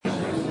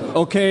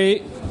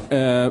Okay,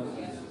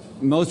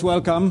 most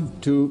welcome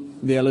to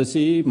the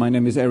LSE. My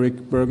name is Eric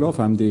Bergloff.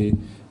 I'm the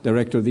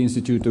director of the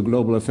Institute of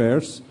Global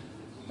Affairs.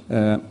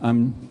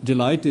 I'm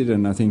delighted,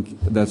 and I think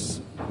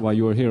that's why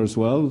you're here as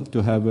well,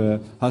 to have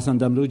Hassan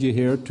Damlouji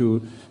here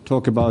to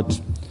talk about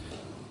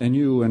a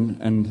new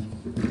and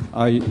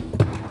I,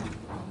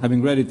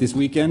 having read it this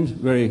weekend,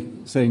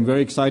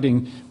 very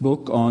exciting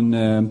book on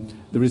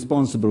the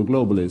responsible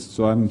globalist.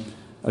 So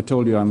I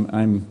told you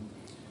I'm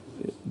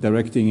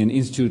directing an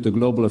Institute of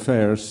Global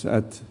Affairs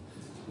at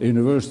a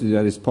university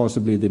that is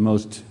possibly the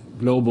most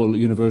global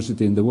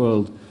university in the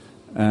world,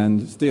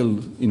 and still,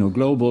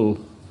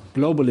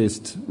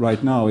 globalist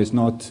right now is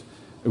not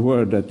a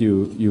word that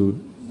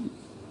you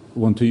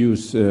want to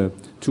use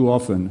too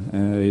often.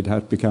 It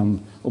has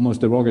become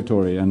almost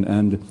derogatory,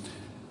 and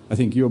I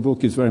think your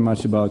book is very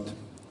much about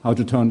how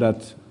to turn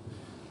that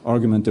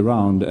argument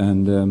around,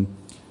 and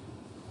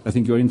I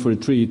think you're in for a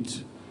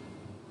treat.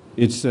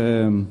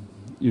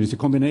 It's a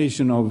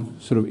combination of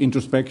sort of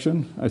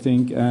introspection, I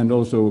think, and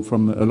also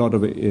from a lot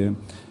of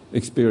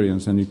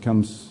experience, and it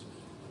comes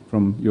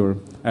from your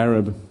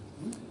Arab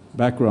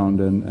background,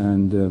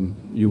 and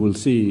you will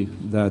see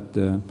that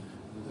a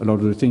lot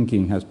of the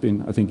thinking has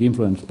been, I think,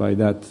 influenced by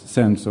that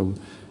sense of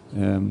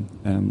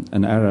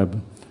an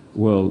Arab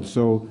world.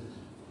 So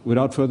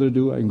without further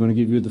ado, I'm going to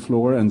give you the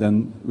floor, and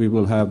then we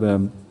will have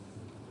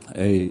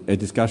a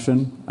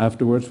discussion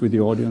afterwards with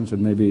the audience,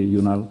 and maybe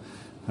you now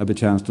have a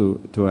chance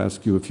to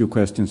ask you a few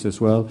questions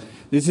as well.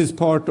 This is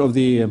part of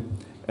the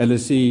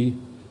LSE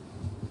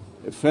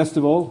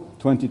Festival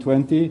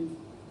 2020,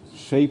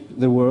 Shape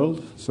the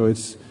World. So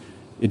it's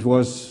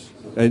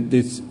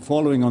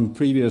following on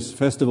previous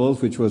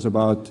festivals, which was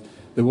about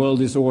the world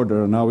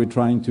disorder, and now we're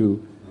trying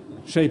to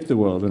shape the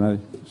world.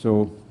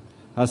 So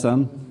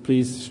Hassan,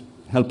 please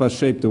help us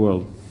shape the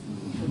world.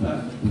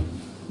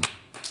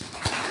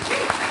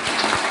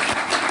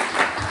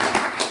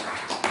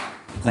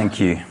 Thank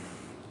you.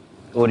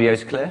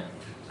 Audio's clear?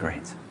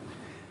 Great.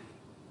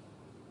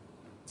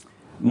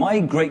 My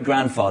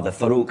great-grandfather,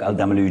 Farouk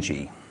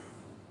al-Damlouji,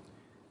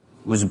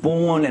 was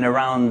born in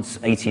around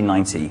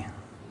 1890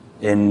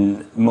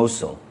 in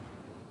Mosul,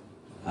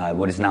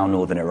 what is now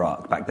northern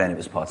Iraq. Back then it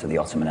was part of the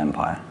Ottoman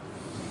Empire.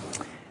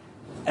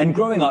 And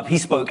growing up, he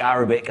spoke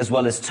Arabic as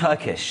well as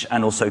Turkish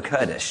and also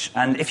Kurdish.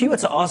 And if you were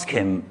to ask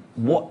him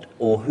what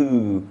or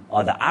who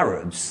are the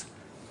Arabs,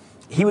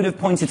 he would have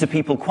pointed to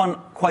people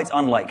quite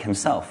unlike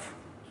himself.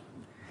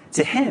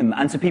 To him,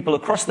 and to people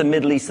across the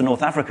Middle East and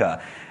North Africa,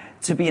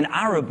 to be an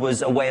Arab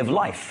was a way of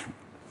life,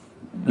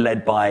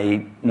 led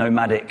by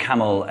nomadic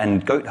camel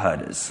and goat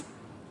herders.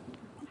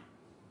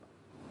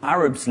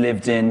 Arabs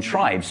lived in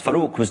tribes.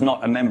 Farouk was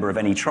not a member of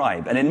any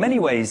tribe. And in many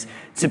ways,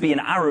 to be an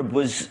Arab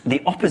was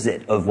the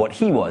opposite of what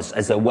he was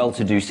as a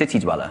well-to-do city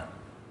dweller.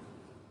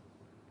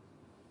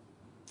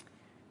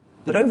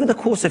 But over the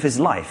course of his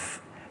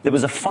life, there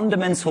was a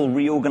fundamental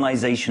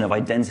reorganization of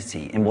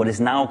identity in what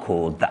is now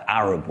called the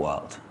Arab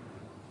world.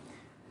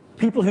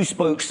 People who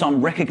spoke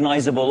some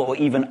recognizable or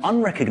even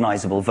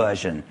unrecognizable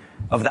version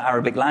of the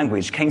Arabic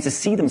language came to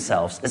see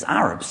themselves as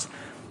Arabs.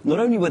 Not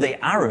only were they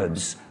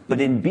Arabs, but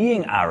in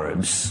being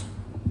Arabs,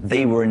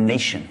 they were a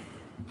nation.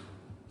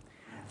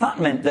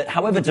 That meant that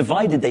however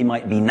divided they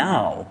might be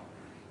now,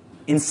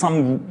 in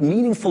some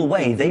meaningful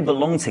way, they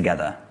belonged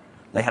together.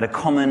 They had a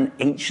common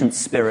ancient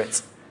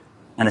spirit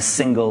and a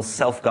single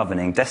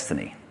self-governing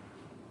destiny.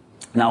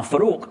 Now,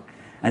 Farouk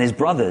and his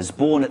brothers,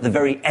 born at the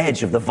very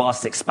edge of the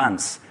vast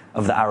expanse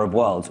of the Arab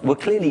world, were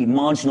clearly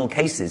marginal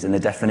cases in the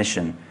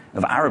definition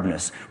of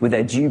Arabness, with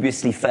their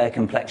dubiously fair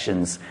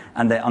complexions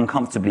and their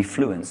uncomfortably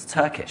fluent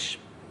Turkish.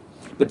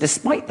 But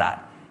despite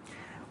that,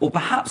 or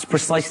perhaps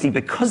precisely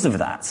because of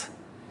that,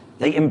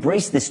 they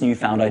embraced this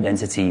newfound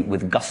identity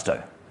with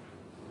gusto,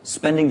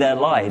 spending their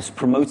lives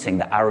promoting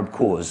the Arab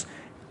cause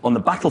on the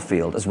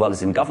battlefield as well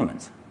as in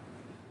government.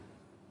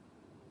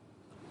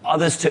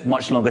 Others took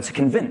much longer to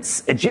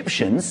convince.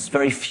 Egyptians,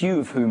 very few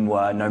of whom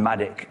were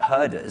nomadic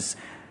herders,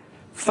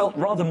 felt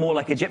rather more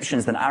like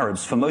Egyptians than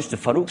Arabs for most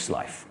of Farouk's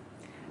life.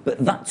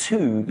 But that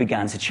too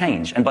began to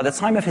change. And by the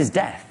time of his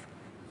death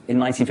in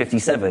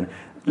 1957,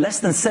 less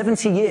than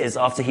 70 years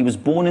after he was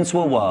born into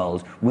a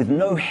world with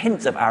no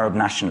hint of Arab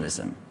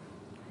nationalism,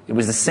 it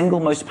was the single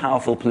most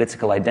powerful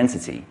political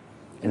identity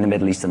in the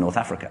Middle East and North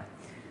Africa.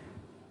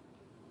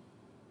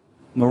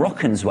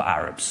 Moroccans were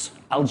Arabs,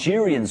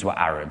 Algerians were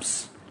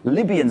Arabs,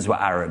 Libyans were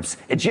Arabs,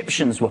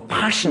 Egyptians were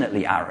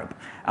passionately Arab,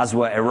 as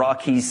were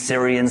Iraqis,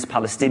 Syrians,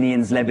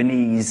 Palestinians,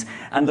 Lebanese,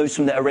 and those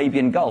from the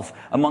Arabian Gulf,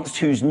 amongst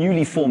whose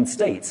newly formed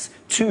states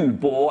too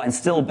bore and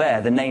still bear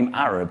the name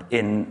Arab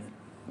in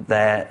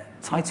their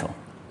title.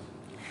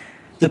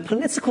 The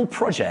political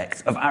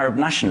project of Arab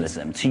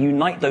nationalism to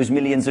unite those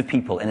millions of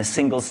people in a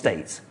single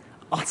state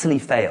utterly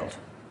failed.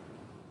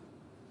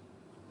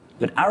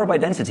 But Arab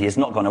identity has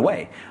not gone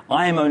away.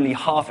 I am only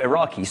half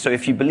Iraqi, so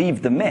if you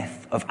believe the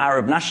myth of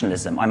Arab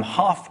nationalism, I'm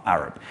half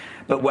Arab.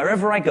 But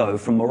wherever I go,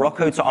 from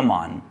Morocco to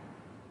Oman,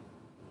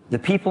 the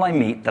people I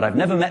meet that I've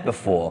never met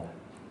before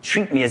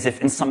treat me as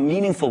if in some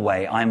meaningful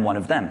way I am one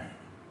of them.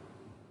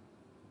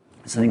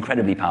 It's an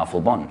incredibly powerful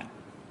bond.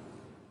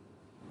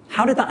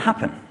 How did that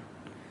happen?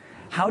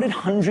 How did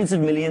hundreds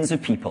of millions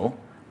of people,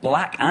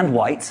 black and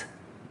white,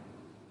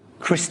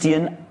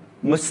 Christian,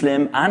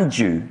 Muslim, and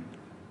Jew,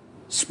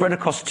 spread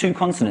across 2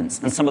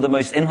 continents and some of the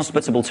most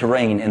inhospitable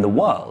terrain in the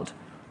world,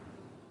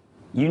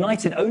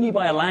 united only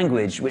by a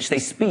language which they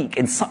speak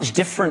in such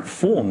different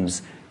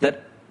forms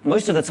that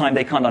most of the time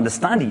they can't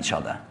understand each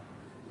other,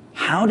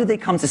 how did they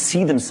come to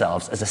see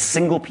themselves as a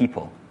single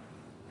people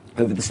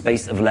over the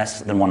space of less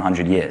than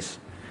 100 years?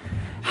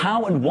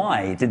 How and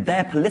why did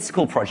their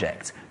political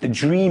project, the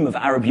dream of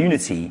Arab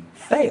unity,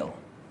 fail,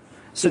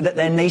 so that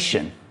their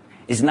nation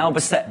is now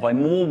beset by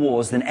more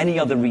wars than any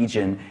other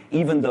region,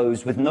 even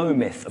those with no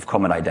myth of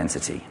common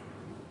identity?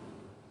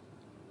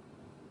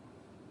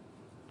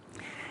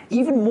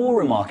 Even more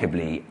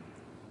remarkably,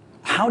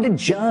 how did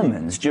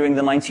Germans during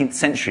the 19th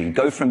century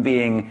go from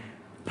being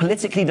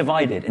politically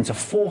divided into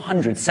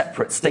 400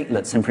 separate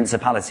statelets and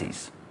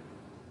principalities,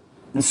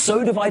 and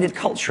so divided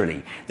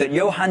culturally that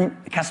Johann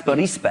Caspar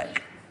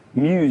Riesbeck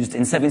mused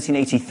in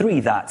 1783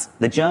 that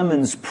the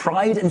Germans'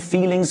 pride and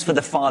feelings for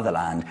the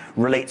fatherland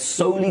relate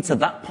solely to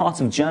that part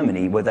of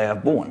Germany where they are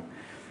born.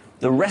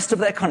 The rest of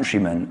their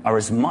countrymen are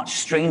as much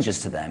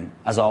strangers to them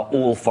as are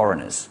all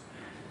foreigners.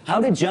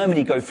 How did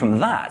Germany go from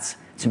that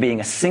to being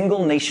a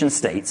single nation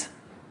state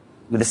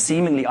with a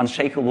seemingly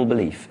unshakable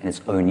belief in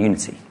its own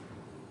unity?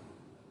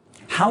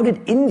 How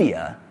did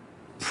India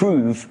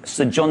prove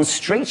Sir John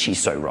Strachey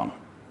so wrong?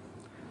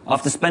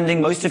 After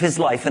spending most of his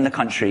life in the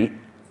country,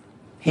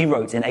 he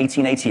wrote in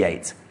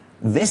 1888,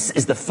 "This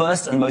is the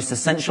first and most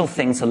essential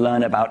thing to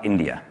learn about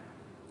India,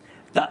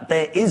 that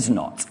there is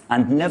not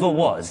and never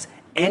was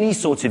any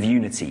sort of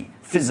unity,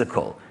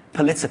 physical,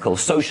 political,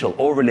 social,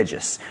 or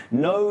religious.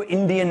 No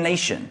Indian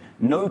nation,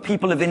 no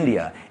people of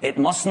India, it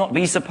must not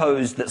be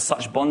supposed that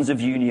such bonds of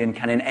union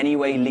can in any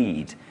way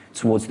lead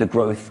towards the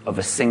growth of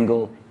a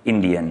single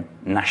Indian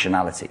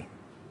nationality."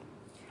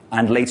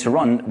 And later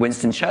on,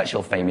 Winston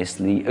Churchill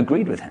famously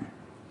agreed with him.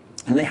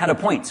 And they had a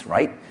point,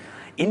 right?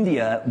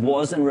 India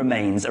was and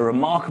remains a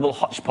remarkable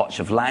hodgepodge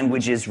of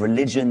languages,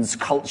 religions,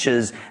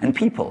 cultures, and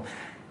people.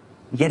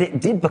 Yet it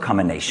did become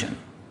a nation.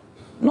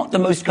 Not the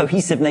most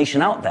cohesive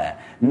nation out there.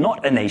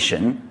 Not a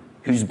nation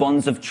whose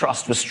bonds of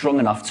trust were strong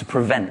enough to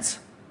prevent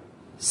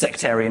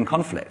sectarian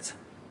conflict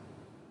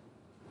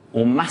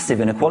or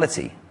massive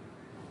inequality.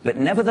 But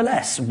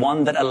nevertheless,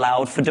 one that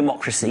allowed for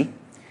democracy,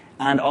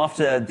 and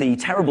after the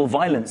terrible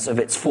violence of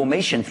its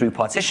formation through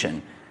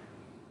partition,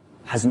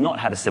 has not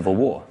had a civil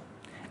war.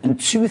 And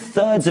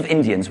 2/3 of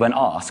Indians, when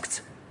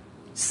asked,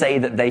 say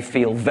that they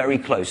feel very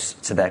close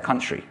to their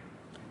country.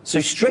 So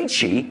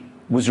Strachey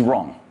was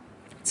wrong.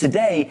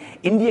 Today,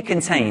 India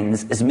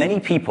contains as many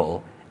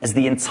people as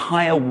the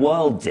entire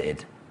world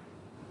did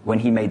when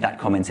he made that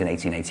comment in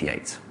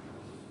 1888.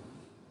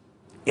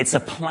 It's a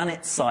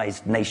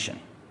planet-sized nation.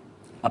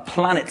 A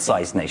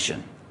planet-sized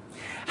nation.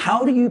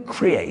 How do you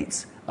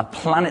create a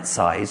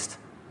planet-sized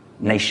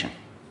nation?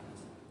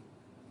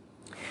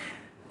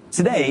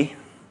 Today,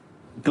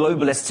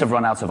 globalists have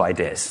run out of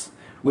ideas.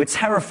 We're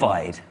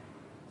terrified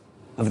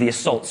of the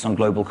assaults on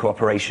global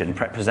cooperation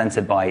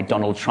represented by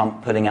Donald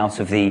Trump pulling out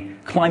of the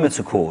climate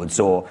accords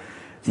or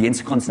the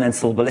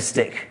intercontinental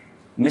ballistic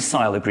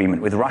missile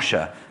agreement with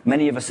Russia.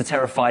 Many of us are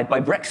terrified by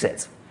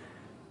Brexit.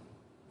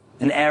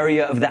 An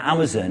area of the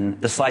Amazon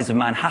the size of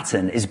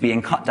Manhattan is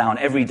being cut down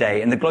every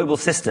day, and the global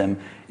system,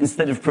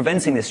 instead of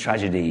preventing this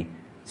tragedy,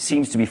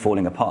 seems to be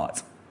falling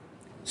apart.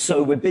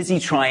 So we're busy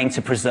trying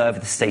to preserve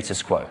the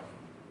status quo.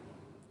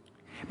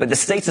 But the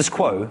status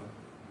quo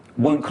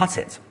won't cut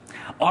it.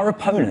 Our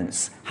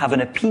opponents have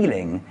an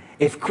appealing,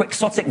 if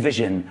quixotic,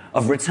 vision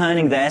of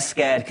returning their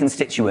scared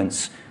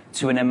constituents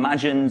to an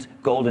imagined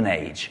golden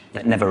age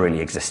that never really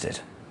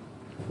existed.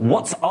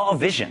 What's our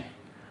vision?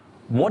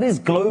 What is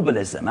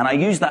globalism? And I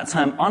use that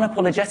term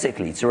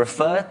unapologetically to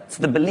refer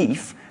to the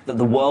belief that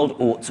the world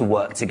ought to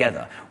work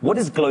together. What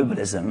is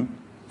globalism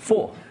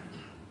for?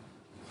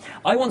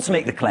 I want to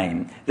make the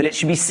claim that it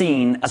should be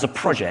seen as a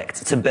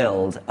project to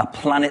build a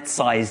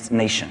planet-sized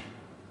nation.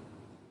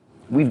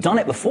 We've done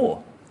it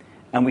before,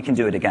 and we can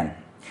do it again.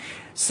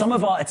 Some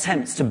of our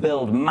attempts to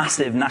build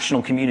massive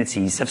national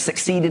communities have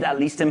succeeded, at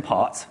least in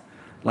part,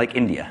 like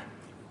India.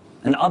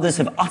 And others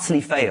have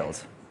utterly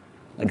failed,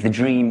 like the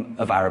dream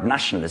of Arab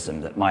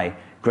nationalism that my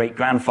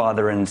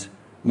great-grandfather and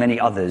many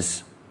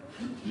others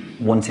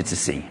wanted to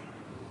see.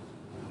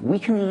 We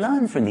can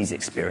learn from these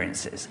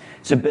experiences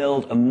to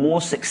build a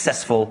more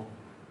successful,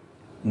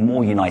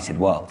 more united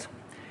world.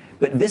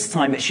 But this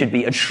time it should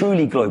be a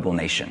truly global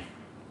nation.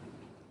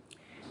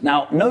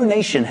 Now, no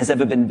nation has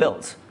ever been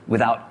built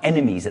without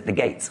enemies at the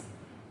gate.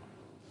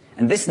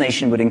 And this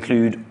nation would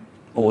include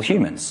all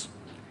humans.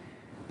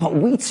 But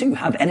we too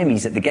have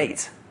enemies at the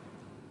gate.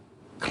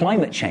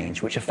 Climate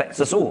change, which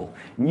affects us all.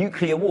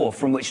 Nuclear war,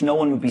 from which no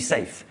one would be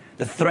safe.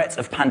 The threat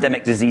of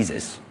pandemic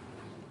diseases.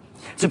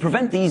 To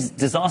prevent these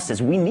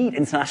disasters, we need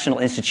international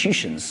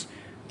institutions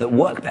that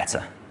work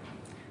better.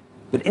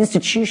 But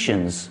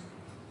institutions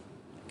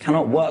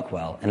cannot work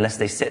well unless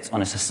they sit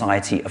on a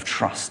society of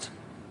trust.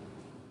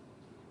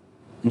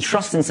 And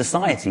trust in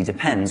society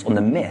depends on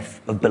the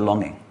myth of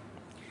belonging.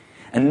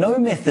 And no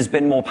myth has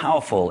been more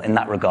powerful in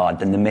that regard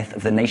than the myth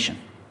of the nation.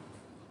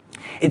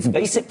 Its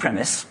basic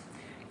premise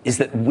is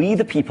that we,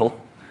 the people,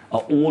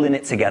 are all in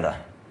it together,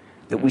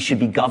 that we should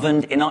be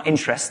governed in our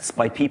interests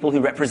by people who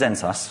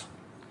represent us,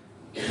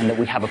 and that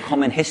we have a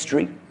common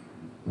history,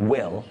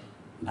 will,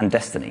 and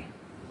destiny.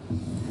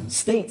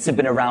 States have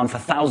been around for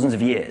thousands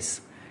of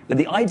years, but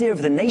the idea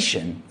of the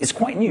nation is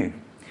quite new.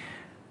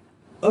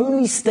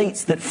 Only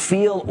states that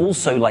feel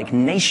also like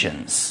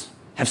nations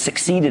have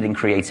succeeded in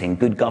creating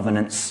good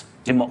governance,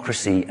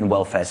 democracy, and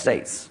welfare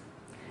states.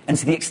 And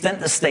to the extent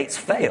that states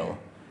fail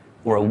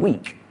or are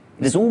weak,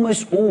 it is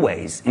almost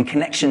always in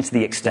connection to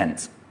the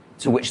extent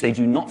to which they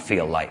do not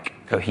feel like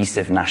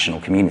cohesive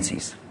national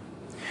communities.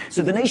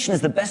 So the nation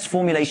is the best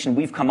formulation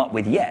we've come up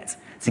with yet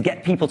to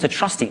get people to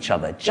trust each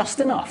other just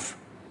enough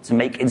to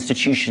make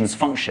institutions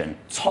function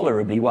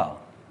tolerably well.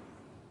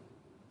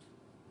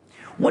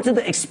 What do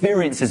the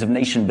experiences of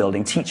nation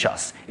building teach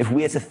us if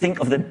we are to think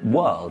of the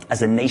world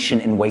as a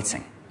nation in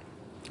waiting?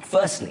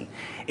 Firstly,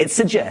 it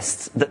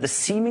suggests that the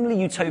seemingly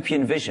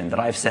utopian vision that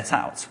I have set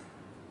out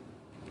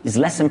is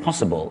less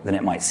impossible than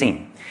it might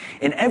seem.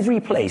 In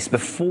every place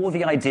before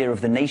the idea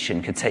of the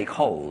nation could take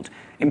hold,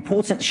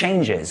 important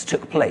changes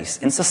took place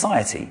in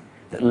society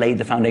that laid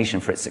the foundation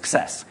for its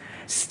success.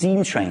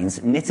 Steam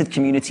trains knitted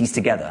communities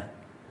together,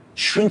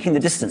 shrinking the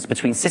distance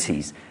between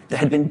cities that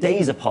had been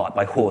days apart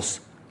by horse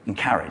and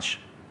carriage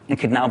and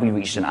could now be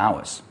reached in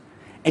hours.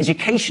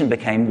 Education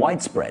became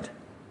widespread,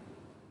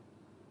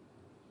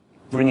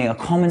 bringing a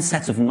common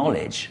set of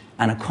knowledge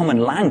and a common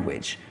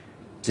language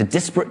to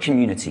disparate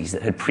communities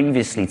that had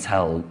previously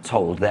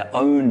told their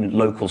own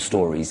local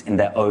stories in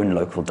their own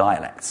local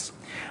dialects.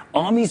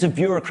 Armies of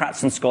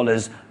bureaucrats and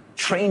scholars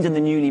trained in the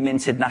newly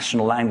minted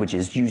national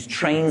languages used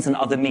trains and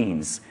other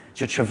means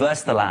to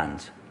traverse the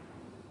land.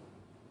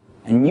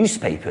 And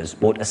newspapers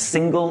brought a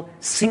single,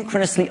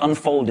 synchronously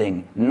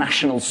unfolding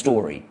national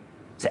story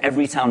to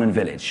every town and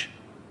village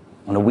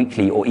on a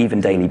weekly or even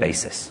daily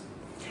basis.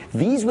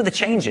 These were the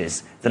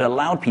changes that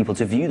allowed people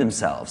to view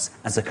themselves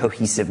as a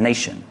cohesive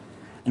nation.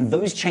 And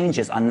those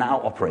changes are now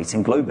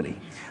operating globally.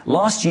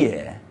 Last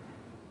year,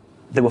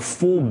 there were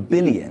 4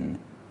 billion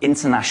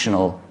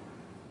international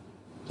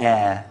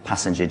air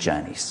passenger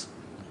journeys.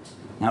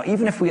 Now,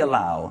 even if we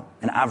allow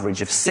an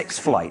average of 6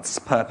 flights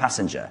per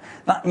passenger,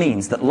 that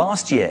means that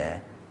last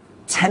year,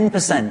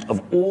 10%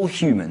 of all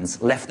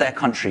humans left their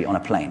country on a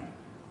plane.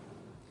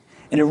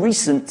 In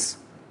recent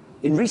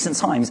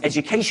times,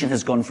 education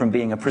has gone from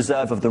being a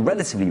preserve of the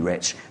relatively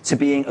rich to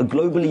being a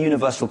globally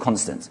universal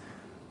constant.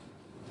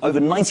 Over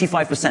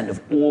 95%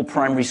 of all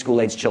primary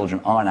school-aged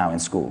children are now in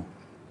school.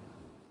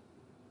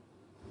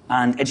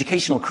 And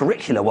educational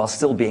curricula, while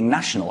still being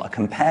national, are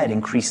compared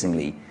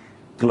increasingly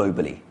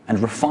globally and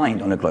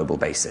refined on a global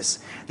basis.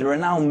 There are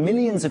now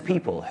millions of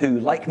people who,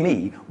 like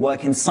me,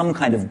 work in some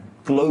kind of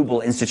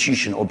global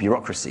institution or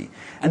bureaucracy.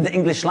 And the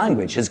English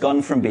language has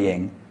gone from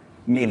being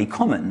merely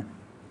common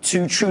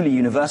to truly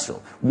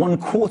universal.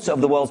 1/4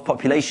 of the world's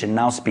population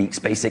now speaks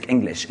basic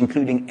English,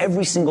 including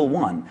every single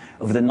one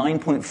of the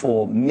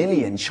 9.4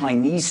 million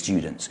Chinese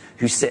students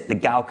who sit the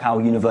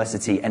Gaokao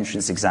University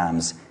entrance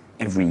exams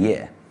every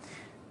year.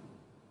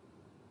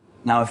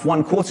 Now, if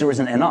 1/4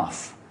 isn't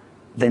enough,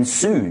 then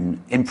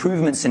soon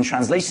improvements in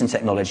translation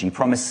technology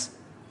promise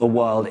a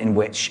world in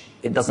which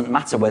it doesn't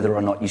matter whether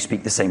or not you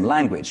speak the same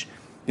language,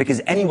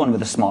 because anyone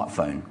with a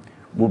smartphone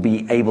will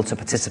be able to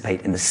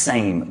participate in the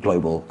same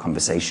global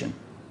conversation.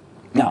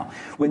 Now,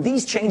 when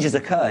these changes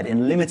occurred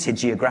in limited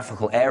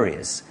geographical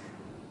areas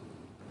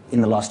in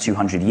the last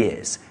 200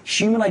 years,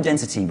 human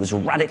identity was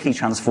radically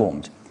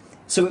transformed.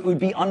 So it would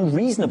be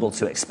unreasonable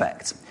to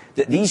expect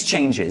that these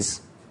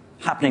changes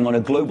happening on a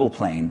global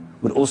plane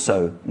would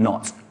also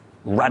not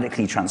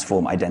radically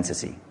transform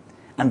identity.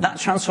 And that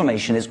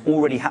transformation is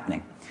already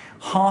happening.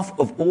 Half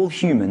of all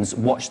humans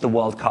watched the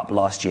World Cup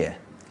last year.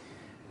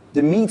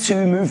 The Me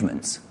Too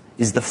movement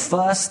is the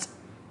first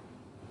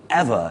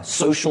ever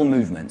social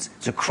movement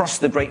to cross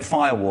the Great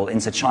Firewall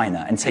into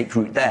China and take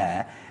root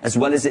there, as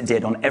well as it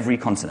did on every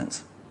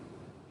continent.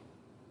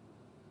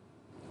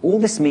 All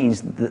this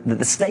means that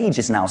the stage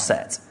is now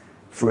set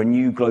for a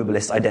new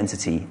globalist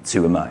identity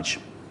to emerge.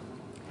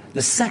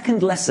 The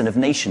second lesson of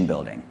nation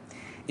building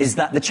is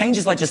that the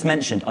changes I just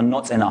mentioned are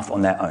not enough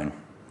on their own.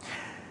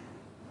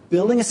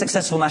 Building a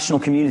successful national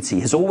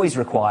community has always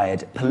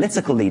required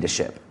political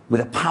leadership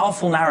with a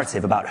powerful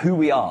narrative about who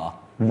we are,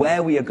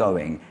 where we are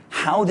going,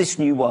 how this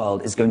new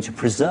world is going to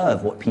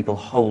preserve what people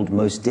hold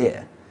most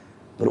dear,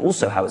 but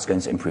also how it's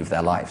going to improve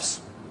their lives.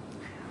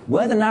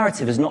 Where the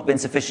narrative has not been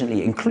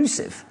sufficiently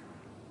inclusive,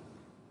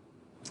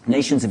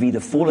 nations have either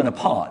fallen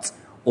apart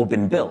or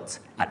been built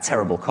at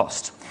terrible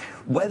cost.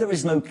 Where there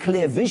is no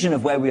clear vision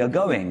of where we are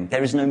going,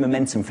 there is no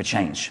momentum for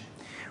change.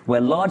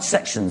 Where large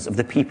sections of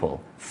the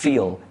people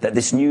feel that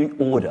this new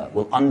order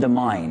will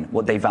undermine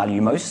what they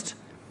value most,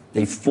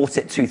 they've fought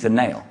it tooth and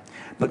nail.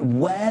 But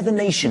where the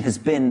nation has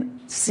been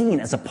seen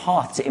as a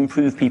path to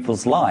improve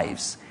people's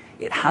lives,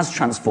 it has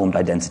transformed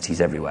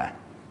identities everywhere.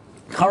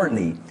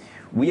 Currently,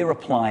 we are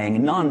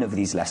applying none of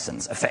these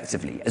lessons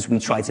effectively as we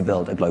try to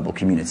build a global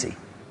community.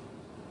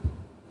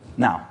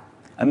 Now,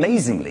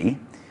 amazingly,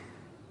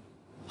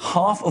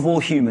 half of all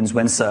humans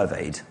when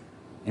surveyed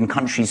in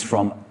countries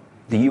from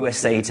the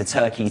USA to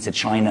Turkey to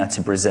China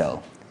to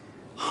Brazil,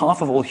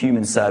 half of all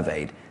humans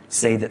surveyed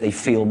say that they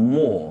feel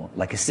more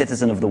like a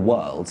citizen of the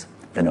world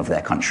than of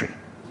their country.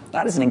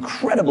 That is an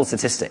incredible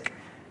statistic.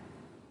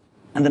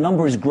 And the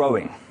number is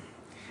growing.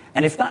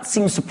 And if that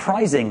seems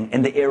surprising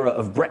in the era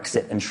of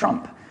Brexit and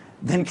Trump,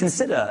 then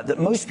consider that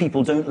most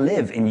people don't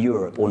live in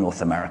Europe or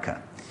North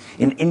America.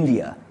 In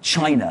India,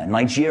 China,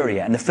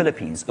 Nigeria, and the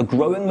Philippines, a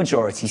growing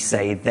majority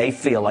say they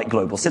feel like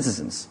global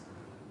citizens.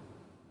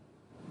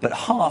 But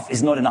half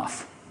is not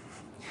enough.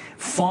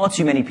 Far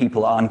too many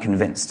people are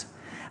unconvinced.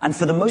 And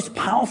for the most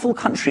powerful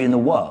country in the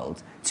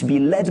world to be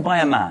led by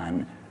a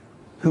man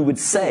who would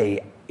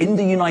say in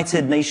the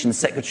United Nations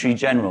Secretary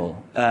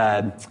General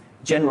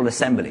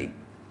Assembly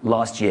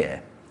last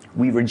year,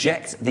 we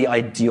reject the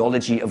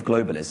ideology of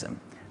globalism,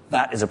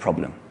 that is a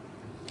problem.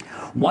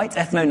 White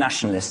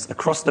ethno-nationalists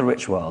across the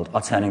rich world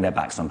are turning their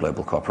backs on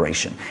global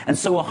cooperation. And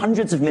so are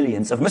hundreds of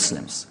millions of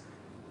Muslims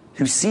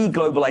who see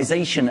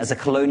globalization as a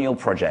colonial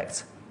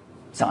project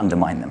to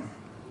undermine them.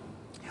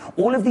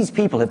 All of these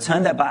people have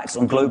turned their backs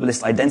on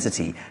globalist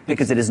identity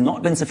because it has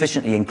not been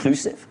sufficiently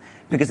inclusive,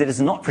 because it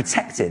has not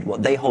protected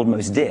what they hold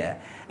most dear,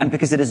 and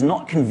because it has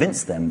not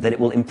convinced them that it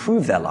will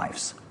improve their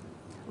lives.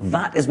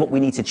 That is what we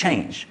need to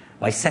change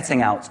by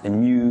setting out a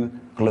new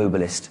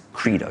globalist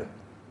credo.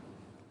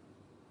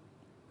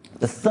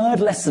 The third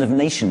lesson of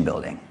nation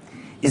building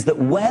is that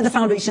where the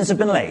foundations have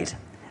been laid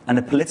and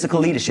the political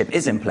leadership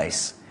is in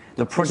place,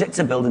 the project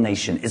to build a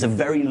nation is a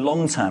very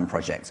long-term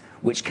project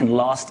which can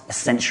last a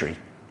century.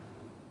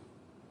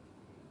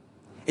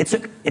 It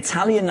took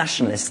Italian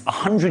nationalists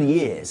 100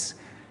 years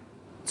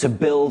to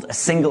build a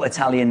single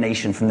Italian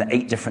nation from the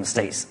 8 different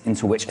states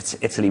into which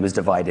Italy was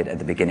divided at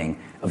the beginning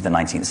of the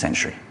 19th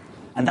century.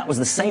 And that was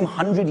the same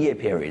 100-year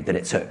period that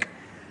it took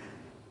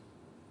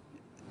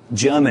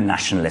German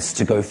nationalists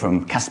to go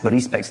from Caspar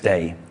Riesbeck's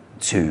day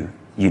to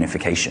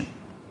unification.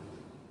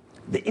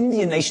 The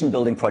Indian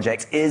nation-building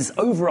project is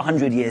over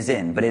 100 years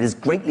in, but it is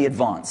greatly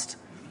advanced.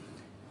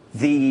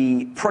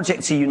 The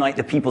project to unite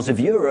the peoples of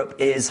Europe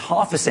is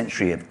half a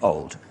century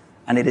old,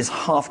 and it is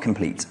half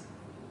complete.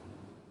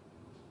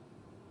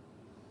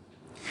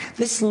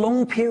 This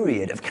long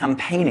period of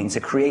campaigning to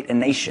create a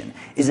nation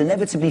is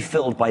inevitably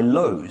filled by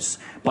lows,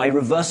 by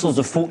reversals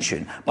of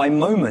fortune, by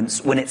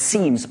moments when it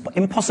seems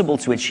impossible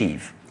to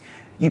achieve.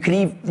 You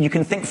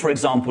can think, for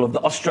example, of the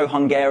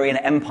Austro-Hungarian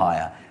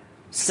Empire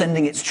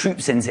sending its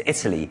troops into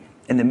Italy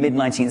in the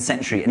mid-19th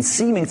century and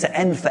seeming to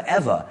end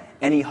forever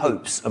any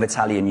hopes of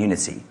Italian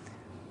unity.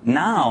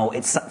 Now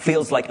it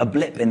feels like a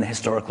blip in the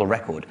historical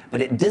record,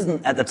 but it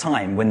didn't at the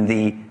time when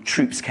the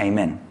troops came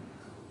in.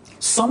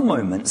 Some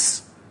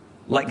moments,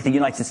 like the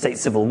United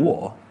States Civil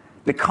War,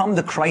 become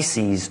the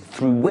crises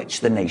through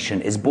which the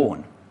nation is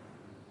born.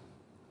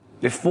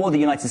 Before the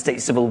United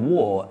States Civil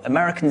War,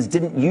 Americans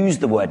didn't use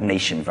the word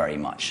nation very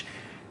much.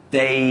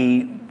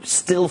 They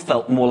still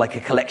felt more like a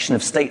collection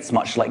of states,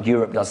 much like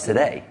Europe does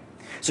today.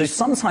 So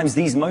sometimes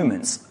these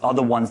moments are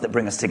the ones that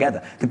bring us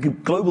together. The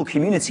global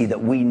community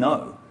that we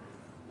know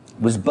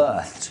was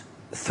birthed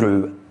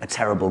through a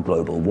terrible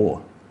global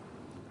war.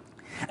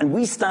 And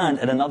we stand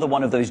at another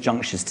one of those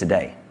junctures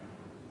today,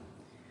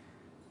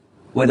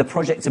 where the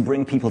project to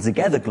bring people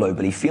together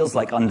globally feels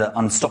like under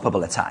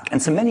unstoppable attack.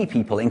 And to many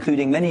people,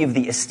 including many of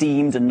the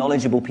esteemed and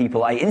knowledgeable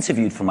people I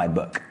interviewed for my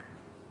book,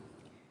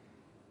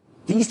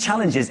 these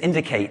challenges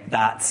indicate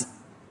that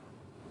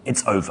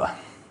it's over.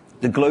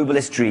 The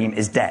globalist dream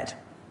is dead.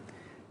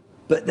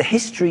 But the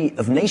history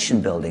of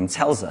nation building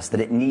tells us that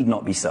it need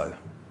not be so.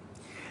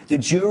 The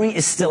jury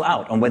is still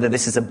out on whether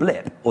this is a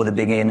blip or the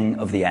beginning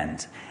of the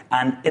end.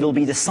 And it'll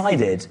be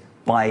decided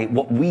by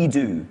what we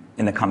do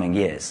in the coming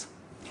years.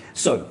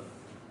 So,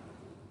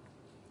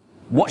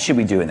 what should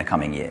we do in the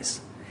coming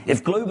years?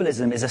 If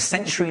globalism is a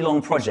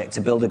century-long project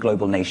to build a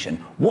global nation,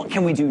 what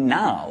can we do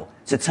now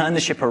to turn the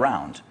ship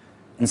around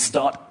and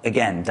start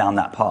again down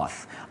that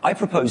path? I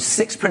propose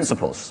 6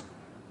 principles,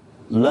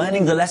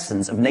 learning the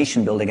lessons of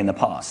nation building in the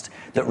past,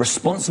 that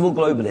responsible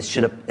globalists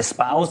should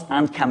espouse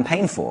and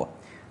campaign for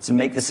to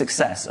make the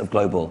success of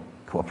global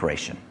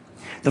cooperation.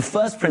 The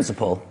first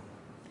principle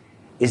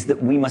is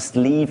that we must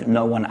leave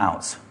no one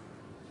out.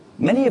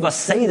 Many of us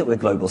say that we're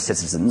global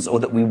citizens or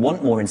that we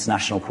want more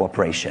international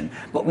cooperation,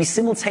 but we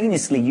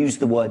simultaneously use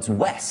the words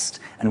West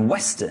and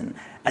Western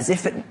as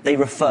if they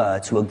refer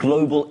to a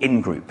global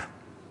in-group,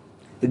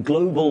 the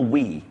global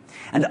we,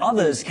 and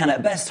others can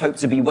at best hope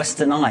to be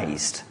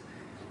westernized,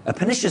 a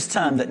pernicious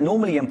term that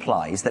normally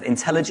implies that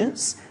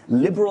intelligence,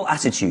 liberal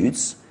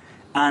attitudes,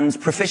 and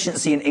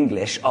proficiency in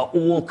English are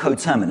all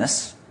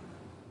coterminous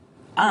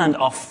and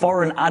are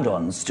foreign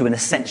add-ons to an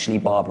essentially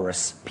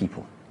barbarous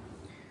people.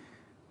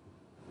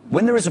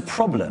 When there is a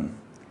problem,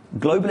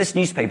 globalist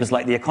newspapers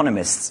like The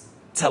Economist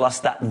tell us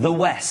that the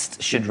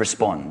West should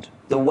respond.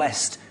 the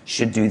West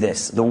should do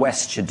this, the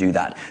West should do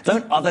that.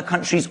 Don't other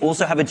countries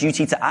also have a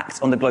duty to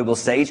act on the global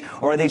stage,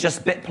 or are they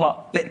just bit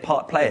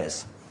part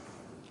players?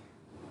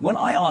 When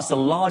I asked a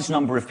large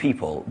number of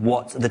people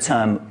what the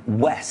term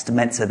West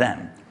meant to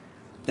them,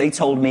 they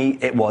told me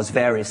it was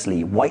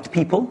variously white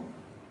people,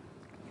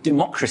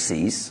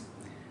 democracies,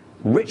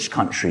 rich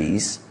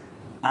countries,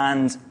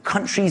 and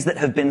countries that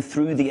have been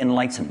through the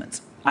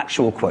Enlightenment.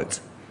 Actual quote.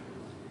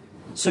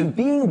 So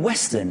being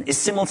Western is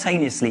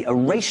simultaneously a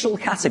racial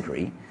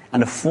category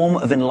and a form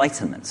of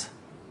enlightenment.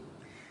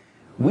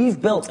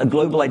 We've built a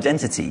global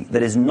identity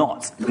that is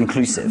not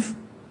inclusive.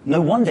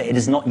 No wonder it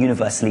is not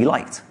universally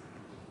liked.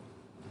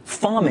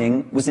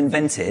 Farming was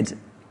invented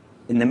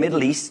in the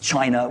Middle East,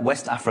 China,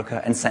 West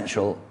Africa, and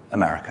Central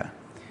America.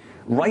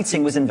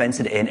 Writing was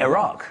invented in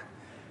Iraq.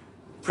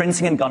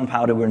 Printing and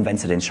gunpowder were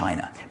invented in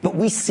China. But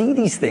we see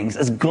these things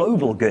as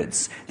global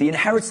goods, the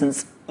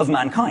inheritance of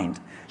mankind.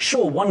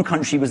 Sure, one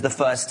country was the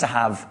first to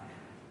have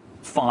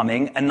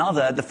farming,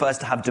 another the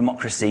first to have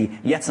democracy,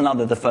 yet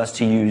another the first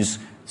to use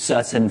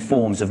certain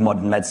forms of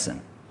modern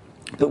medicine.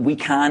 But we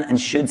can and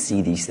should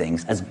see these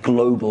things as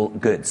global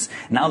goods,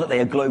 now that they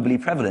are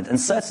globally prevalent, and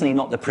certainly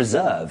not the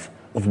preserve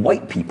of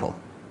white people.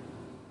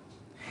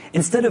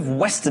 Instead of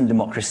Western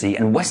democracy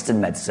and Western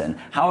medicine,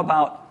 how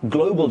about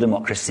global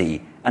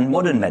democracy and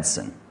modern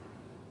medicine?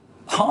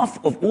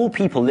 Half of all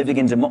people living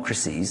in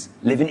democracies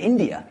live in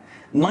India.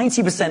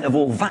 90% of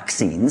all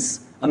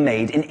vaccines are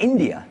made in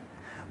India.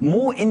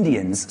 More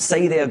Indians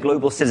say they are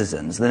global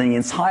citizens than the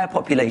entire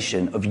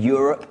population of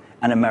Europe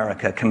and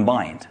America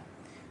combined.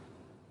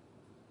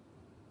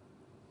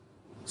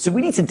 So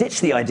we need to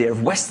ditch the idea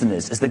of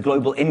Westerners as the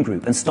global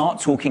in-group and start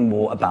talking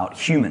more about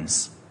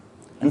humans.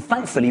 And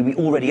thankfully, we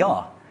already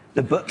are.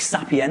 The book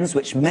Sapiens,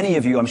 which many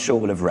of you I'm sure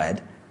will have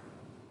read,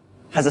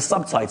 has a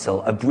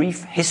subtitle, A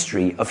Brief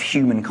History of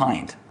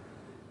Humankind.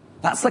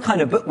 That's the kind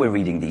of book we're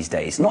reading these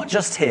days, not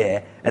just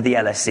here at the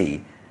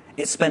LSE.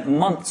 It spent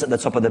months at the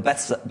top of the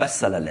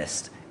bestseller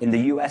list in the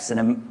US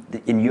and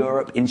in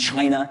Europe, in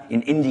China,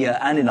 in India,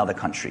 and in other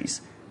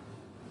countries.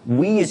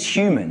 We as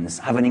humans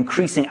have an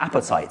increasing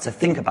appetite to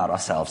think about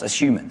ourselves as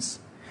humans.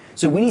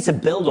 So we need to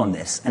build on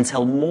this and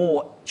tell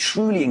more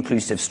truly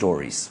inclusive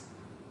stories.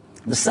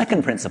 The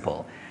second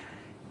principle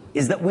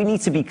is that we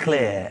need to be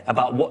clear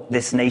about what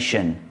this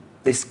nation,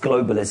 this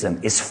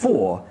globalism, is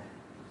for,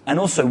 and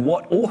also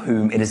what or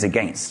whom it is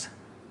against.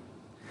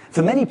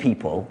 For many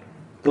people,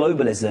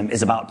 globalism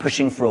is about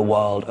pushing for a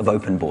world of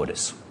open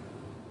borders.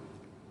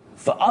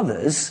 For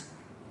others,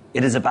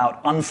 it is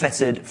about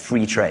unfettered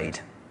free trade.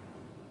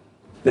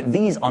 But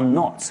these are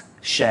not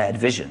shared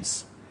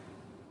visions.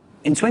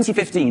 In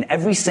 2015,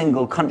 every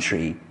single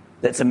country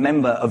that's a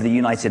member of the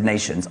United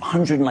Nations,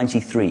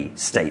 193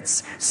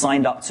 states,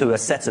 signed up to a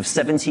set of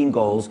 17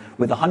 goals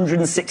with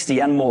 160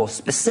 and more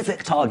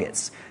specific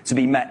targets to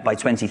be met by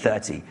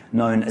 2030,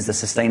 known as the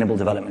Sustainable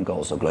Development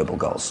Goals or Global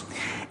Goals.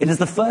 It is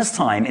the first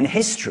time in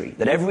history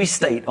that every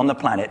state on the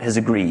planet has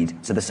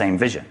agreed to the same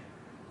vision.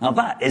 Now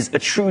that is a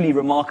truly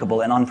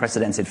remarkable and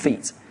unprecedented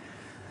feat.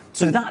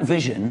 So that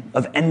vision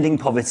of ending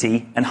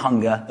poverty and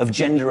hunger, of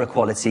gender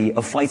equality,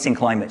 of fighting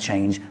climate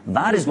change,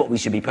 that is what we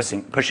should be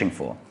pushing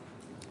for.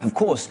 Of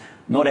course,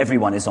 not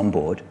everyone is on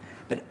board,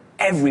 but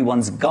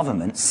everyone's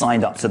government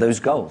signed up to those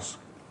goals.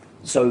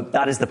 So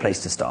that is the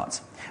place to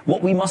start.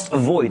 What we must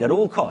avoid at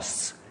all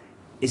costs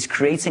is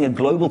creating a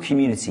global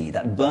community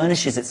that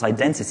burnishes its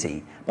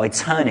identity by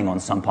turning on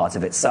some part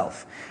of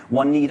itself.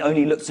 One need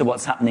only look to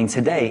what's happening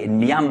today in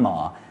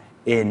Myanmar,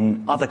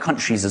 in other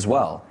countries as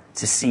well,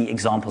 to see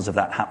examples of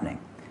that happening.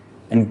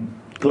 And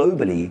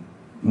globally,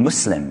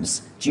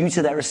 Muslims, due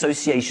to their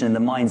association in the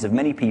minds of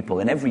many people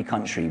in every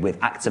country with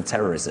acts of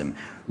terrorism,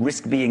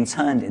 risk being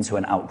turned into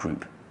an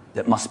outgroup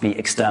that must be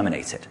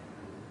exterminated.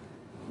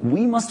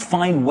 We must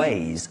find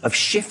ways of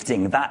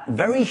shifting that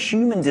very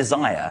human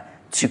desire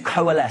to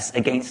coalesce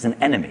against an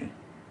enemy,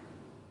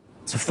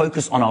 to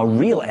focus on our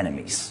real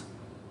enemies,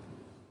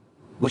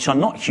 which are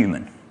not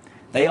human.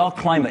 They are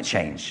climate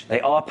change, they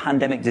are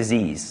pandemic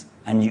disease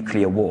and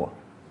nuclear war.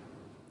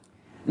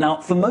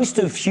 Now, for most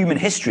of human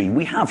history,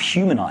 we have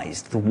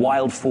humanized the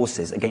wild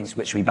forces against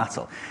which we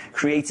battle,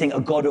 creating a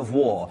god of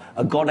war,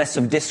 a goddess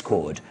of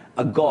discord,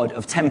 a god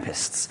of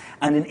tempests.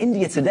 And in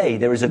India today,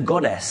 there is a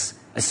goddess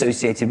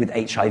associated with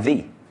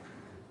HIV.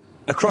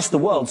 Across the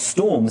world,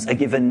 storms are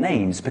given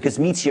names because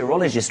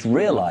meteorologists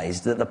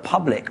realized that the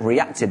public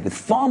reacted with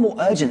far more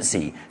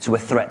urgency to a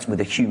threat with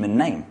a human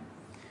name.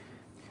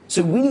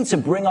 So we need to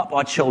bring up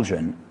our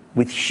children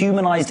with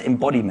humanized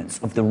embodiments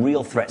of the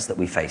real threats that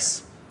we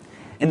face.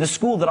 In the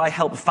school that I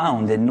helped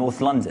found in North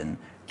London,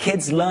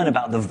 kids learn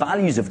about the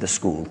values of the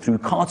school through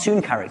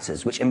cartoon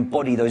characters which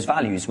embody those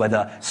values,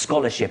 whether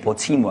scholarship or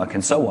teamwork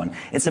and so on.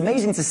 It's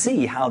amazing to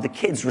see how the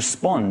kids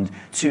respond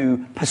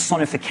to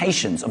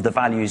personifications of the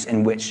values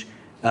in which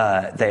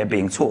they are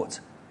being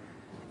taught.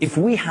 If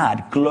we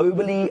had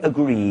globally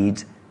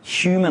agreed,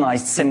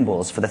 humanized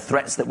symbols for the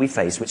threats that we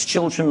face, which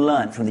children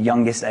learn from the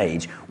youngest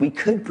age, we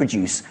could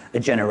produce a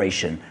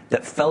generation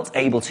that felt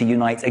able to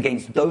unite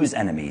against those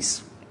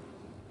enemies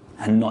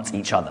and not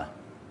each other.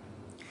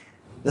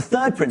 The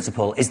third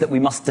principle is that we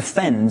must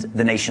defend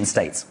the nation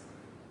state.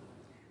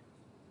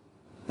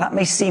 That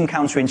may seem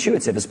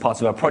counterintuitive as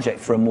part of our project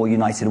for a more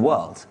united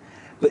world,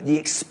 but the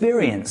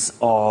experience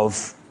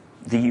of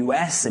the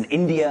US and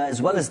India,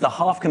 as well as the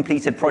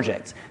half-completed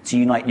project to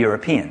unite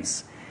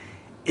Europeans,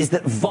 is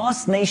that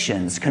vast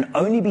nations can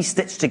only be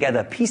stitched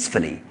together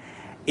peacefully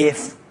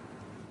if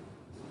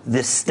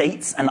the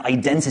states and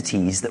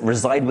identities that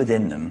reside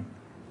within them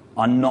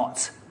are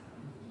not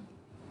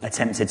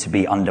attempted to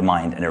be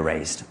undermined and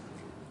erased.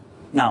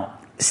 Now,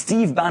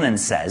 Steve Bannon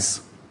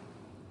says,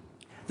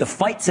 the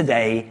fight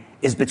today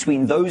is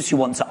between those who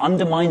want to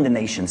undermine the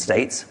nation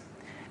state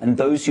and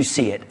those who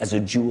see it as a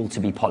jewel to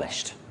be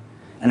polished.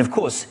 And of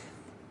course,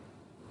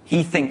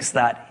 he thinks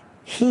that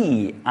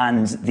he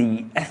and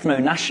the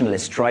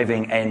ethno-nationalists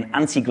driving an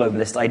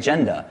anti-globalist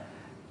agenda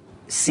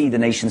see the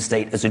nation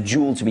state as a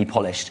jewel to be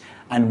polished,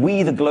 and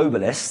we, the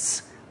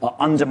globalists, are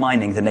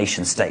undermining the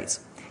nation state.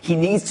 He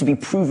needs to be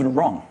proven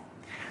wrong.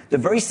 The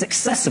very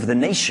success of the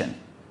nation,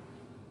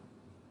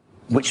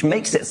 which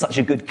makes it such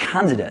a good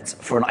candidate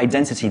for an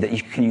identity that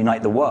you can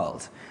unite the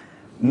world,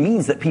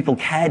 means that people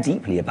care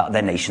deeply about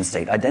their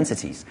nation-state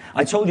identities.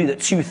 I told you that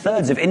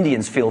 2/3 of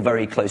Indians feel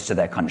very close to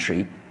their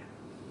country.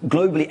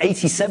 Globally,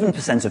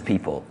 87% of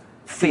people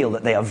feel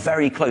that they are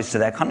very close to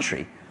their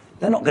country.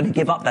 They're not going to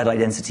give up that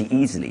identity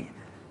easily.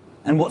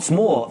 And what's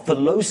more, for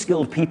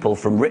low-skilled people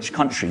from rich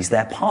countries,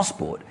 their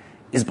passport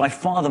is by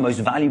far the most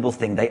valuable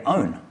thing they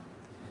own.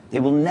 They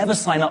will never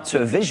sign up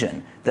to a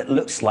vision that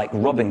looks like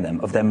robbing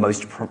them of their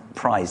most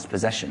prized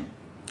possession.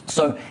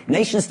 So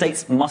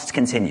nation-states must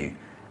continue.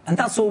 And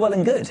that's all well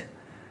and good.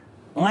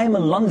 I am a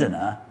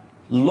Londoner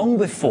long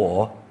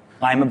before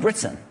I am a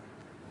Briton.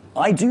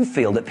 I do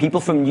feel that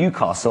people from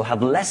Newcastle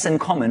have less in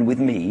common with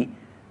me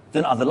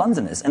than other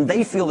Londoners, and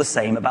they feel the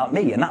same about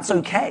me, and that's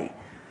okay.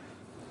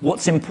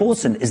 What's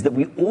important is that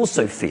we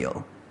also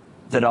feel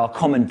that our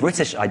common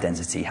British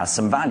identity has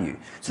some value,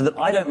 so that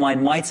I don't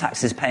mind my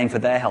taxes paying for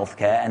their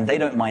healthcare, and they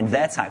don't mind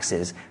their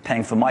taxes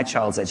paying for my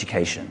child's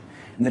education.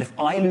 And that if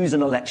I lose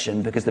an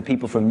election because the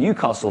people from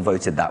Newcastle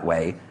voted that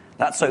way,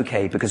 that's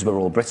okay because we're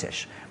all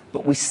British.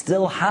 But we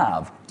still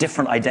have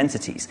different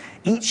identities.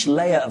 Each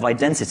layer of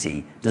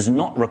identity does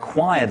not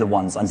require the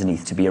ones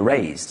underneath to be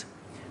erased.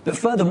 But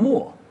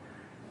furthermore,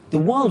 the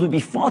world would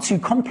be far too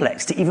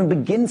complex to even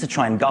begin to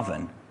try and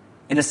govern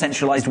in a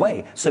centralized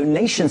way. So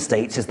nation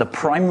states as the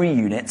primary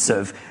units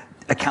of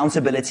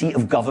accountability,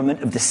 of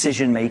government, of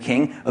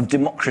decision-making, of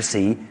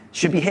democracy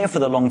should be here for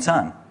the long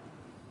term.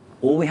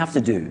 All we have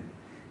to do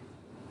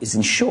is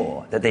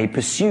ensure that they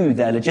pursue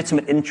their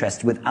legitimate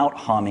interest without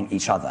harming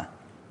each other.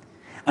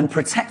 And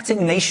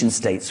protecting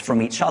nation-states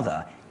from each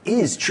other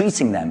is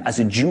treating them as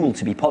a jewel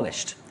to be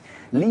polished.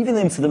 Leaving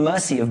them to the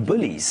mercy of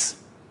bullies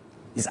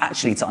is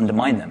actually to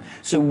undermine them.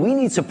 So we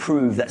need to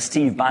prove that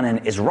Steve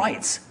Bannon is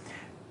right,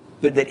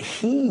 but that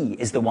he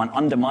is the one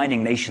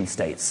undermining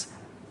nation-states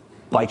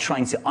by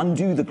trying to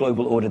undo the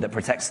global order that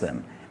protects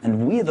them.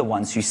 And we're the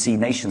ones who see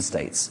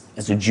nation-states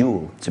as a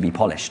jewel to be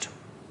polished.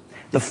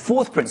 The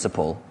fourth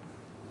principle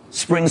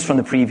springs from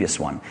the previous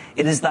one.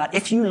 It is that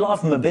if you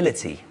love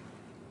mobility,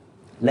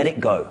 let it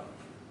go.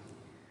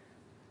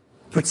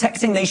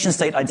 Protecting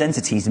nation-state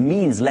identities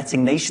means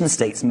letting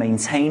nation-states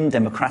maintain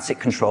democratic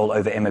control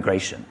over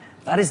immigration.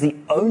 That is the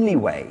only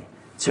way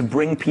to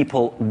bring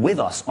people with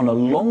us on a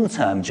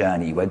long-term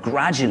journey where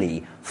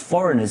gradually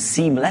foreigners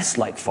seem less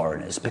like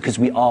foreigners because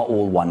we are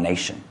all one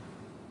nation.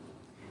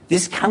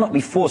 This cannot be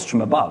forced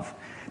from above.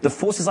 The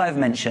forces I have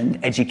mentioned,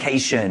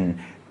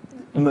 education,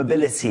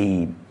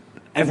 mobility,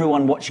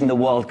 everyone watching the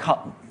World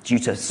Cup due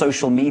to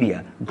social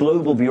media,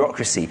 global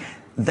bureaucracy,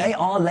 they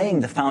are laying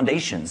the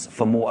foundations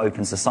for more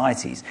open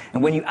societies.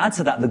 And when you add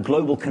to that the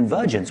global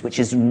convergence, which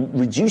is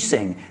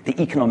reducing the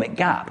economic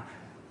gap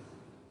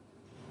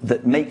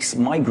that makes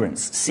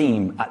migrants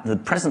seem, at the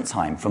present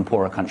time, from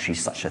poorer countries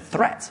such a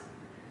threat,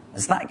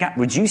 as that gap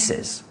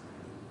reduces,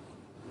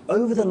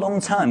 over the long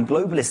term,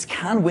 globalists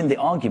can win the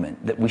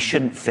argument that we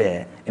shouldn't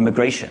fear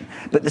immigration.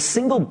 But the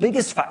single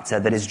biggest factor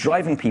that is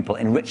driving people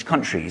in rich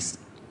countries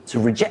to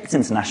reject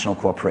international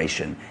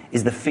cooperation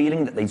is the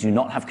feeling that they do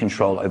not have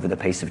control over the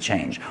pace of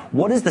change.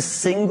 What is the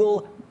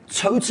single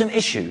totem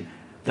issue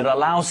that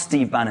allows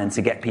Steve Bannon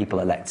to get people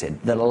elected,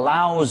 that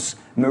allows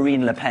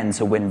Marine Le Pen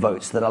to win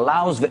votes, that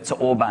allows Viktor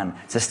Orban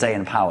to stay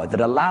in power,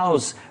 that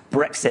allows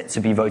Brexit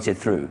to be voted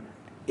through?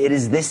 It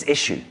is this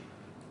issue.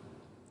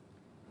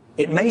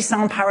 It may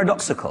sound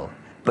paradoxical,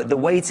 but the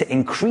way to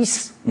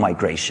increase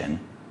migration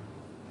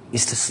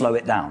is to slow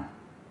it down.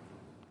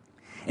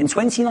 In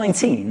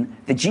 2019,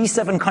 the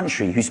G7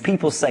 country whose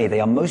people say they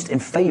are most in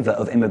favor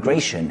of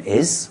immigration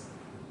is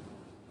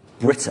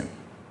Britain.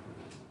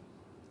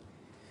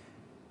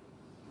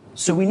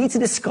 So we need to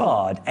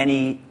discard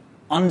any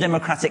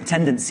undemocratic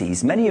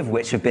tendencies, many of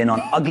which have been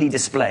on ugly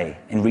display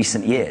in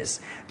recent years.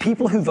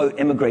 People who vote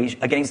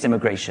against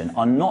immigration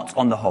are not,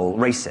 on the whole,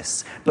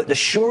 racists. But the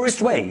surest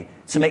way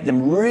to make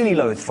them really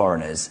loathe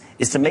foreigners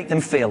is to make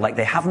them feel like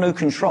they have no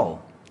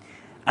control,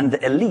 and the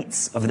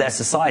elites of their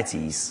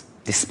societies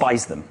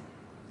despise them.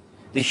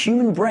 The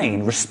human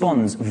brain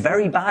responds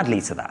very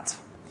badly to that.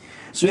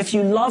 So if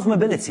you love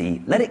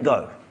mobility, let it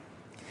go.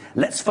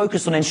 Let's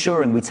focus on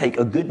ensuring we take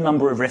a good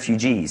number of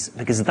refugees,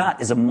 because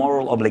that is a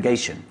moral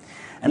obligation.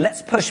 And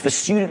let's push for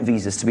student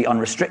visas to be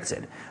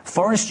unrestricted.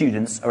 Foreign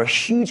students are a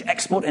huge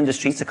export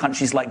industry to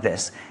countries like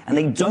this, and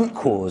they don't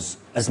cause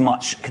as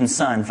much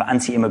concern for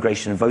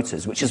anti-immigration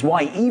voters, which is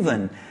why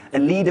even a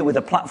leader with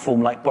a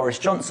platform like Boris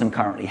Johnson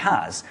currently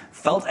has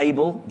felt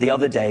able the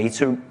other day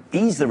to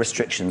ease the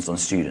restrictions on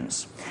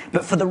students.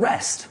 But for the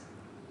rest,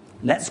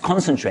 let's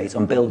concentrate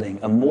on building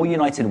a more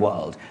united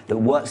world that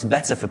works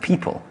better for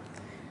people.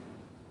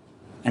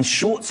 And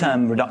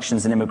short-term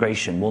reductions in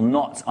immigration will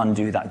not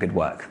undo that good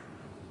work.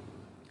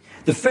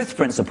 The fifth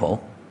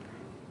principle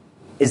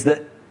is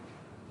that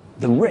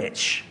the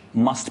rich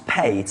must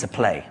pay to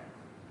play.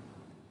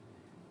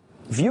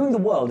 Viewing the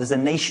world as a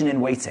nation in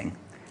waiting,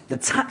 the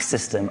tax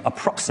system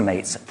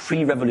approximates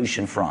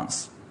pre-revolution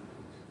France.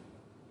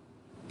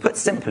 Put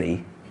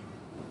simply,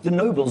 the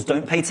nobles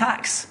don't pay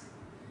tax.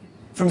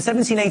 From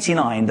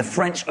 1789, the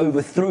French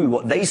overthrew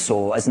what they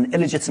saw as an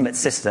illegitimate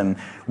system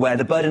where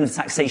the burden of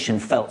taxation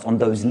fell on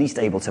those least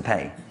able to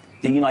pay.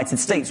 The United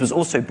States was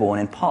also born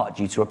in part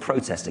due to a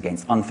protest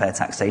against unfair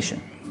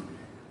taxation.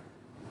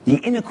 The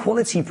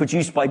inequality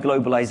produced by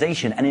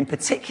globalization, and in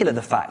particular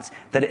the fact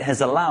that it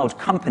has allowed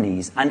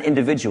companies and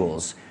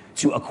individuals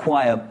to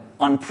acquire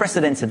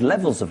unprecedented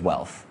levels of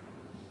wealth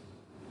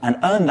and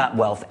earn that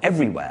wealth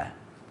everywhere,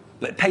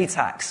 but pay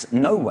tax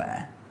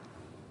nowhere,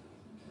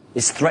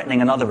 is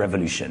threatening another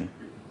revolution,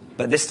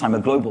 but this time a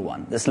global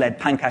one, that's led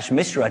Pankaj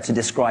Mishra to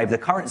describe the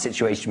current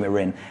situation we're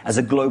in as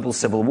a global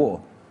civil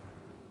war.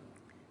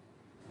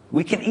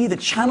 We can either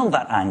channel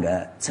that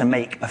anger to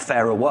make a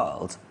fairer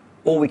world,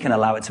 or we can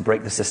allow it to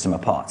break the system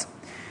apart.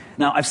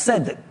 Now, I've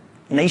said that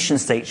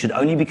nation-states should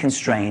only be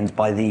constrained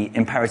by the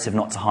imperative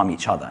not to harm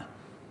each other.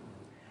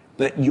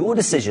 But your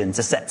decision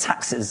to set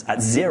taxes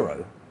at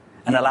zero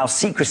and allow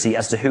secrecy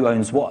as to who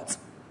owns what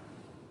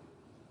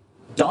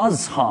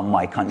does harm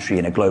my country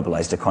in a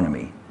globalized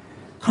economy.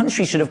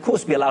 Countries should, of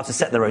course, be allowed to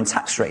set their own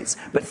tax rates,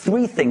 but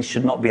three things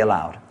should not be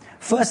allowed.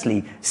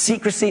 Firstly,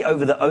 secrecy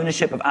over the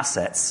ownership of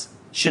assets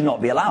should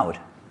not be allowed.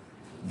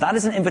 That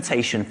is an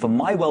invitation for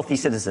my wealthy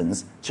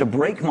citizens to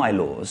break my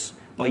laws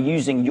by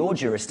using your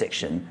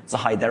jurisdiction to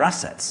hide their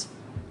assets.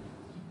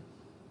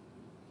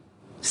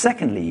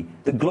 Secondly,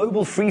 the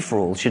global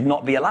free-for-all should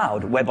not be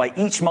allowed, whereby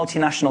each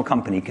multinational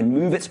company can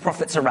move its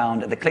profits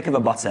around at the click of a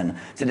button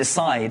to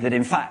decide that,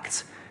 in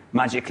fact,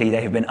 magically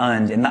they have been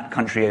earned in that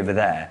country over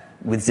there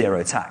with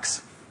zero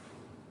tax.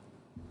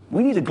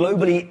 We need a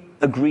globally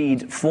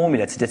agreed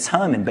formula to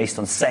determine, based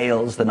on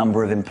sales, the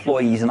number of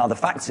employees and other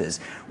factors,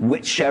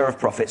 which share of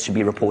profits should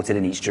be reported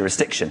in each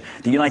jurisdiction.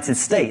 The United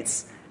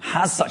States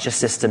has such a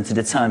system to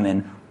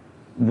determine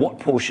what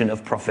portion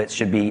of profits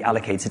should be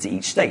allocated to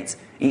each state.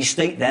 Each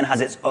state then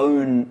has its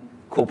own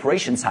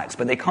corporation tax,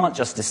 but they can't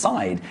just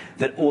decide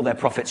that all their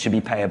profits should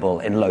be payable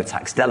in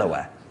low-tax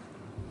Delaware.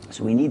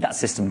 So we need that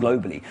system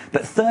globally.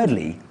 But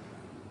thirdly,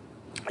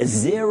 a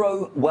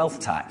zero wealth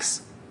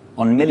tax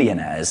on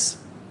millionaires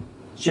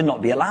should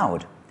not be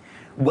allowed.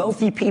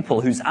 Wealthy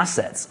people whose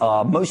assets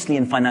are mostly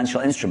in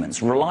financial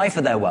instruments rely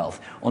for their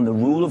wealth on the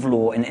rule of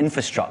law and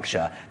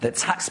infrastructure that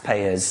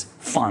taxpayers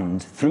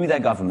fund through their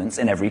governments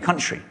in every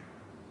country.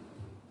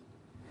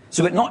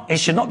 So it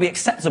should not be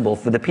acceptable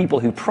for the people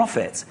who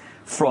profit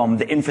from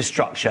the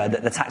infrastructure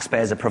that the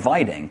taxpayers are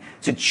providing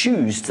to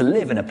choose to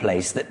live in a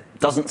place that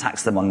doesn't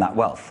tax them on that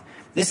wealth.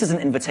 This is an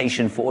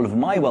invitation for all of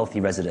my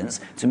wealthy residents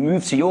to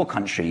move to your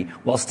country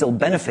while still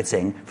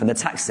benefiting from the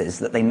taxes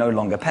that they no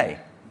longer pay.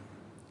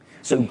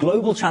 So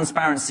global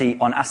transparency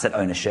on asset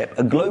ownership,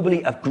 a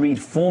globally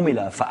agreed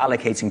formula for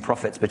allocating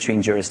profits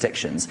between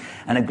jurisdictions,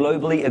 and a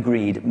globally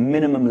agreed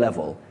minimum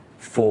level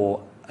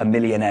for a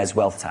millionaire's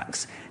wealth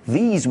tax.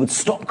 These would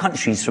stop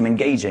countries from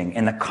engaging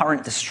in the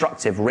current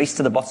destructive race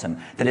to the bottom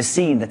that has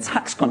seen the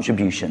tax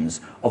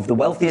contributions of the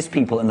wealthiest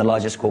people and the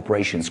largest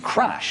corporations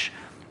crash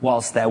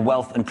whilst their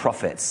wealth and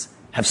profits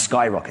have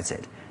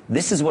skyrocketed.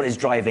 This is what is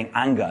driving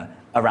anger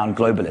around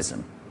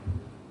globalism.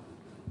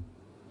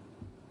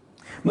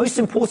 Most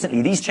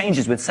importantly, these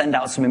changes would send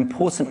out some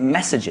important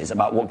messages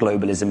about what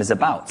globalism is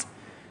about.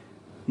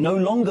 No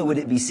longer would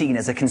it be seen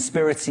as a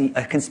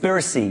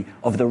conspiracy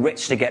of the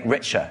rich to get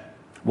richer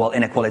while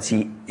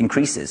inequality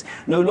increases.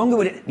 No longer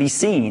would it be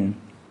seen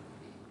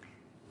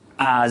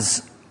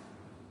as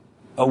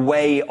a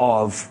way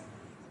of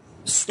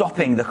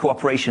stopping the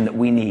cooperation that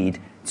we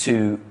need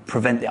to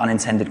prevent the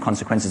unintended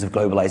consequences of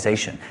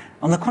globalization.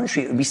 On the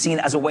contrary, it would be seen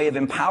as a way of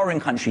empowering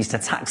countries to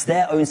tax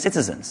their own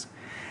citizens.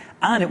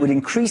 And it would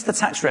increase the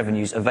tax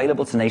revenues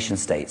available to nation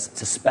states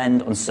to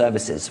spend on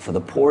services for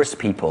the poorest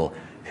people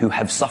who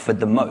have suffered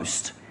the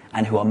most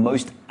and who are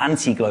most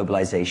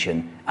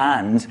anti-globalization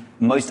and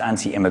most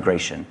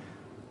anti-immigration.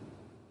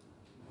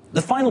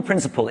 The final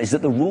principle is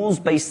that the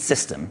rules-based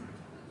system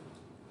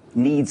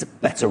needs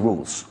better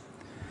rules.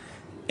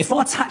 If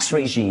our tax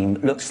regime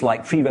looks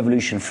like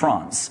pre-revolution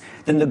France,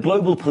 then the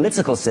global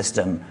political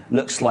system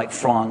looks like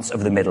France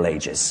of the Middle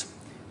Ages.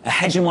 A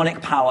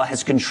hegemonic power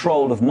has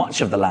control of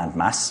much of the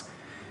landmass,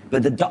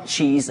 but the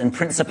duchies and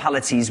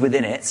principalities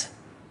within it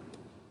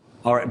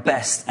are at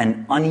best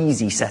an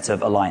uneasy set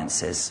of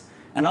alliances,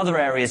 and other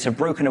areas have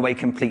broken away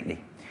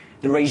completely.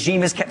 The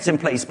regime is kept in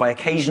place by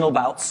occasional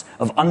bouts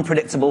of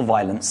unpredictable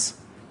violence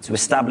to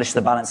establish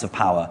the balance of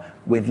power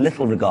with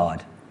little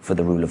regard for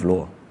the rule of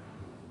law.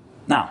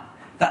 Now,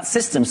 that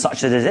system,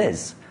 such as it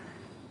is,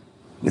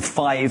 with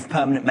 5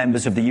 permanent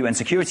members of the UN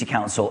Security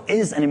Council,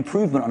 is an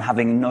improvement on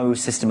having no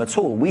system at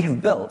all. We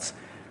have built,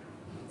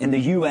 in the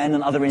UN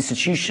and other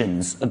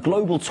institutions, a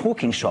global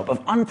talking shop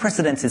of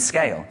unprecedented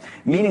scale,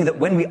 meaning that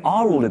when we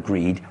are all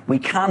agreed, we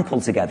can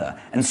pull together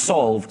and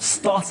solve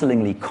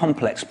startlingly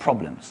complex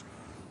problems.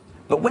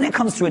 But when it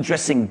comes to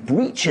addressing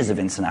breaches of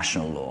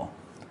international law,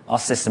 our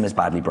system is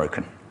badly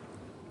broken.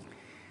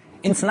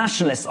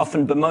 Internationalists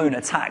often bemoan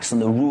attacks on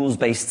the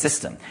rules-based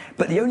system,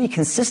 but the only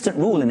consistent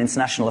rule in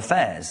international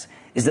affairs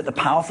is that the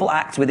powerful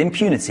act with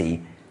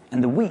impunity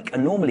and the weak are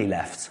normally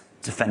left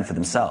to fend for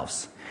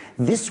themselves.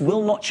 This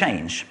will not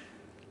change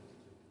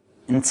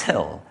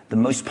until the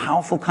most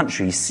powerful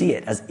countries see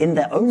it as in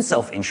their own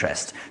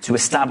self-interest to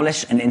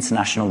establish an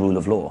international rule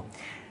of law.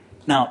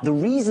 Now, the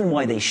reason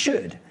why they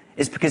should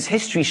is because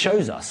history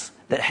shows us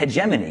that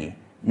hegemony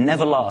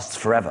never lasts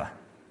forever.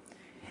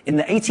 In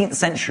the 18th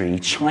century,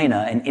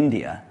 China and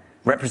India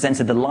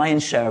represented the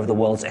lion's share of the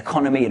world's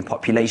economy and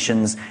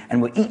populations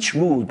and were each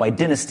ruled by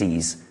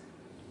dynasties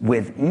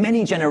with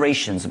many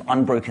generations of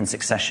unbroken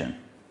succession.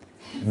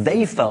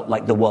 They felt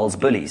like the world's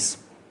bullies.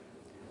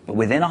 But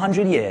within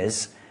 100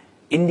 years,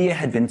 India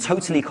had been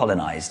totally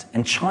colonized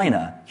and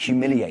China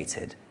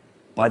humiliated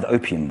by the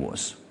Opium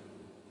Wars.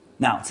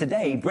 Now,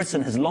 today,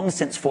 Britain has long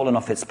since fallen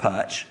off its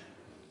perch,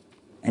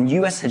 and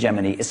US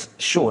hegemony is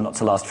sure not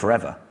to last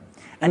forever.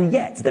 And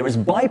yet, there is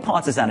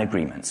bipartisan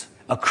agreement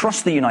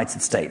across the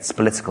United States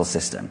political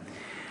system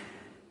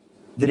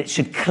that it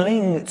should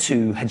cling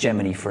to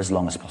hegemony for as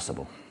long as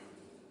possible.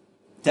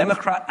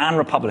 Democrat and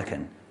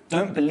Republican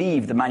don't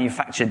believe the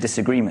manufactured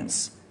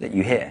disagreements that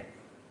you hear.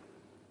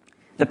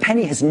 The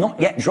penny has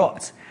not yet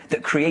dropped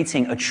that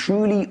creating a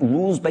truly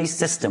rules-based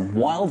system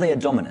while they are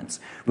dominant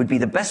would be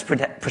the best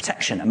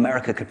protection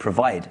America could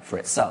provide for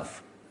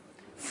itself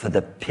for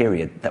the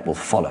period that will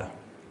follow.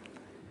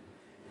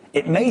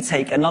 It may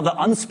take another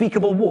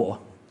unspeakable war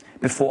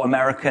before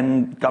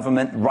American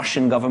government,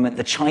 Russian government,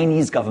 the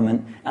Chinese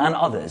government, and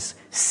others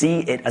see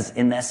it as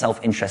in their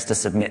self-interest to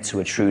submit to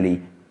a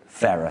truly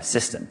fairer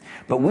system.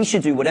 But we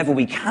should do whatever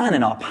we can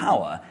in our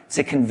power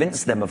to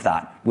convince them of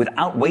that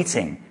without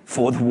waiting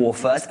for the war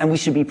first, and we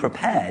should be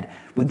prepared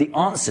with the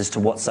answers to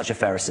what such a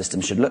fairer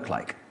system should look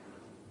like.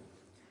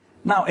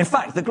 Now, in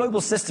fact, the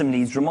global system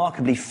needs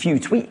remarkably few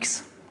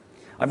tweaks.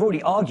 I've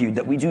already argued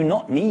that we do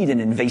not need an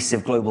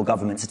invasive global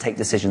government to take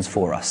decisions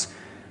for us.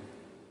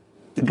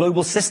 The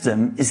global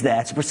system is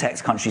there to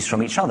protect countries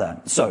from each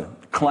other. So,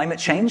 climate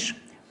change,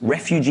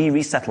 refugee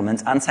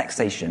resettlement, and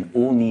taxation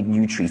all need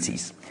new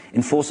treaties,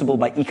 enforceable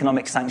by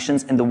economic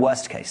sanctions in the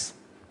worst case.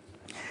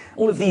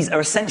 All of these are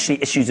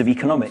essentially issues of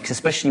economics,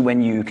 especially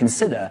when you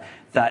consider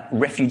that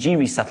refugee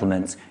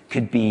resettlement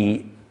could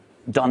be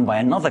done by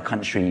another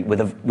country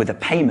with a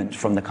payment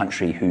from the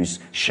country whose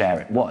share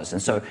it was.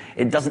 And so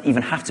it doesn't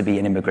even have to be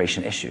an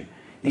immigration issue.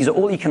 These are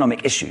all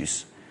economic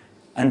issues,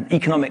 and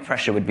economic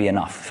pressure would be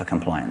enough for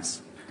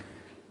compliance.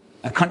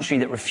 A country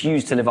that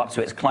refused to live up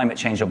to its climate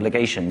change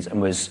obligations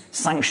and was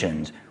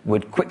sanctioned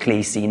would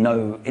quickly see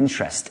no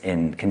interest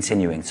in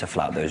continuing to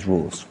flout those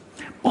rules.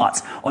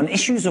 But on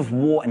issues of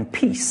war and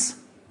peace,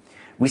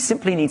 we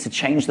simply need to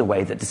change the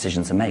way that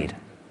decisions are made.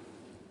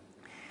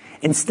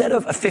 Instead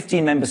of a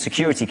 15-member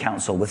Security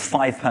Council with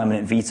 5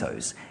 permanent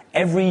vetoes,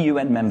 every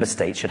UN member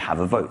state should have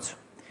a vote.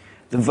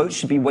 The vote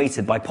should be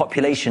weighted by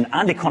population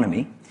and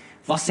economy,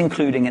 thus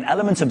including an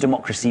element of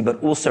democracy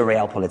but also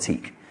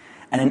realpolitik.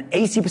 And an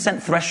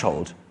 80%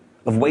 threshold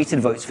of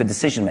weighted votes for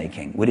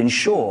decision-making would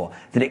ensure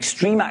that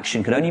extreme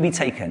action could only be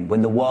taken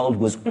when the world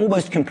was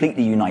almost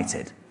completely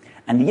united.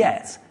 And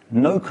yet,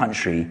 no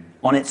country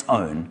on its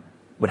own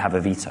would have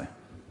a veto.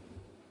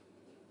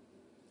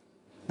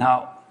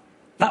 Now,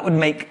 that would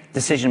make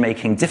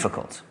decision-making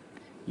difficult.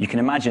 You can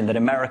imagine that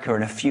America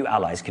and a few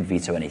allies could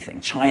veto anything.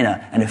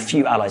 China and a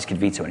few allies could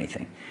veto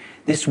anything.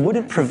 This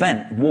wouldn't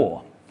prevent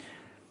war.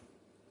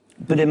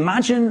 But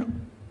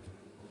imagine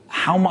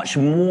how much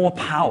more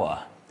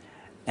power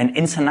an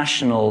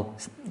international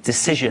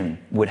decision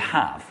would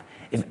have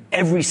if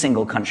every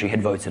single country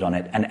had voted on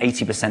it and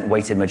 80%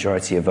 weighted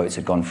majority of votes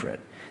had gone for it.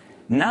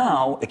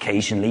 Now,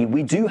 occasionally,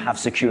 we do have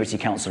Security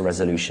Council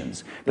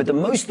resolutions, but the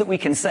most that we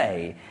can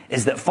say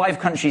is that 5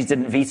 countries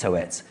didn't veto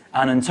it,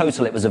 and in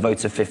total it was a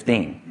vote of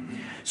 15.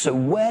 So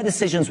where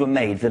decisions were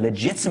made, the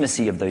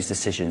legitimacy of those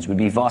decisions would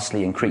be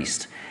vastly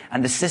increased,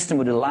 and the system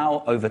would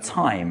allow over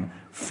time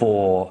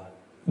for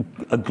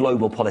a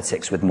global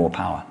politics with more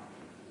power.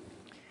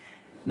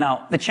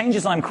 Now, the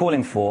changes I'm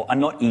calling for are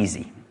not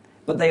easy,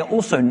 but they are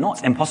also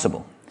not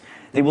impossible.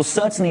 They will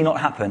certainly not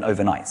happen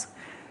overnight.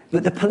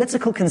 But the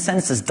political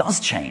consensus does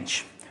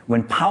change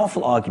when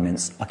powerful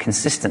arguments are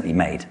consistently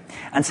made.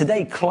 And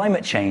today,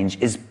 climate change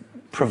is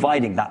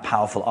providing that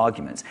powerful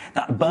argument,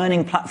 that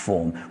burning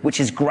platform which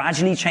is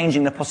gradually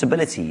changing the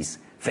possibilities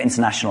for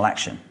international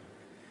action.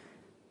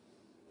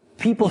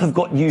 People have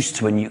got used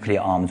to a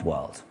nuclear-armed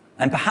world,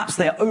 and perhaps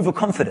they are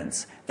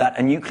overconfident that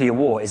a nuclear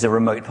war is a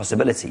remote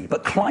possibility.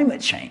 But climate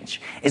change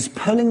is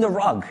pulling the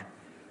rug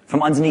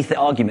from underneath the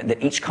argument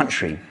that each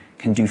country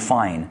can do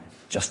fine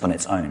just on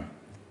its own.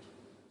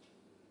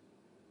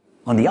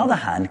 On the other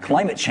hand,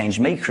 climate change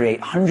may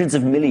create hundreds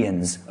of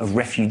millions of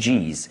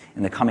refugees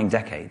in the coming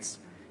decades,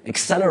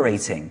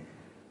 accelerating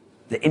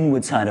the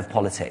inward turn of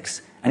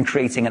politics and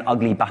creating an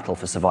ugly battle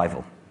for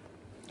survival.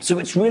 So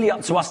it's really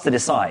up to us to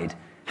decide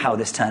how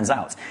this turns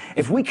out.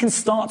 If we can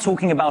start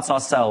talking about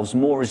ourselves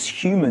more as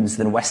humans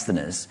than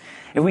Westerners,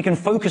 if we can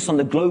focus on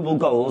the global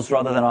goals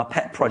rather than our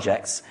pet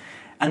projects,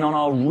 and on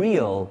our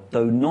real,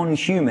 though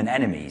non-human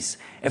enemies,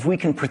 if we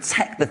can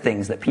protect the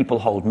things that people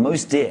hold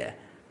most dear,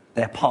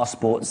 their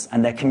passports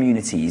and their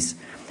communities,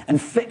 and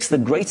fix the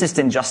greatest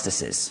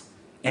injustices,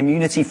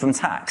 immunity from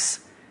tax,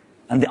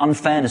 and the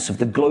unfairness of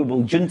the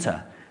global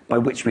junta by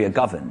which we are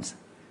governed,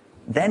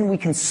 then we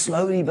can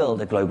slowly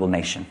build a global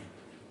nation.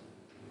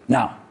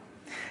 Now,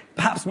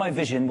 perhaps my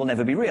vision will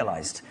never be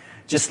realized,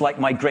 just like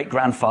my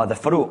great-grandfather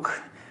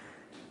Farouk.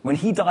 When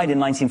he died in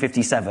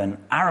 1957,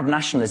 Arab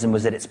nationalism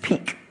was at its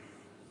peak.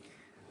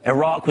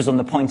 Iraq was on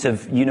the point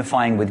of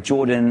unifying with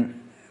Jordan,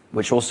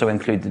 which also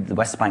included the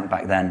West Bank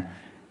back then.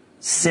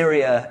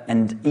 Syria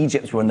and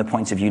Egypt were on the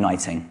point of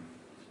uniting.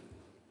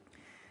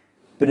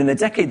 But in the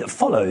decade that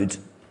followed,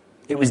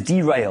 it was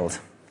derailed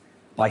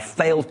by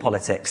failed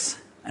politics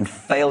and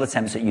failed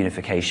attempts at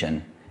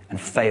unification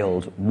and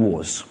failed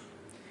wars.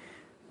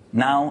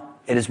 Now,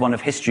 it is one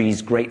of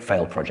history's great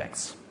failed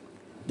projects.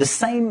 The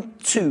same,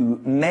 too,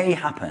 may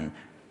happen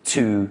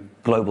to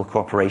global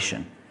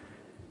cooperation.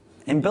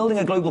 In building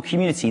a global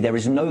community, there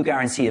is no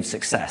guarantee of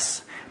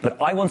success,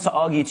 but I want to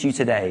argue to you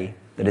today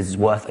that it is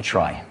worth a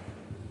try.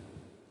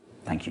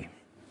 Thank you.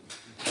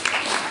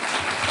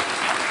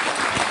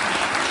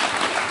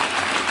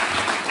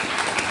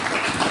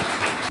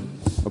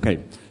 Okay,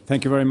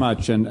 thank you very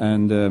much.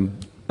 And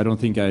I don't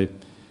think I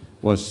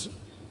was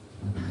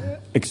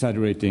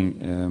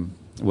exaggerating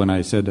when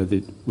I said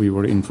that we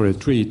were in for a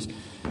treat.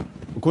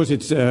 Of course,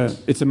 it's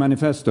a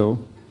manifesto,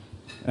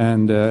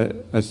 and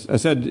as I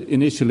said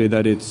initially,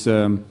 that it's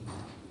I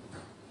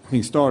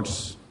think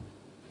starts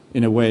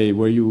in a way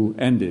where you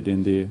ended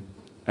in the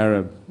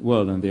Arab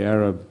world and the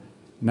Arab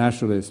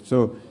nationalists.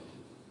 So,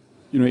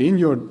 in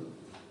your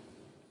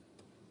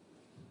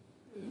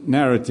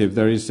narrative,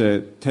 there is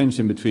a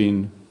tension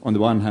between, on the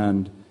one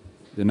hand,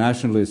 the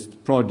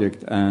nationalist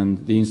project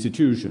and the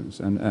institutions,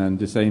 and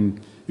the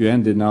same. You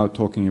ended now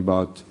talking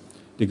about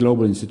the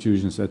global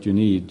institutions that you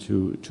need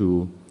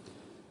to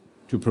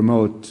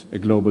promote a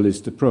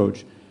globalist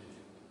approach.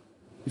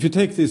 If you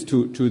take this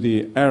to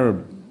the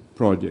Arab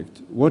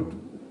project, what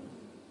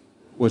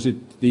was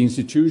it? The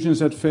institutions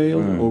that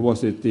failed, or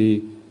was it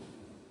the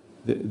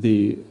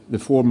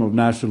form of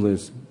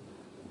nationalism?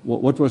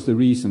 What was the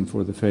reason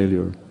for the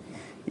failure?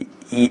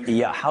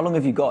 Yeah, how long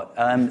have you got?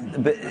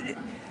 But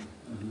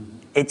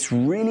it's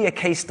really a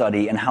case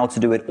study in how to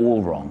do it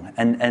all wrong.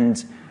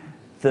 And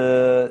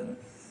the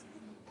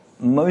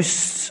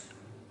most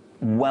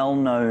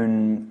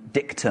well-known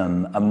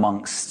dictum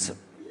amongst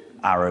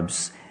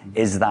Arabs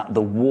is that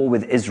the war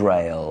with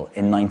Israel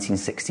in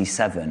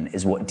 1967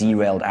 is what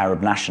derailed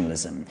Arab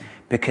nationalism,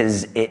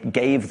 because it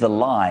gave the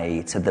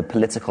lie to the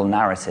political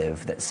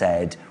narrative that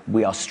said,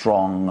 we are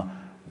strong,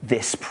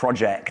 this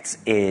project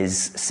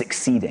is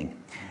succeeding.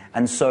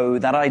 And so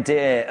that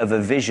idea of a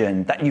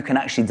vision that you can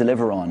actually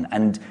deliver on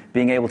and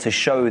being able to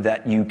show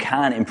that you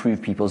can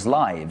improve people's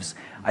lives,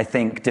 I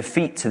think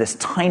defeat to this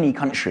tiny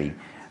country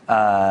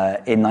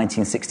in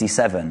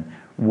 1967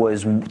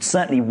 was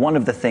certainly one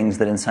of the things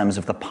that in terms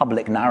of the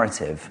public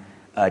narrative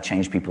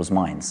changed people's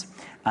minds.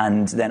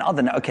 And then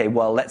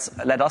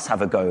let us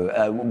have a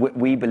go.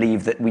 We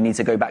believe that we need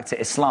to go back to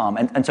Islam.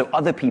 And so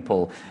other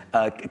people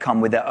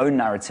come with their own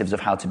narratives of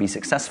how to be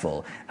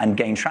successful and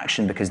gain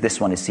traction, because this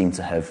one is seen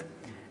to have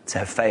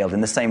failed,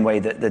 in the same way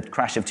that the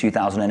crash of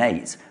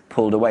 2008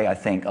 pulled away, I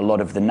think, a lot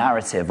of the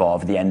narrative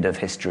of the end of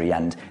history,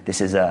 and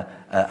this is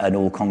an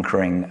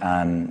all-conquering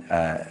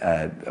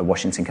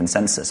Washington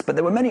consensus. But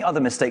there were many other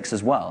mistakes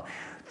as well.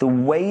 The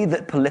way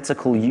that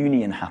political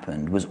union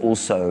happened was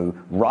also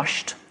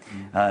rushed.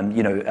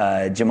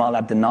 Jamal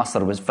Abdel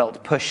Nasser was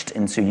felt pushed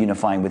into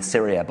unifying with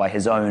Syria by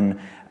his own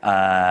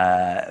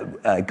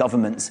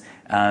government,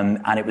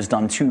 and it was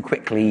done too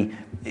quickly.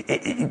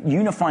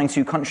 Unifying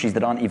two countries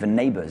that aren't even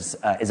neighbors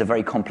is a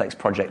very complex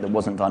project that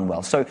wasn't done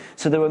well. So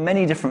there were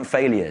many different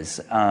failures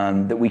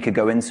that we could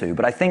go into,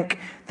 but I think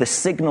the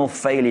signal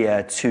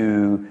failure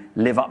to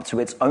live up to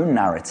its own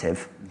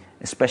narrative,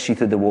 especially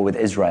through the war with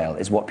Israel,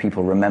 is what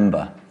people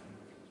remember.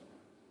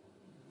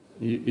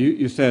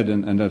 You said,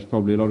 and there's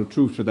probably a lot of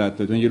truth to that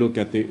when you look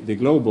at the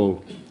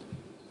global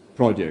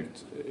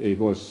project, it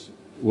was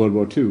World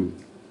War II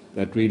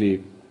that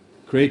really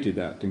created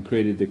that and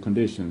created the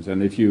conditions.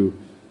 And if you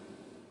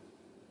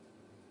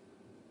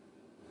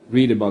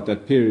read about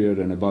that period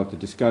and about the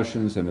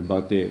discussions and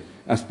about the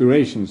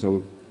aspirations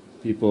of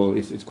people,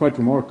 it's quite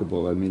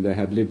remarkable. I mean, they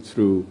had lived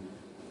through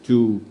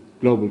two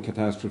global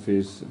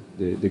catastrophes,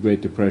 the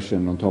Great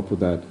Depression on top of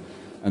that,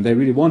 and they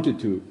really wanted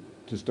to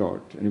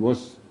start. And it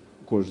was,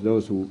 of course,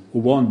 those who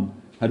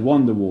had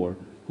won the war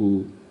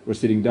who were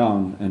sitting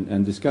down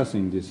and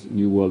discussing this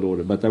new world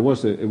order. But there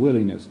was a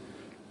willingness.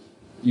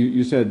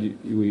 You said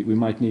we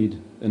might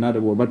need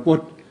another war, but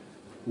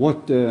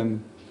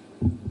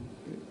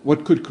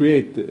what could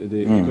create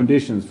the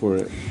conditions for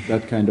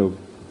that kind of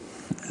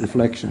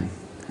reflection?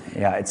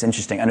 Yeah, it's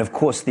interesting. And of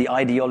course, the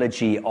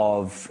ideology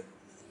of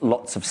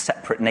lots of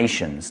separate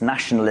nations,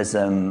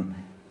 nationalism,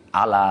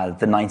 a la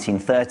the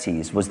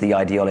 1930s, was the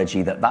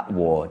ideology that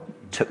war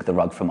took the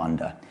rug from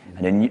under.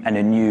 And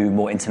a new,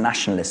 more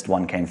internationalist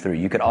one came through.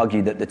 You could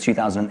argue that the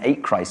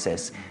 2008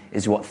 crisis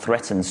is what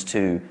threatens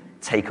to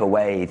take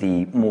away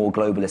the more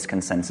globalist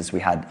consensus we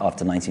had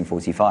after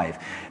 1945.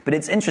 But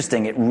it's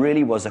interesting, it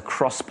really was a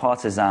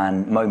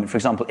cross-partisan moment. For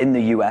example, in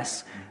the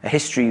US, a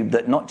history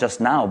that not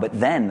just now, but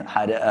then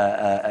had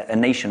a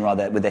nation,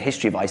 rather, with a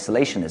history of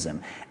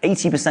isolationism.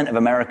 80% of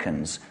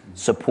Americans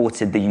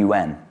supported the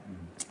UN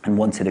and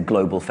wanted a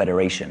global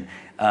federation,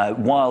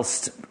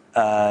 whilst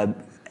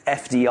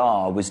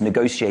FDR was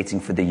negotiating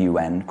for the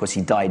UN. Of course,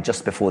 he died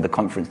just before the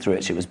conference through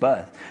which it was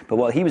birthed. But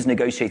while he was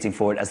negotiating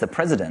for it as the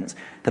president,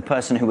 the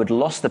person who had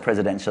lost the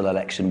presidential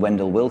election,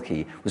 Wendell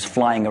Willkie, was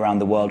flying around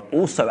the world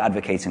also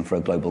advocating for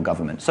a global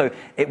government. So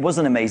it was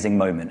an amazing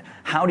moment.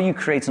 How do you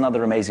create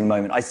another amazing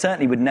moment? I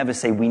certainly would never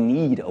say we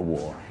need a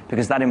war,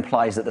 because that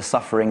implies that the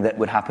suffering that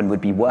would happen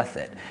would be worth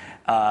it.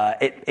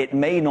 It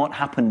may not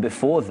happen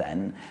before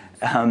then.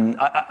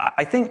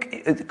 I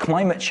think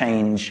climate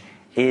change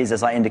is,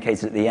 as I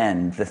indicated at the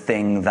end, the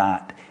thing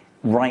that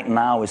right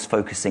now is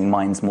focusing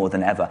minds more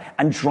than ever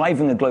and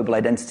driving a global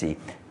identity.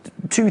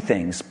 Two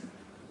things.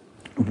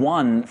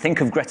 One,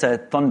 think of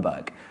Greta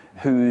Thunberg,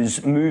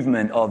 whose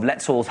movement of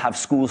let's all have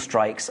school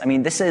strikes. I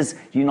mean, this is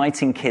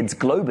uniting kids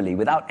globally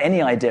without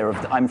any idea of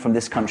I'm from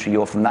this country,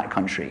 you're from that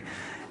country.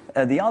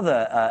 The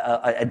other,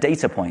 a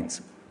data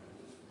point.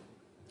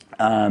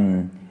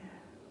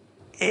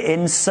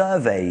 In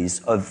surveys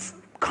of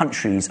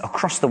countries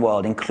across the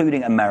world,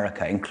 including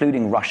America,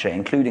 including Russia,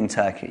 including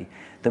Turkey,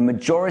 the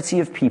majority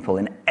of people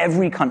in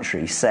every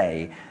country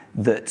say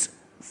that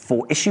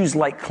for issues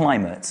like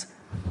climate,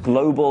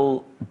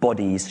 global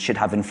bodies should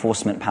have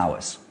enforcement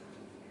powers.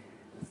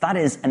 That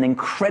is an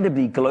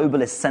incredibly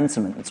globalist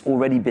sentiment that's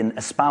already been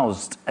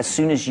espoused as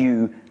soon as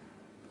you,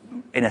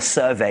 in a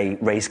survey,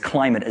 raise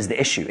climate as the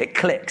issue. It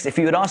clicks. If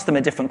you had asked them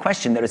a different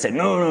question, they would have said,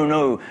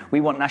 no,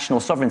 we want national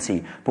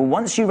sovereignty. But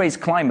once you raise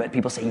climate,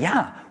 people say,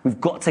 yeah, we've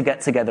got to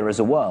get together as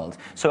a world.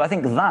 So I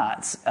think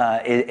that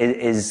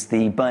is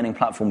the burning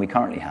platform we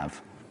currently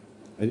have.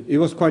 It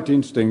was quite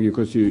interesting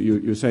because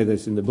you say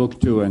this in the book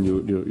too, and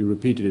you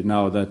repeated it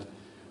now, that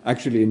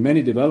actually in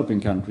many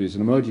developing countries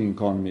and emerging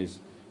economies,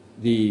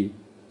 the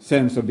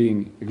sense of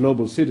being a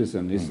global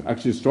citizen is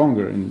actually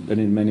stronger than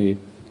in many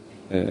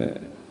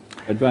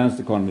advanced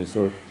economies.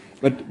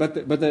 But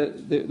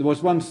there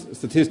was one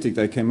statistic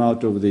that came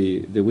out over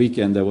the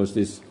weekend. There was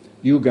this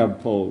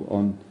YouGov poll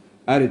on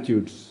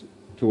attitudes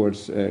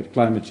towards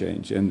climate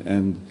change,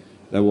 and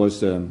there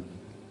was the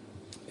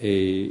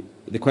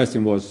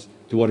question was,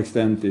 to what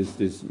extent is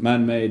this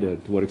man-made, or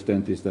to what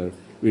extent is there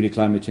really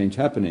climate change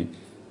happening?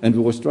 And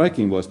what was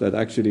striking was that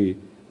actually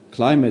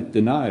climate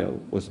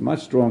denial was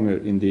much stronger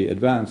in the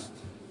advanced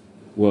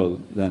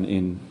world than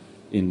in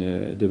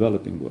the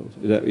developing world.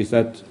 Is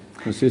that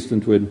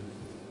consistent with?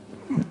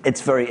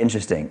 It's very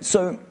interesting.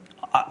 So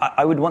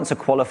I would want to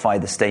qualify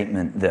the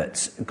statement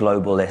that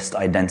globalist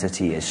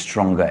identity is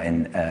stronger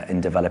in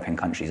developing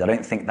countries. I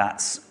don't think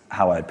that's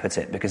how I would put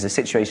it, because the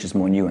situation is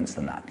more nuanced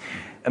than that.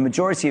 A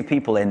majority of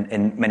people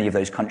in many of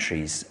those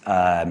countries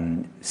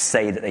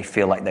say that they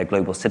feel like they're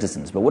global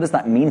citizens. But what does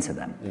that mean to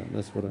them? Yeah,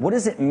 that's what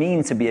does it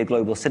mean to be a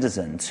global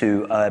citizen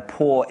to a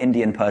poor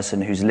Indian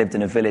person who's lived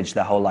in a village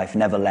their whole life,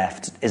 never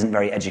left, isn't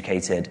very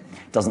educated,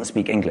 doesn't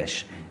speak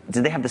English?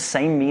 Do they have the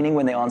same meaning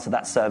when they answer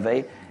that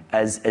survey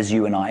as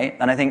you and I?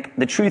 And I think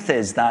the truth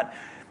is that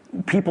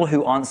people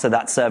who answer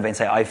that survey and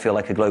say, I feel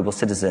like a global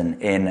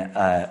citizen in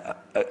a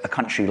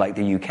country like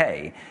the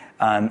UK,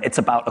 it's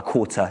about a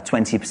quarter,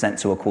 20%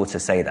 to a quarter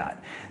say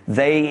that.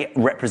 They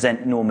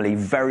represent normally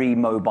very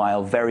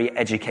mobile, very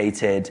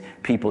educated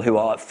people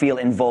who feel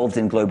involved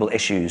in global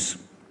issues.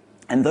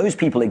 And those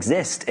people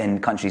exist in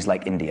countries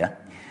like India.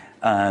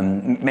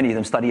 Many of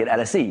them study at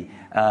LSE.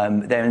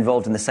 They're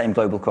involved in the same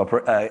global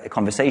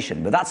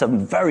conversation. But that's a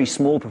very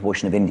small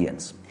proportion of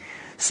Indians.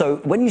 So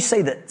when you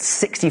say that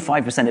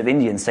 65% of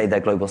Indians say they're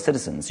global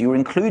citizens, you're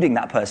including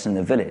that person in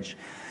the village.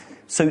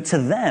 So to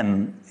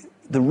them,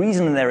 the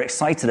reason they're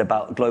excited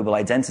about global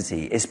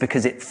identity is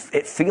because it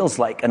feels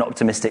like an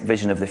optimistic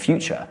vision of the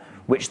future,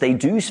 which they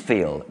do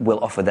feel will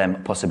offer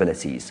them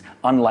possibilities,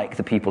 unlike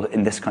the people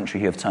in this country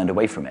who have turned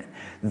away from it.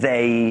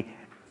 They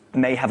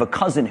may have a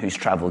cousin who's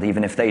traveled,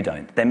 even if they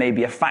don't. There may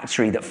be a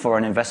factory that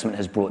foreign investment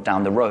has brought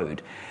down the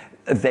road.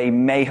 they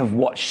may have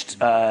watched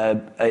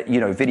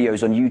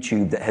videos on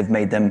YouTube that have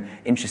made them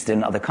interested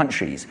in other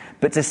countries.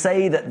 But to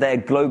say that their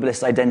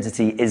globalist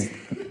identity is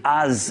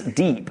as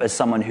deep as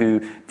someone who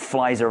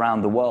flies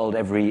around the world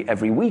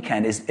every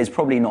weekend is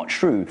probably not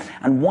true.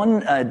 And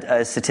one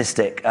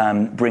statistic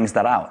brings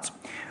that out.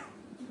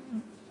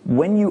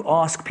 When you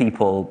ask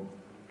people,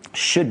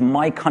 should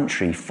my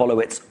country follow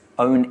its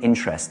own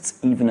interests,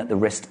 even at the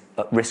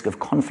risk of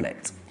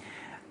conflict,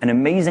 an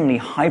amazingly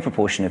high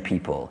proportion of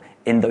people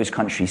in those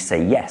countries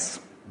say yes,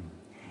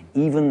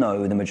 even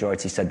though the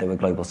majority said they were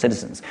global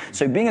citizens.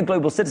 So being a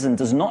global citizen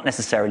does not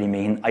necessarily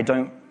mean I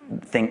don't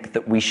think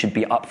that we should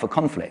be up for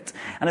conflict.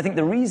 And I think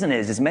the reason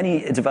is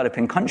many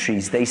developing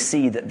countries, they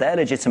see that their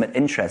legitimate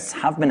interests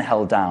have been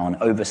held down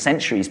over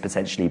centuries,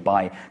 potentially,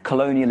 by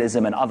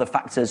colonialism and other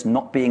factors,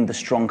 not being the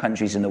strong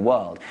countries in the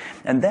world.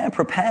 And they're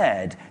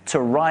prepared to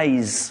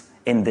rise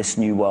in this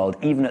new world,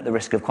 even at the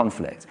risk of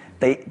conflict.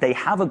 They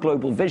have a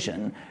global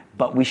vision,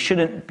 but we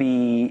shouldn't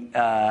be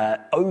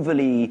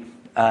overly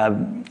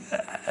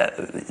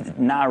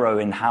narrow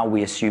in how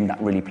we assume that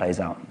really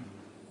plays out.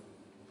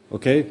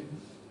 Okay.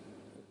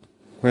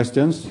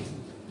 Questions?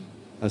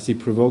 Has he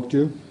provoked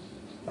you?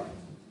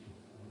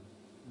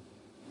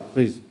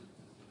 Please.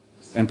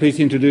 And please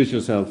introduce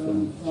yourself.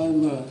 I'm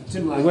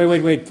Tim Lancaster.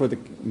 Wait for the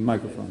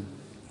microphone.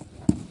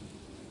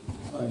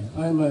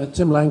 Hi, I'm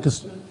Tim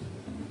Lancaster.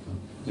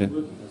 Yeah.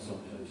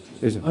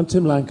 I'm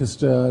Tim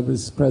Lancaster. I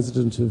was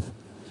president of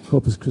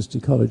Corpus Christi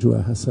College,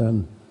 where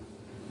Hassan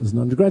was an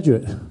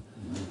undergraduate.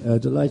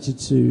 Delighted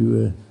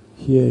to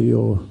hear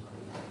your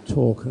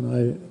talk, and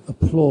I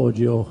applaud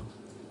your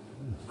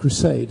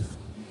crusade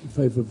in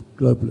favour of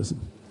globalism.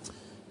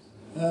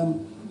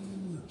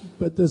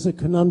 But there's a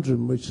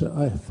conundrum which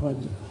I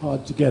find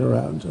hard to get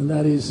around, and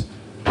that is,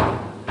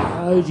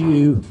 how do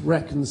you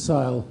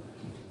reconcile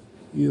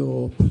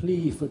your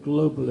plea for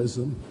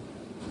globalism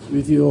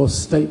with your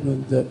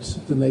statement that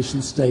the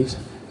nation-state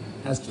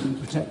has to be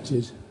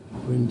protected,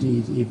 or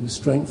indeed even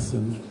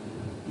strengthened,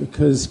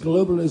 because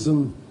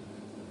globalism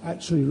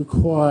actually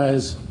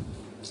requires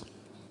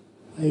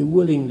a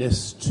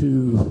willingness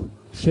to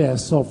share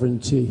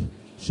sovereignty,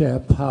 share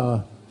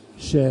power,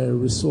 share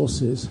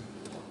resources.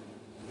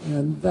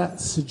 And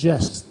that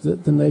suggests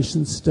that the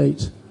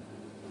nation-state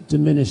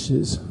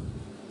diminishes.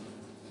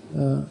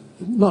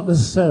 Not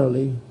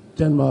necessarily.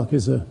 Denmark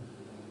has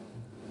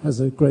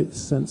a great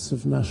sense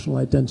of national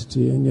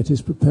identity and yet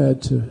is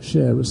prepared to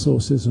share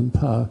resources and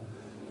power.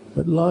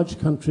 But large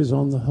countries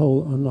on the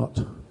whole are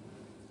not.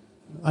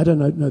 I don't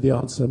know the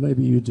answer.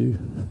 Maybe you do.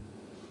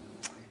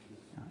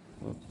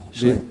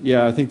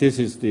 Yeah, I think this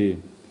is a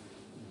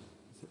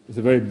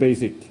very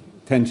basic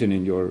tension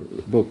in your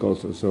book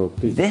also, so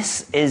please.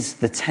 This is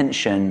the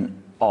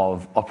tension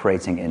of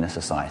operating in a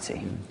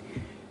society.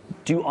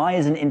 Do I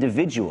as an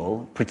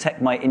individual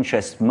protect my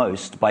interests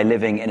most by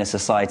living in a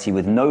society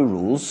with no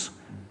rules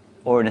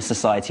or in a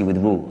society with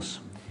rules?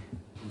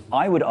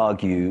 I would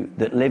argue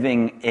that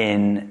living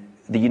in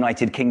the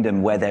United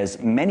Kingdom where there's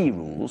many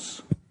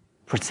rules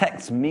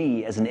protects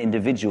me as an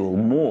individual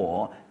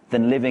more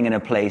than living in a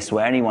place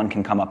where anyone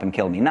can come up and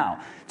kill me. Now,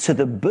 to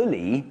the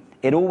bully,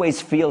 it always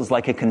feels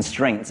like a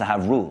constraint to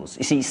have rules.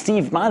 You see,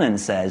 Steve Bannon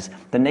says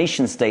the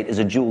nation-state is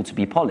a jewel to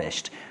be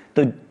polished.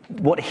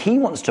 What he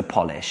wants to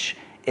polish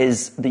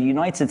is the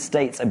United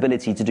States'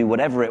 ability to do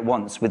whatever it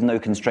wants with no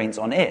constraints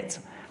on it.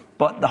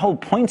 But the whole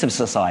point of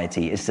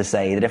society is to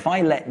say that if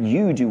I let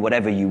you do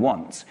whatever you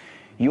want,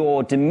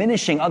 you're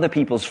diminishing other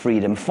people's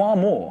freedom far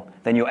more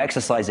than you're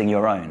exercising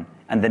your own.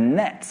 And the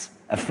net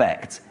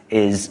effect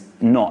is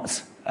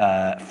not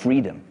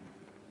freedom.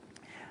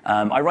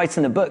 I write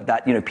in the book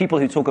that people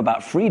who talk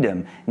about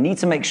freedom need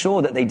to make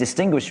sure that they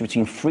distinguish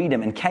between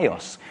freedom and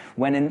chaos.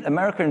 When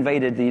America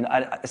invaded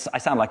I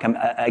sound like I'm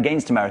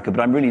against America, but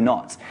I'm really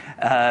not.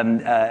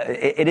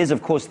 It is,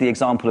 of course, the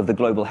example of the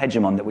global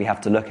hegemon that we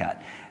have to look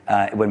at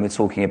when we're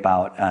talking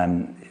about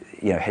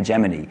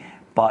hegemony.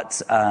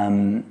 But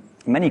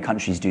many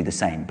countries do the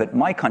same. But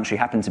my country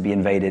happened to be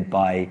invaded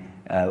by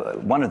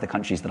one of the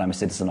countries that I'm a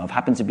citizen of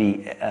happened to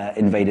be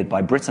invaded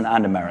by Britain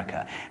and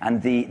America.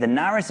 And the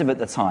narrative at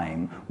the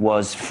time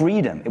was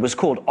freedom. It was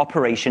called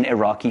Operation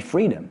Iraqi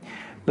Freedom.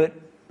 But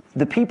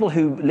the people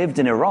who lived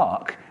in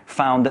Iraq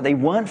found that they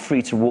weren't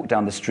free to walk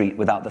down the street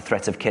without the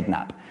threat of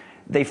kidnap.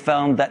 They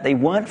found that they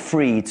weren't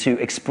free to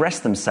express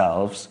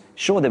themselves.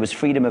 Sure, there was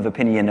freedom of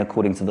opinion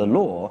according to the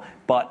law,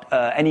 but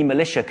any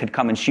militia could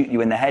come and shoot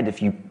you in the head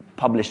if you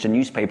published a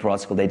newspaper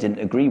article they didn't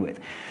agree with.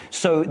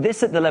 So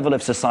this at the level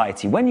of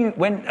society.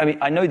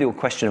 I know your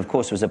question, of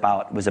course, was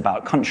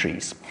about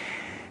countries.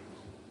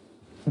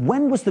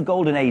 When was the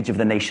golden age of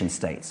the nation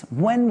states?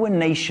 When were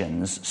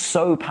nations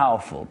so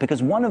powerful?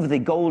 Because one of the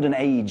golden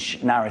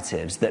age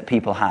narratives that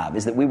people have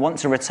is that we want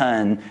to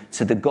return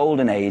to the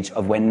golden age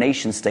of when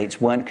nation states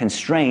weren't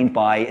constrained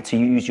by, to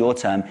use your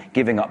term,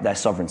 giving up their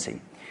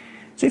sovereignty.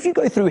 So if you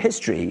go through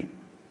history,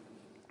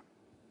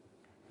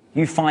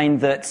 you find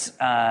that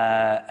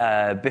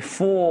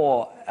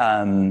before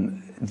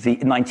the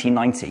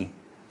 1990,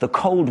 the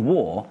Cold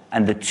War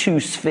and the two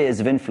spheres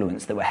of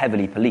influence that were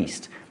heavily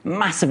policed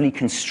massively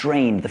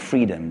constrained the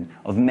freedom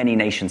of many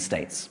nation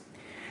states.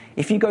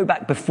 If you go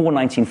back before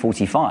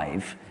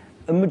 1945,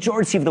 a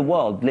majority of the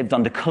world lived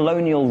under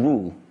colonial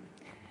rule.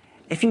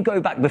 If you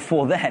go back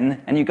before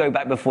then, and you go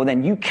back before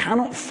then, you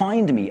cannot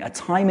find me a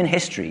time in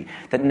history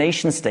that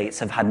nation states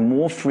have had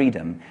more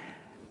freedom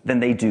than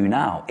they do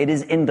now. It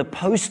is in the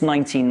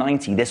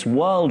post-1990, this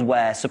world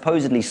where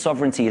supposedly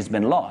sovereignty has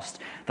been lost,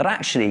 that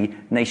actually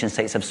nation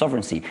states have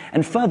sovereignty.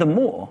 And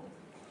furthermore,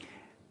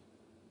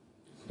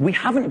 we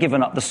haven't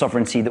given up the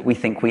sovereignty that we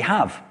think we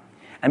have.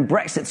 And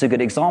Brexit's a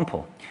good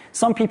example.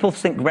 Some people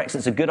think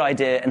Brexit's a good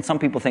idea, and some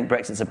people think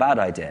Brexit's a bad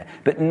idea.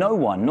 But no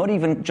one, not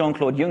even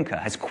Jean-Claude Juncker,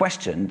 has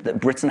questioned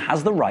that Britain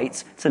has the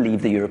right to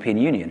leave the European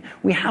Union.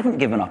 We haven't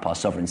given up our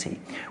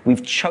sovereignty.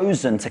 We've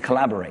chosen to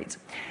collaborate.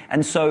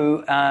 And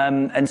so,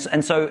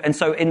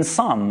 in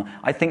sum,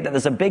 I think that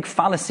there's a big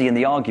fallacy in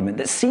the argument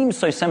that seems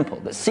so simple,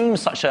 that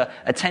seems such a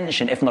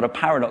tension, if not a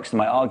paradox in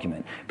my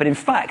argument. But in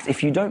fact,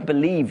 if you don't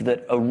believe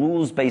that a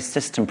rules-based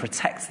system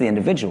protects the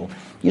individual,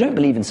 you don't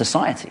believe in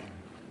society.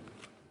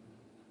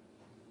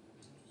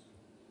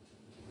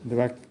 In the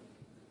back.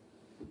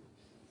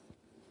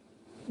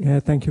 Yeah,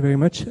 thank you very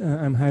much.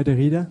 I'm Haider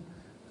Rida.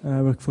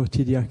 I work for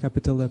TDR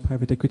Capital, a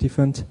private equity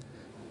fund,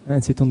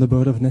 and sit on the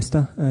board of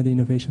Nesta, the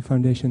Innovation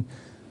Foundation.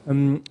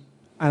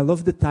 I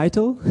love the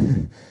title,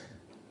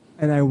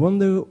 and I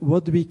wonder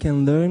what we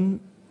can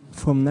learn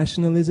from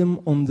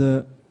nationalism on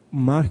the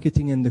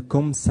marketing and the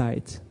comm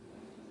side.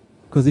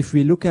 Because if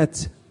we look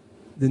at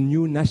the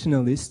new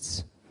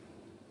nationalists,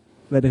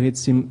 whether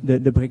it's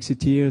the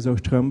Brexiteers or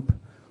Trump,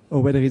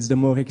 or whether it's the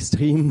more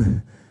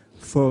extreme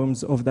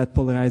forms of that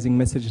polarizing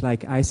message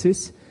like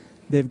ISIS,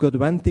 they've got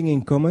one thing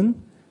in common,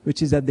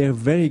 which is that they're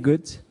very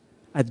good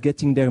at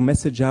getting their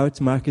message out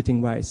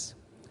marketing-wise,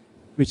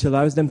 which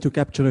allows them to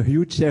capture a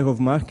huge share of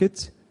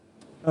market,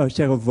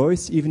 share of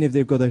voice, even if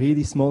they've got a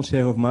really small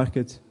share of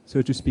market,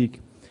 so to speak.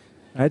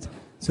 Right?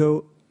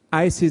 So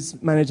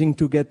ISIS managing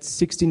to get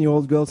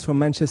 16-year-old girls from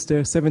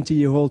Manchester,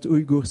 70-year-old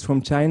Uyghurs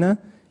from China.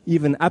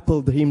 Even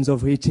Apple dreams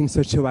of reaching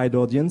such a wide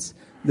audience.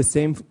 The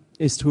same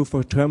is true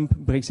for Trump,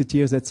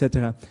 Brexiteers,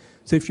 etc.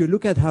 So if you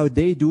look at how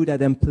they do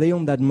that and play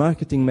on that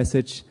marketing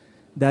message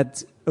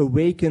that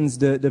awakens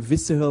the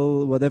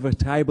visceral, whatever,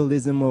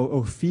 tribalism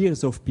or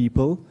fears of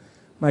people,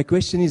 my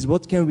question is,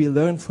 what can we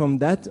learn from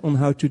that on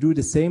how to do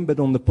the same, but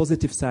on the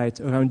positive side,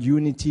 around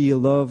unity,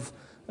 love,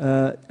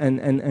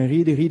 and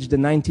really reach the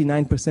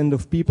 99%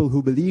 of people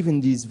who believe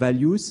in these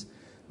values,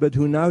 but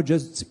who now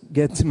just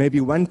get maybe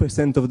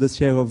 1% of the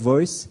share of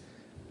voice,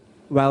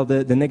 while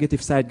the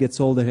negative side gets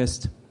all the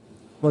rest.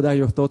 What are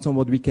your thoughts on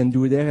what we can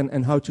do there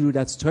and how to do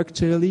that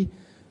structurally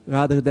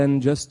rather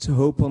than just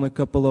hope on a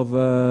couple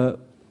of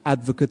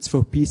advocates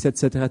for peace,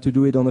 etc., to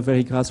do it on a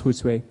very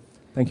grassroots way?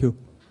 Thank you.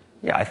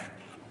 Yeah.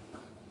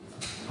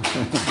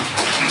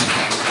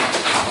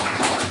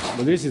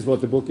 Well, this is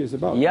what the book is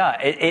about.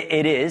 Yeah,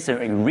 it is.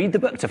 Read the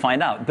book to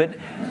find out. But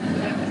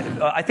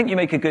I think you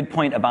make a good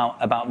point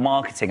about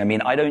marketing. I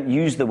mean, I don't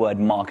use the word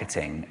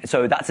marketing.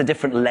 So that's a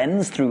different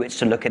lens through which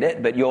to look at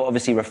it. But you're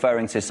obviously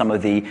referring to some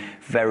of the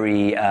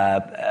very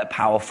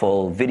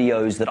powerful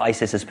videos that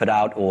ISIS has put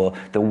out, or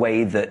the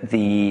way that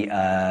the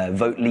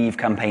Vote Leave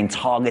campaign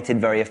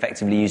targeted very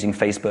effectively using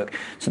Facebook.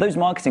 So those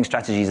marketing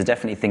strategies are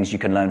definitely things you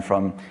can learn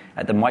from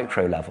at the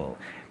micro level.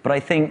 But I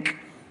think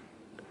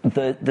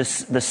the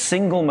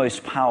single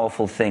most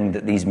powerful thing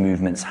that these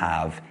movements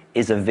have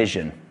is a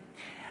vision.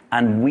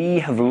 And we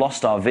have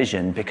lost our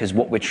vision because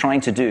what we're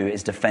trying to do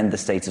is defend the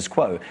status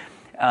quo.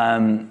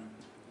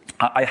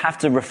 I have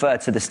to refer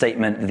to the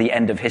statement, the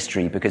end of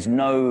history, because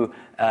no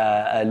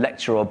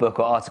lecture or book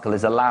or article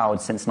is allowed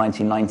since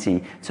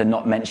 1990 to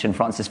not mention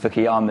Francis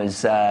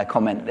Fukuyama's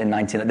comment in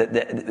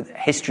that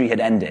history had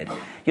ended.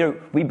 You know,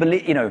 we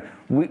believe, you know,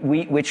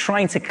 we're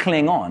trying to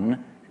cling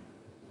on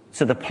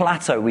to the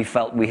plateau we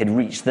felt we had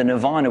reached, the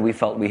nirvana we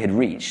felt we had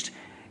reached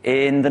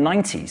in the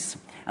 90s.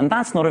 And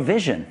that's not a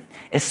vision,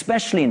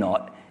 especially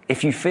not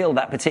if you feel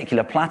that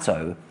particular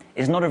plateau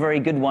is not a very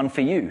good one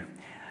for you.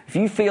 If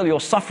you feel you're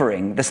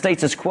suffering, the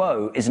status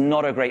quo is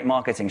not a great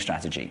marketing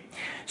strategy.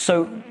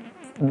 So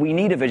we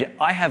need a vision.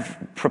 I have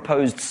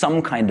proposed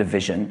some kind of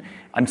vision.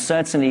 I'm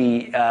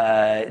certainly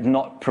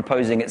not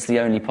proposing it's the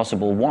only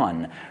possible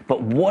one.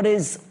 But what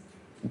is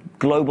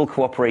global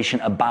cooperation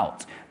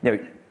about? You know,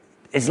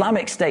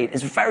 Islamic State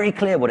is very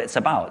clear what it's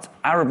about.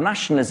 Arab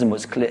nationalism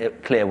was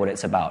clear what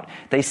it's about.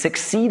 They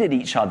succeeded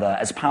each other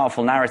as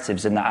powerful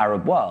narratives in the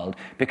Arab world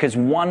because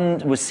one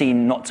was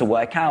seen not to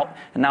work out,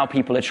 and now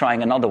people are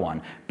trying another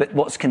one. But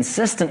what's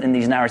consistent in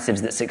these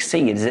narratives that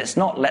succeed is it's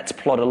not let's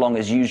plod along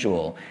as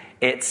usual.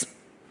 It's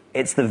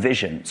the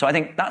vision. So I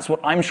think that's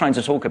what I'm trying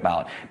to talk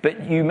about.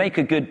 But you make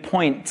a good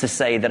point to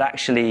say that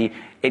actually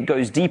it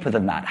goes deeper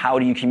than that. How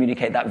do you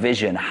communicate that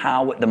vision?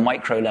 How at the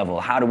micro level?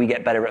 How do we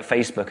get better at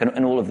Facebook?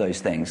 And all of those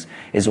things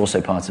is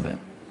also part of it.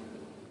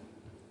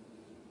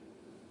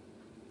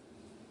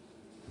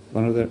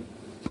 One other.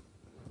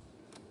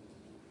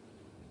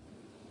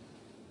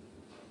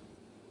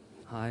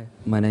 Hi, Hi,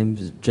 my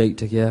name's Jake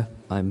Tikier.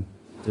 I'm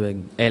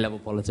doing A-level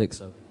politics,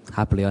 so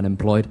happily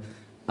unemployed.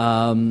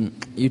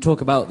 You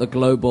talk about the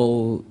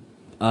global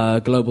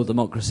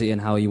democracy and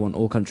how you want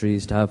all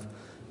countries to have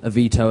a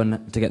veto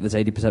and to get this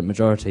 80%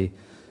 majority.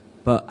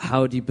 But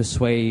how do you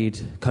persuade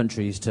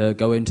countries to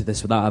go into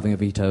this without having a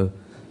veto,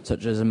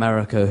 such as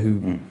America,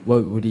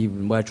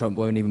 where Trump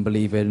won't even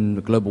believe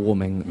in global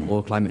warming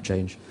or climate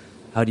change?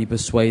 How do you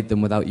persuade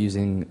them without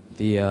using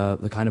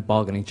the kind of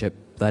bargaining chip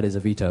that is a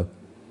veto?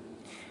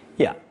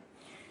 Yeah.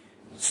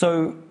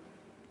 So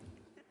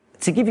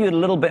to give you a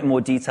little bit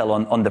more detail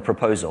on the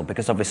proposal,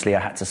 because obviously I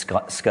had to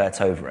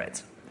skirt over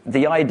it,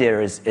 the idea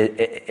is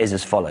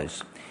as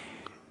follows.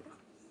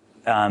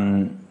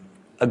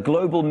 A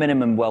global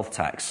minimum wealth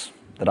tax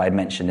that I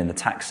mentioned in the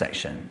tax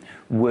section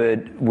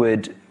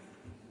would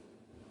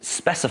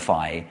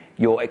specify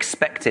your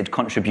expected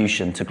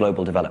contribution to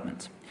global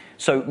development.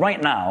 So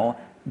right now,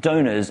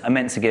 donors are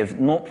meant to give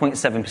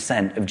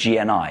 0.7% of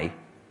GNI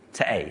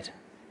to aid.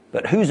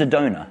 But who's a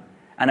donor?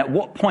 And at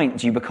what point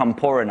do you become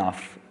poor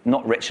enough,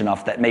 not rich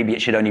enough, that maybe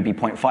it should only be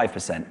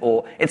 0.5%?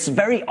 Or it's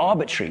very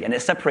arbitrary, and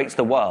it separates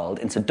the world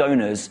into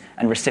donors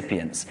and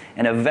recipients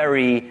in a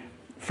very,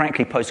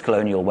 frankly,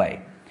 post-colonial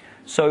way.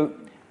 So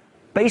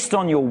based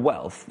on your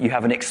wealth, you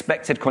have an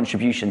expected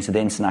contribution to the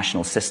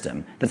international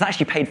system that's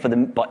actually paid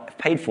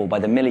for by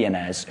the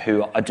millionaires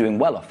who are doing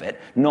well off it,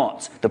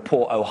 not the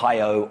poor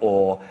Ohio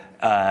or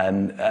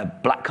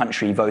black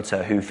country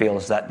voter who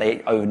feels that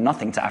they owe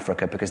nothing to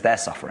Africa because they're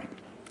suffering.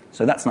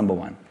 So that's number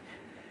one.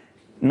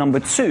 Number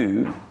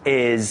two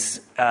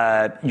is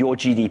your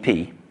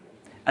GDP.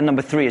 And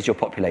number three is your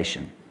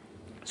population.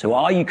 So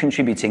are you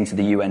contributing to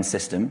the UN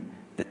system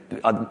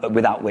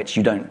without which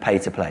you don't pay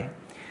to play?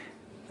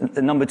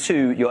 Number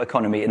two, your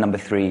economy, and number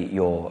three,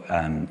 your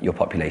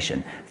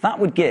population. That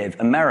would give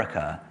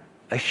America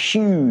a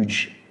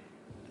hugely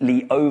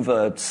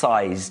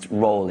oversized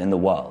role in the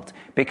world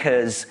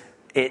because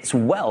its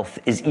wealth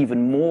is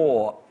even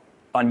more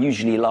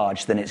unusually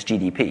large than its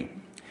GDP.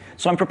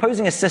 So I'm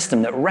proposing a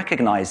system that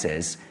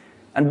recognizes,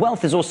 and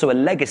wealth is also a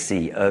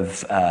legacy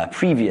of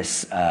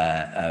previous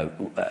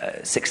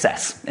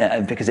success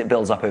because it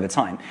builds up over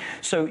time.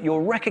 So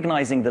you're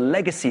recognizing the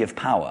legacy of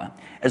power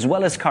as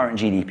well as current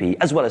GDP,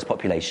 as well as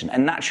population.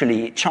 And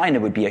naturally,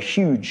 China would be a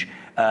huge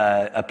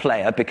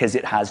player because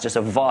it has just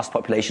a vast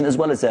population as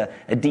well as a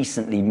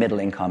decently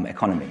middle-income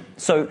economy.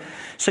 So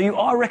you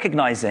are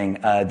recognizing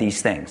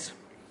these things.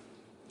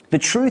 The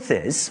truth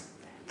is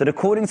that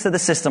according to the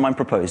system I'm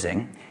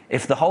proposing,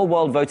 if the whole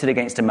world voted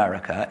against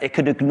America, it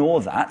could ignore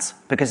that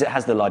because it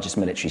has the largest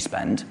military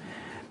spend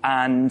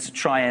and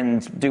try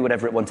and do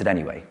whatever it wanted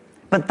anyway.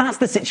 But that's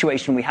the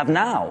situation we have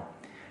now.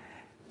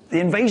 The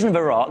invasion of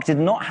Iraq did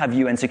not have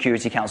UN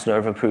Security Council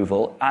of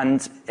approval,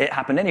 and it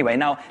happened anyway.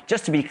 Now,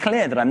 just to be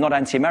clear that I'm not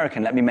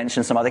anti-American, let me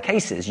mention some other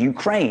cases.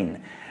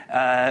 Ukraine.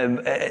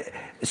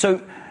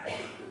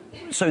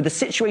 So the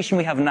situation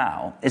we have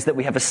now is that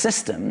we have a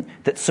system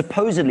that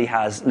supposedly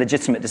has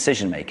legitimate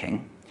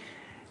decision-making.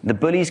 The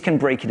bullies can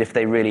break it if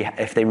they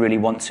really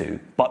want to,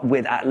 but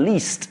with at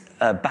least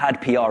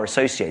bad PR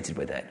associated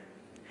with it.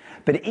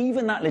 But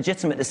even that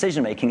legitimate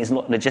decision-making is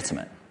not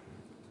legitimate.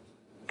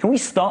 Can we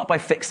start by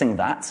fixing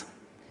that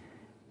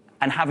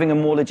and having a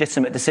more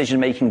legitimate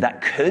decision-making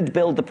that could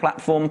build the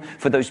platform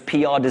for those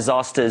PR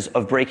disasters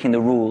of breaking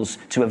the rules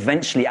to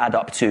eventually add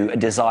up to a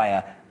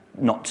desire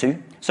not to?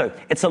 So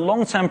it's a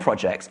long-term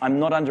project. I'm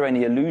not under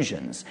any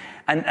illusions.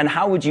 And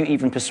how would you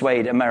even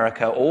persuade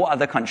America or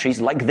other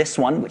countries like this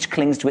one, which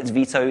clings to its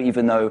veto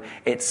even though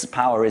its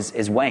power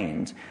is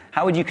waned?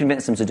 How would you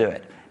convince them to do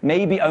it?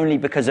 Maybe only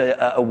because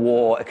a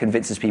war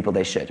convinces people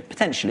they should,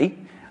 potentially.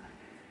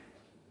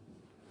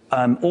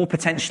 Or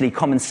potentially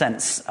common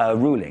sense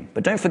ruling.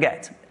 But don't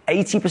forget,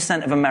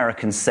 80% of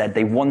Americans said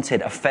they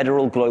wanted a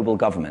federal global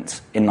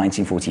government in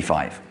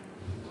 1945.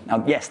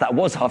 Now, yes, that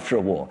was after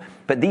a war,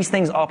 but these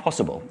things are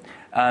possible.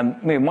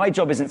 My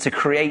job isn't to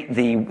create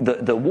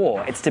the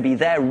war; it's to be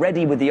there,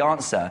 ready with the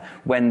answer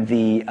when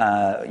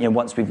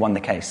once we've won the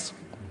case.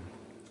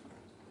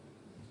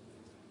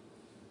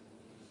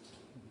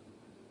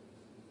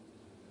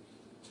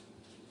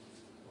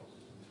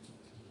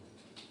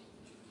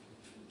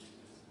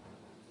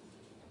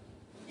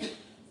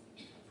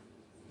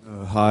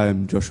 Hi,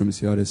 I'm Joshua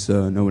Masiadis,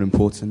 no one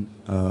important.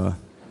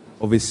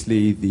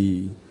 Obviously,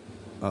 the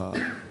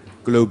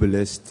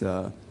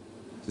globalist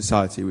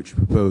society which you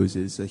propose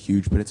is a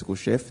huge political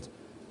shift.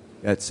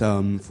 Yet,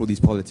 for these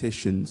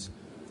politicians,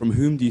 from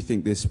whom do you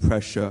think this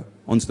pressure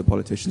onto the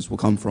politicians will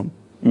come from?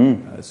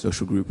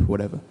 Social group,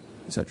 whatever,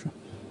 etc.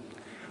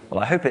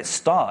 Well, I hope it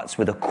starts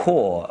with a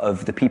core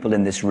of the people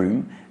in this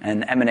room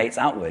and emanates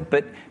outward.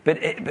 But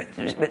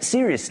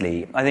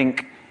seriously, I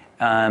think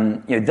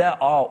there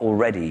are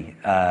already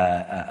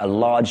a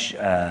large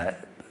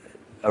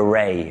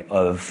array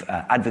of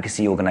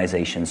advocacy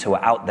organizations who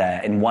are out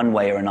there in one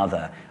way or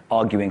another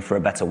arguing for a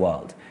better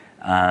world.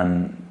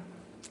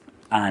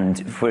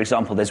 And, for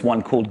example, there's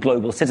one called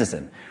Global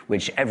Citizen,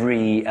 which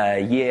every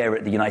year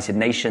at the United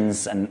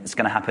Nations, and it's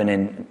going to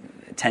happen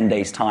 10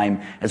 days'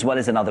 time, as well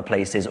as in other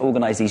places,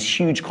 organize these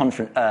huge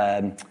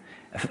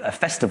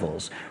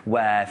festivals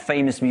where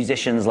famous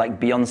musicians like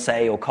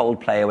Beyonce or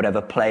Coldplay or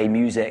whatever play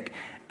music,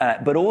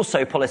 but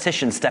also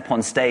politicians step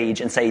on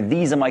stage and say,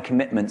 these are my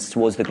commitments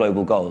towards the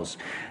global goals.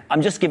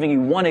 I'm just giving you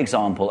one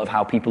example of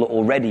how people are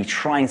already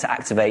trying to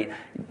activate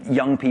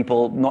young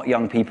people, not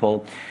young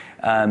people.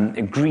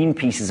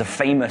 Greenpeace is a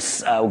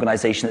famous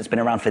organization that's been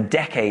around for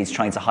decades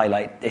trying to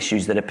highlight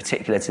issues that are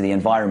particular to the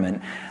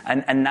environment.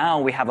 And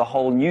now we have a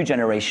whole new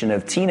generation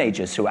of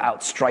teenagers who are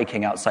out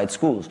striking outside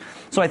schools.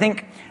 So I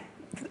think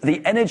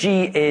the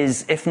energy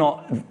is, if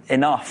not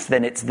enough,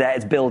 then it's there,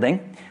 it's building.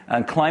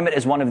 Climate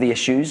is one of the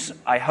issues.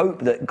 I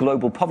hope that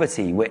global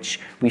poverty, which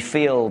we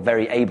feel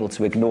very able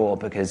to ignore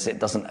because it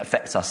doesn't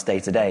affect us day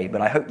to day,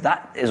 but I hope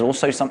that is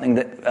also something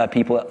that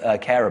people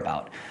care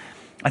about.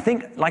 I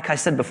think, like I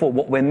said before,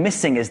 what we're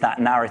missing is that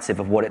narrative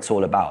of what it's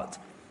all about.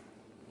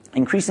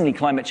 Increasingly,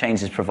 climate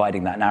change is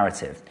providing that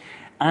narrative.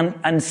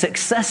 And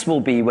success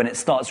will be when it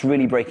starts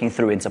really breaking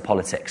through into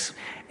politics.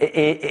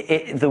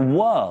 The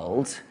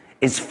world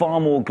is far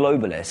more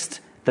globalist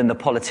than the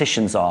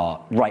politicians are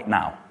right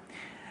now.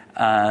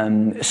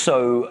 As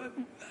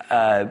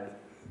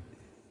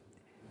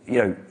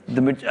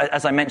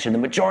I mentioned, the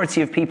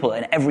majority of people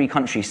in every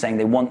country saying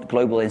they want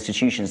global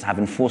institutions to have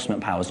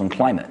enforcement powers on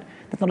climate.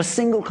 There's not a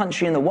single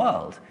country in the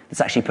world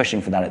that's actually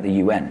pushing for that at the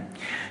UN.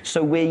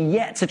 So we're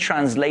yet to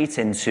translate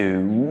into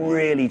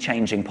really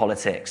changing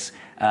politics.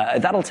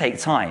 That'll take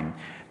time.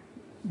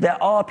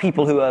 There are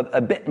people who are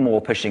a bit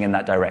more pushing in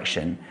that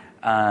direction,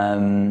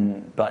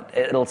 but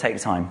it'll take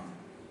time.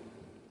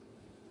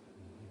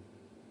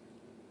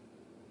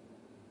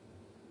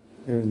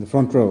 Here in the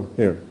front row,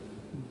 here.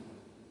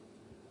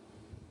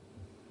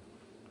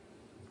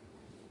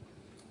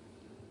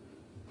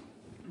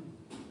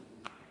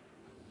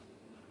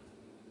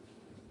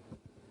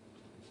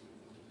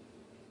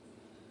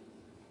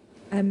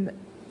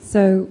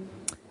 So,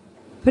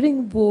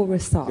 putting war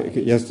aside...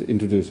 Okay, just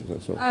introduce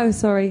yourself. Oh,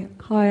 sorry.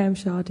 Hi, I'm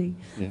Shadi.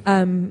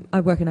 Yeah. I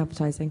work in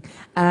advertising.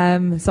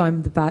 So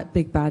I'm the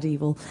big bad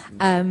evil.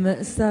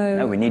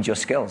 No, we need your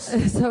skills.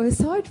 So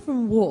aside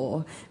from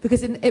war,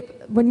 because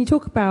when you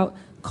talk about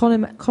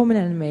common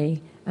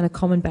enemy and a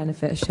common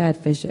benefit, a shared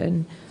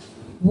vision,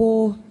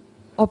 war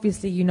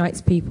obviously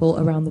unites people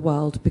around the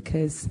world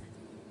because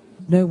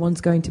no one's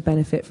going to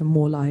benefit from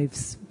more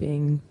lives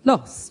being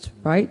lost,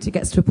 right? It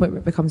gets to a point where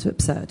it becomes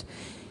absurd.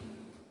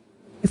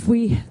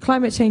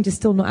 Climate change is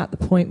still not at the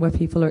point where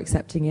people are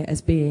accepting it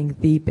as being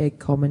the big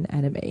common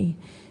enemy.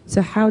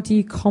 So how do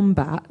you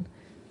combat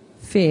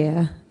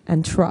fear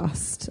and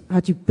trust? How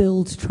do you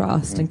build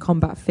trust and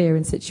combat fear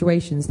in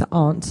situations that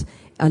aren't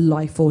a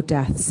life or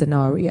death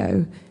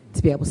scenario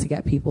to be able to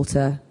get people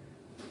to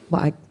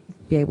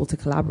be able to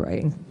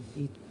collaborate and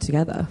be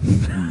together?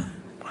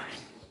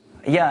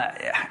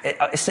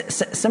 Yeah,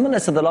 similar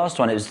to the last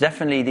one, it was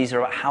definitely these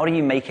are how do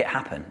you make it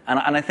happen?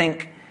 And I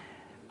think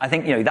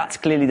that's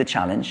clearly the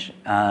challenge.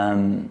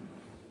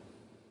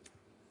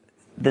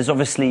 There's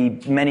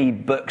obviously many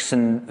books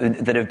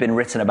that have been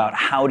written about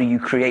how do you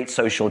create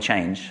social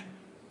change.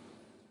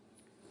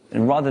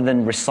 And rather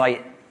than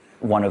recite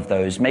one of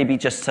those, maybe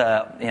just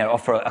to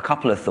offer a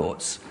couple of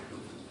thoughts.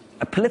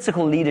 A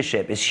political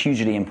leadership is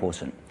hugely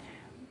important.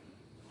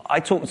 I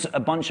talked a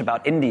bunch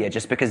about India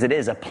just because it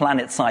is a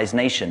planet-sized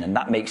nation, and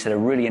that makes it a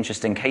really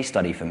interesting case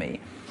study for me.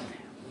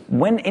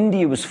 When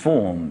India was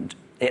formed,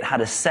 it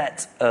had a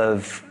set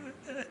of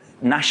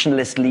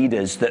nationalist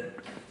leaders that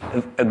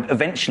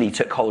eventually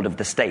took hold of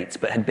the state,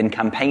 but had been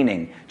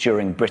campaigning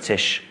during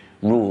British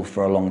rule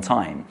for a long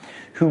time,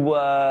 who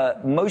were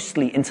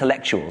mostly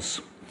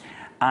intellectuals,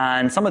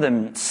 and some of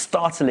them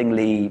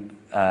startlingly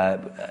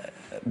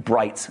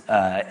bright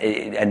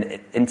and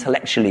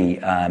intellectually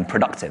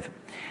productive.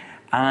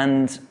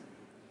 And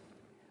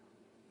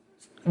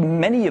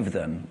many of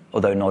them,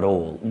 although not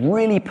all,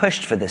 really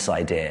pushed for this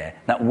idea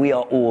that we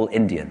are all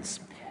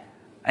Indians.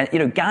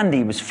 And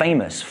Gandhi was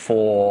famous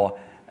for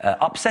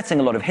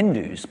upsetting a lot of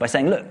Hindus by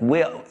saying, look,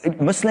 we're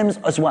Muslims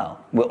as well.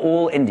 We're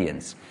all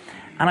Indians.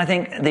 And I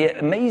think the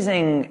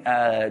amazing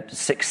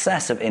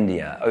success of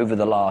India over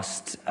the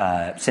last,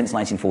 since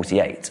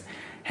 1948,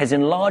 has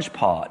in large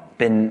part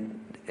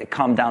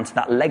come down to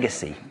that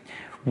legacy,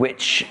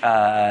 which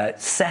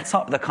set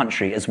up the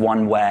country as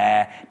one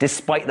where,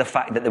 despite the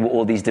fact that there were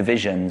all these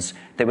divisions,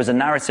 there was a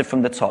narrative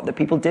from the top that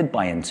people did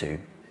buy into.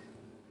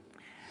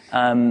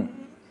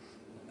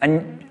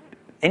 And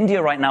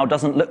India right now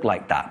doesn't look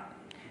like that.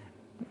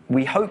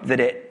 We hope that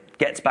it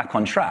gets back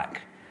on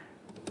track.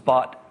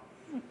 But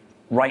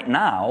right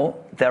now,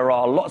 there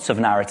are lots of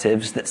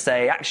narratives that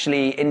say,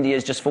 actually, India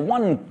is just for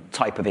one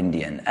type of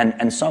Indian,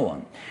 and so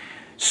on.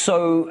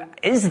 So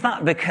is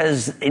that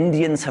because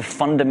Indians have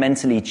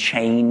fundamentally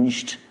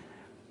changed,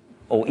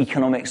 or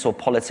economics or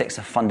politics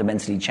have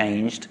fundamentally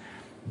changed?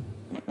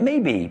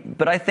 Maybe,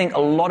 but I think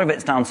a lot of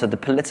it's down to the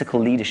political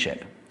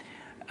leadership.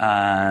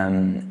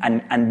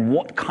 And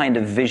what kind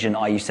of vision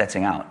are you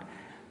setting out?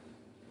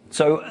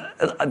 So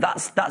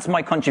that's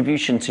my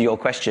contribution to your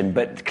question,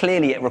 but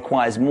clearly it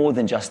requires more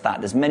than just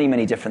that. There's many,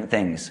 many different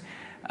things.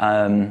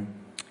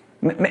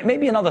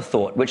 Maybe another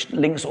thought, which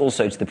links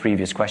also to the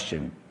previous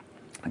question.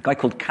 A guy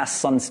called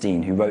Cass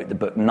Sunstein, who wrote the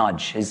book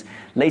Nudge, his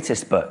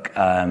latest book,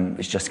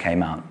 which just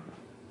came out,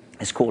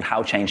 is called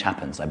How Change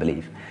Happens, I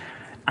believe.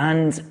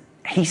 And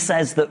he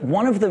says that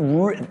one of the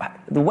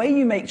way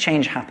you make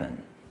change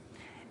happen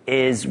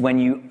is when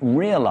you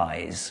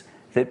realize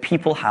that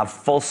people have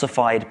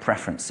falsified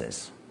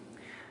preferences.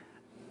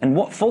 And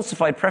what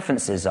falsified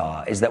preferences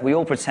are is that we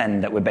all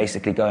pretend that we're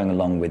basically going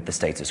along with the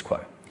status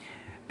quo,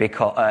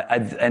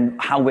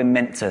 and how we're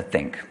meant to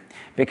think.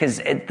 Because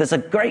there's a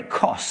great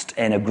cost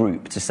in a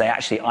group to say,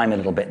 actually, I'm a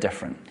little bit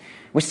different.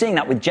 We're seeing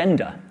that with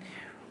gender.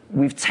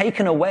 We've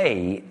taken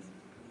away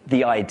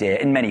the idea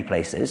in many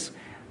places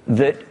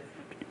that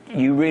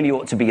you really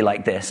ought to be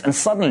like this. And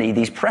suddenly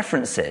these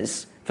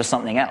preferences for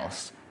something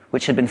else,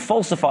 which had been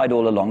falsified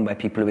all along by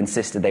people who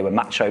insisted they were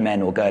macho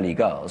men or girly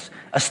girls,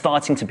 are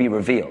starting to be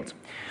revealed.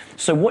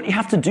 So what you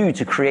have to do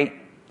to create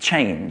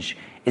change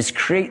is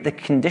create the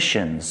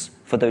conditions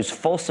for those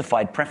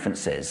falsified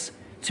preferences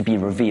to be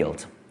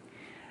revealed.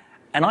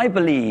 And I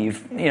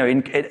believe,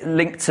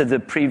 linked to the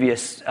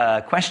previous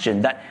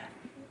question, that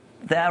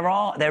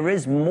there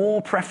is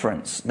more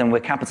preference than we're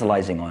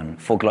capitalizing on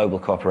for global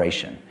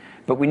cooperation.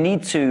 But we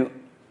need to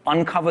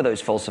uncover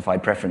those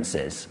falsified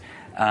preferences,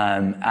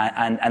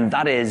 and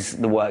that is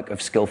the work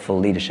of skillful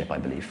leadership, I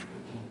believe.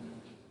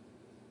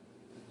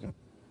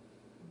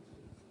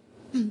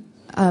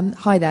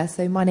 Hi there.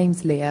 So my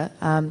name's Leah.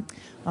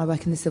 I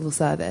work in the civil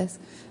service.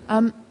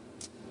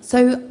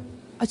 So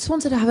I just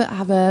wanted to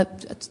have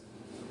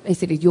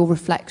basically your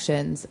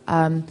reflections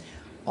on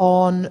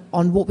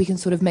what we can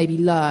sort of maybe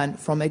learn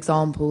from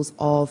examples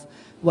of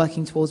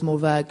working towards more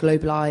of a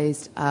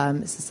globalised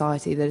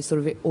society that is sort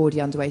of already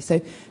underway.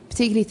 So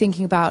particularly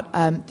thinking about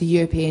the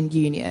European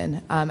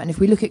Union, and if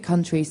we look at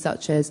countries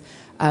such as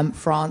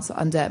France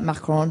under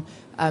Macron,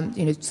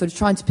 sort of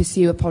trying to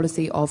pursue a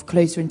policy of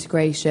closer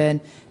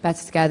integration,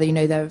 better together.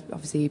 There are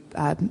obviously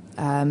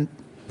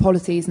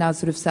policies now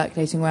sort of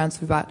circulating around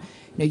sort of about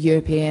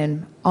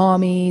European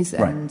armies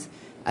and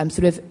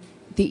sort of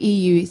the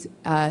EU's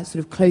sort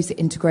of closer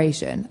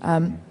integration.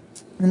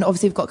 And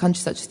obviously we've got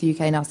countries such as the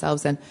UK and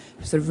ourselves, and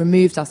we've sort of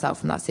removed ourselves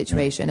from that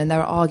situation. And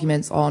there are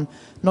arguments on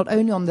not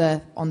only on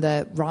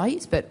the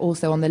right, but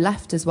also on the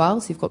left as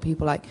well. So you've got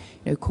people like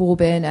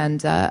Corbyn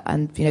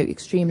and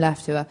extreme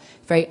left who are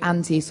very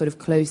anti sort of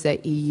closer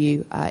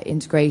EU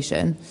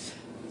integration.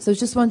 So I was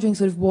just wondering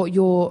sort of what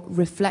your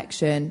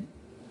reflection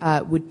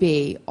would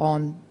be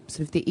on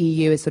sort of the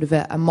EU as sort of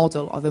a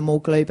model of a more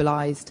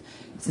globalised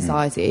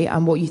society,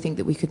 and what you think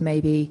that we could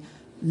maybe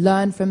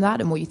learn from that,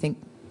 and what you think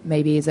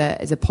maybe is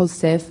a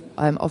positive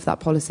of that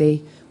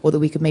policy, or that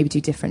we could maybe do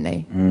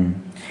differently.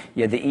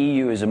 Yeah, the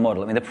EU is a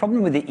model. I mean, the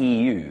problem with the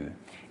EU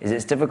is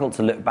it's difficult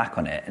to look back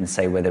on it and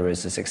say whether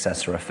it's a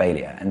success or a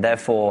failure, and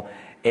therefore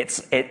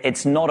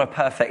it's not a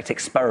perfect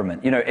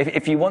experiment.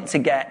 If you want to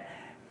get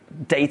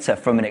data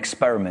from an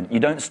experiment, you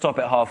don't stop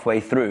it halfway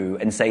through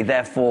and say,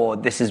 therefore,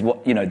 this is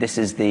what this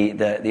is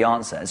the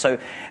answer. So,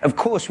 of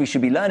course, we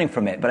should be learning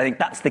from it, but I think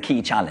that's the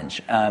key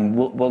challenge.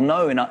 We'll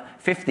know in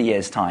 50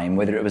 years' time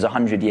whether it was a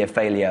 100-year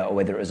failure or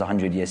whether it was a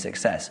 100-year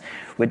success.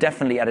 We're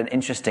definitely at an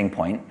interesting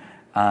point,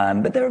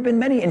 but there have been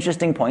many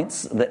interesting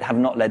points that have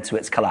not led to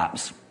its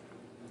collapse.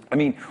 I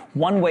mean,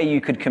 one way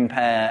you could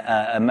compare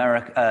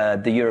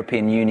the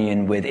European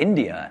Union with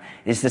India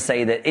is to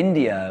say that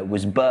India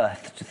was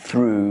birthed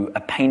through a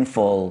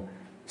painful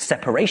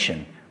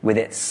separation with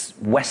its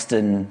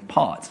western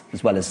part,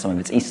 as well as some of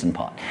its eastern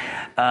part.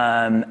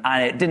 And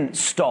it didn't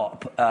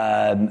stop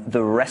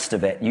the rest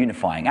of it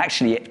unifying.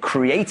 Actually, it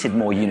created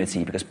more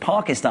unity, because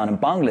Pakistan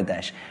and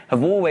Bangladesh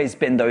have always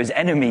been those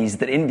enemies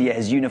that India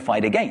has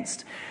unified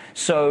against.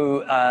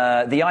 So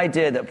the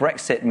idea that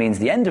Brexit means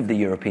the end of the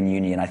European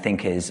Union, I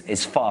think,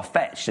 is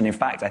far-fetched. And in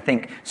fact, I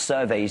think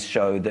surveys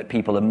show that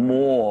people are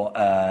more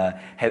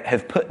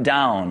have put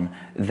down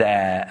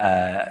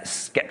their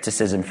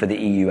scepticism for the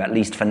EU, at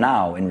least for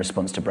now, in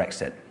response to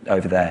Brexit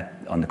over there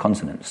on the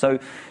continent. So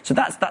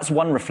that's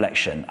one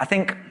reflection. I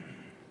think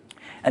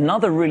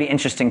another really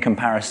interesting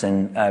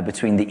comparison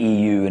between the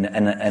EU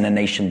and a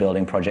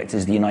nation-building project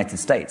is the United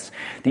States.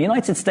 The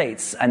United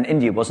States, and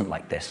India wasn't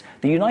like this,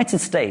 the United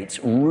States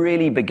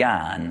really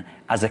began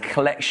as a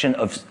collection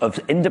of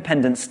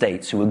independent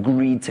states who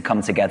agreed to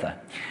come together.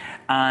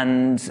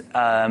 And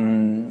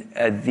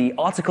the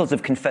Articles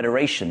of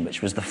Confederation,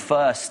 which was the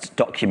first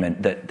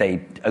document that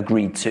they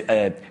agreed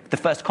to, the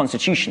first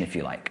constitution, if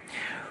you like,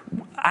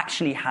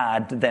 actually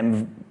had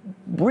them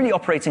really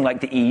operating like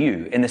the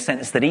EU, in the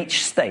sense that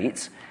each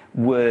state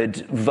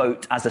would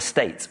vote as a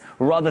state,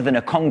 rather than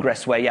a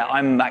Congress where, yeah,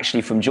 I'm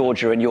actually from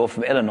Georgia and you're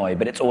from Illinois,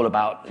 but it's all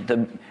about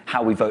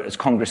how we vote as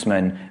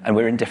congressmen and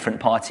we're in different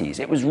parties.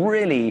 It was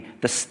really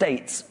the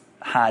states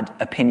had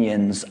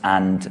opinions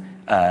and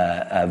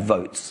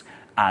votes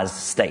as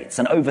states.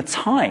 And over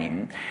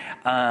time,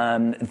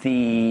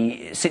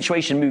 the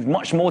situation moved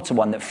much more to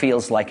one that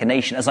feels like a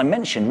nation. As I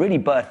mentioned, really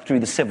birthed through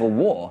the Civil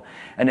War,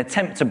 an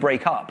attempt to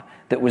break up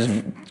that was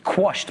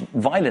quashed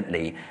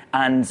violently,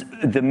 and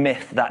the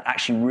myth that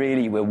actually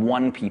really we're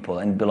one people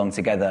and belong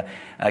together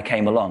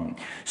came along.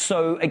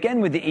 So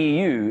again with the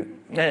EU,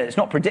 it's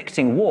not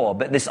predicting war,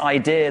 but this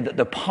idea that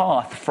the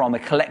path from a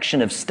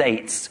collection of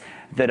states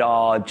that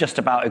are just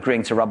about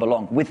agreeing to rub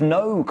along with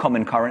no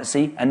common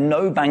currency and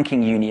no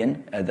banking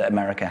union that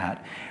America had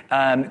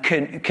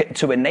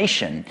to a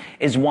nation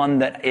is one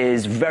that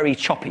is very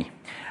choppy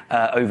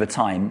over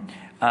time.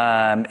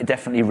 It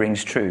definitely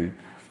rings true.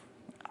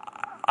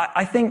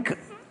 I think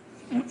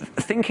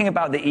thinking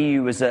about the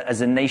EU as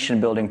a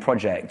nation-building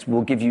project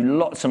will give you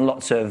lots and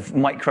lots of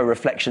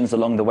micro-reflections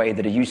along the way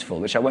that are useful,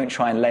 which I won't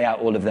try and lay out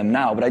all of them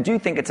now, but I do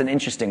think it's an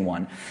interesting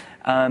one.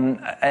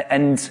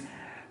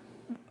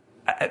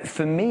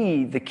 For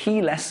me, the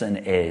key lesson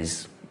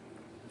is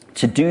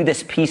to do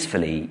this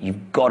peacefully,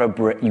 you've got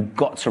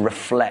to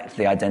reflect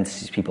the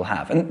identities people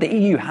have. And the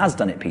EU has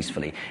done it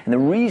peacefully. And the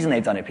reason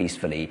they've done it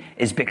peacefully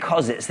is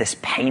because it's this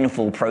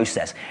painful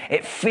process.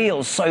 It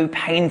feels so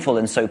painful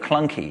and so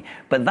clunky,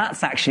 but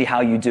that's actually how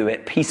you do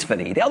it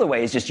peacefully. The other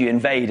way is just you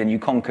invade and you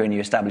conquer and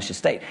you establish a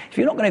state. If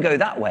you're not going to go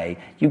that way,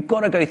 you've got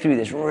to go through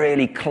this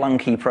really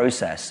clunky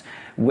process,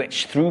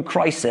 which through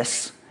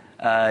crisis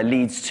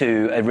leads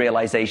to a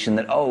realization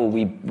that, oh,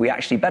 we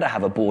actually better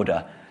have a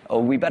border,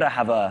 or we better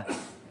have a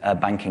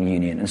banking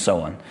union, and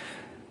so on.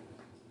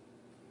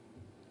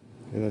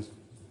 Yes.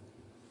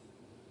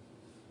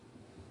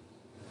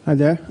 Hi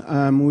there,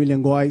 I'm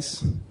William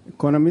Goies,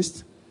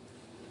 economist.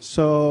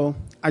 So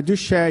I do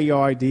share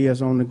your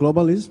ideas on the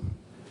globalism.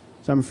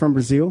 So I'm from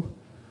Brazil.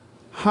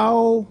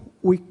 How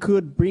we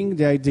could bring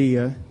the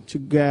idea to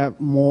get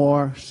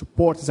more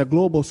support as a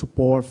global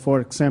support, for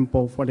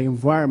example, for the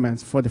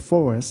environment, for the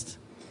forest,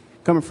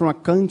 coming from a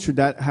country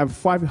that have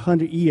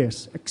 500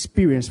 years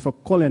experience for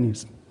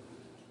colonialism.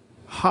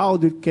 How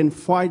they can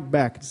fight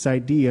back this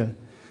idea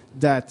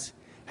that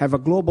have a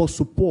global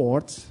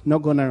support,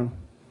 not going to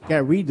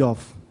get rid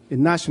of the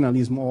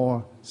nationalism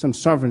or some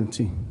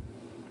sovereignty?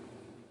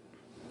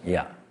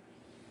 Yeah.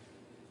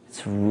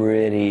 It's a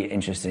really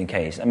interesting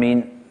case. I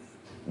mean,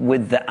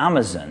 with the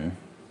Amazon,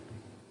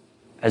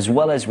 as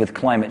well as with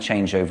climate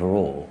change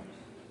overall,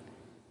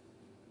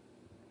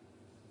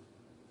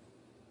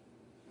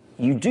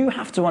 you do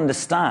have to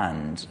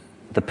understand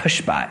the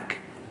pushback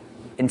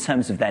in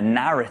terms of their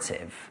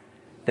narrative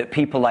that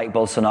people like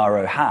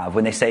Bolsonaro have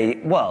when they say,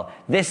 well,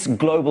 this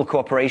global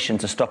cooperation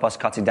to stop us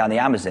cutting down the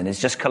Amazon is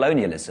just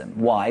colonialism.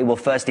 Why? Well,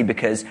 firstly,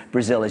 because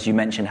Brazil, as you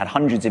mentioned, had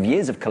hundreds of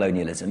years of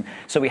colonialism,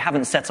 so we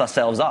haven't set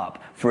ourselves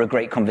up for a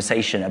great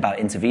conversation about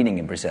intervening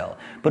in Brazil.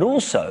 But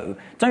also,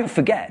 don't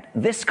forget,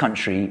 this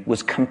country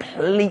was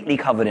completely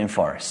covered in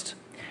forest.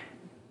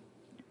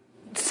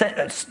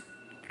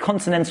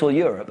 Continental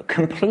Europe,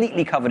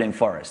 completely covered in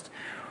forest.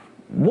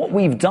 What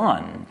we've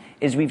done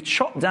is we've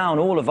chopped down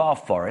all of our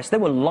forests. There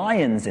were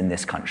lions in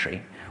this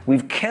country.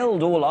 We've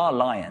killed all our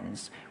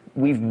lions.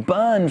 We've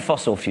burned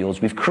fossil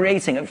fuels. We've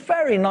creating a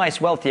very nice,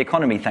 wealthy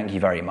economy, thank you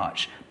very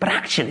much. But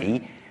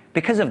actually,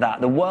 because of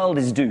that, the world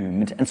is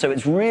doomed. And so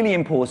it's really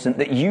important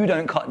that you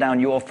don't cut down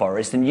your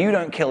forest and you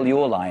don't kill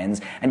your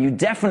lions and you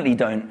definitely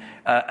don't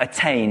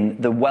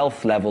attain the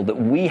wealth level that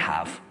we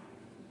have.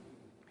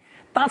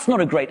 That's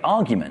not a great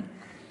argument.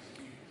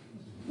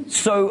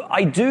 So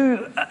I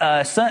do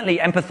certainly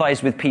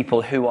empathize with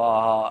people who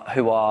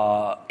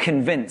are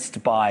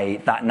convinced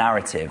by that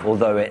narrative,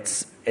 although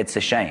it's a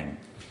shame.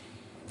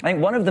 I think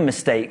one of the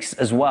mistakes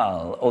as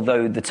well,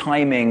 although the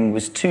timing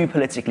was too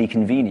politically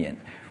convenient,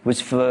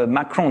 was for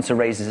Macron to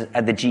raise it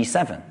at the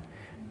G7.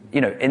 You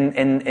know,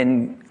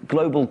 in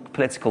global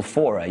political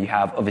fora, you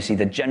have obviously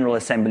the General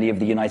Assembly of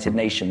the United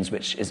Nations,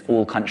 which is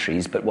all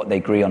countries, but what they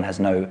agree on has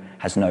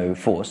no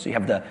force. So you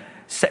have the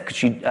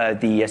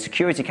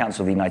Security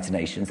Council of the United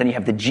Nations, then you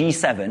have the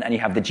G7, and you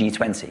have the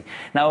G20.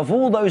 Now, of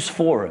all those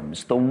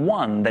forums, the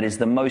one that is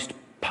the most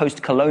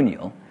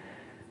post-colonial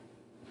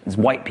is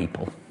white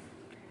people,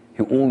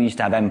 who all used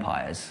to have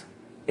empires.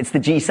 It's the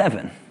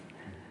G7.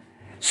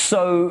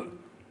 So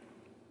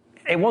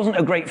it wasn't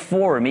a great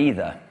forum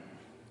either.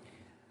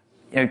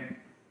 You know,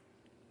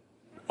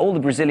 all the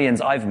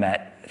Brazilians I've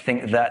met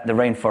think that the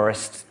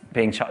rainforest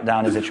being shut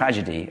down is a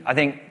tragedy. I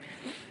think,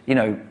 you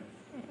know,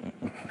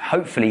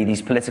 hopefully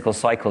these political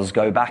cycles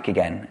go back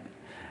again.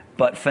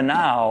 But for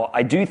now,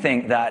 I do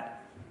think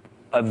that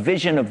a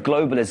vision of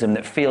globalism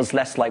that feels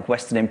less like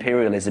Western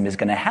imperialism is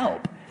going to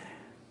help.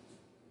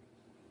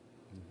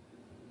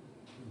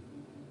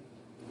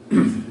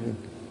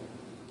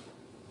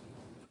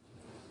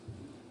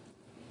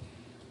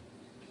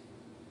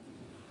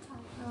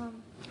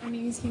 My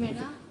name is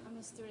Jimena. I'm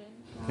a student.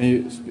 Can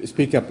you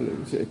speak up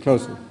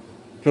closer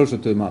to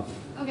the mouth?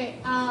 Okay,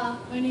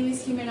 my name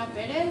is Jimena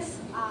Perez.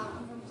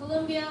 I'm from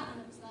Colombia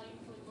and I'm studying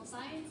political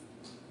science.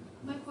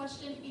 My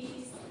question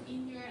is,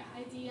 in your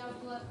idea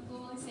of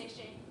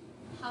globalization,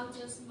 how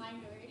does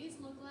minorities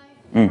look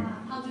like?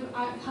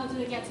 How do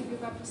they get to be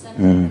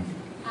represented?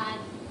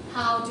 And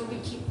how do we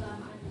keep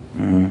them?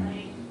 And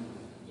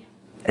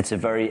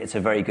It's a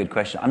very good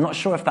question. I'm not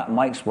sure if that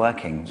mic's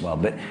working well,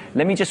 but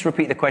let me just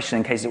repeat the question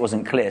in case it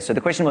wasn't clear. So the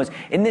question was,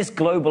 in this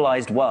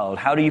globalized world,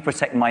 how do you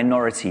protect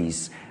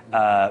minorities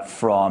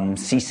from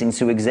ceasing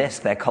to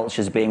exist, their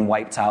cultures being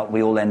wiped out?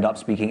 We all end up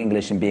speaking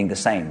English and being the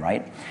same,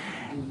 right?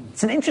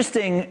 It's an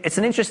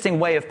interesting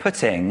way of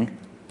putting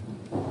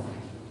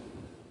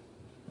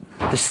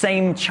the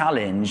same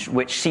challenge,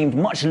 which seemed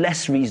much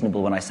less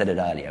reasonable when I said it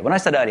earlier. When I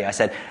said earlier,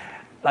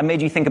 I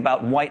made you think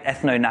about white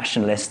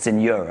ethno-nationalists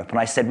in Europe. And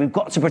I said, we've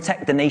got to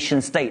protect the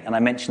nation state. And I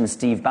mentioned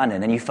Steve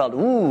Bannon. And you felt,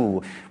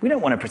 ooh, we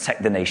don't want to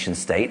protect the nation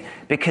state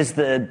because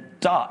the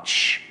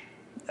Dutch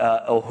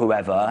or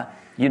whoever,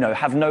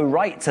 have no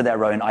right to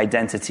their own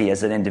identity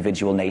as an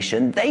individual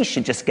nation. They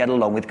should just get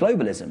along with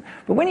globalism.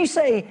 But when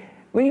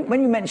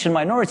you mention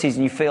minorities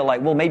and you feel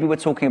like, well, maybe we're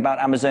talking about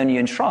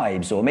Amazonian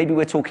tribes, or maybe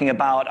we're talking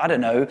about, I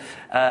don't know,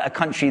 a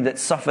country that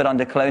suffered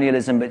under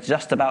colonialism but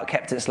just about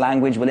kept its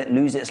language, will it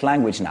lose its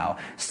language now?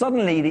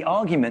 Suddenly, the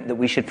argument that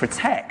we should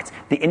protect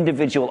the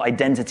individual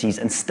identities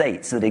and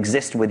states that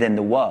exist within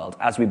the world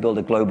as we build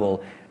a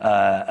global,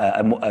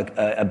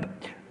 a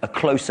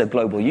closer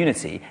global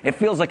unity, it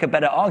feels like a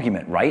better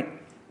argument, right?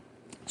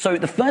 So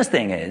the first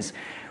thing is,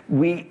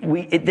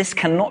 this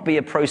cannot be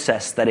a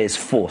process that is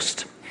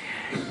forced.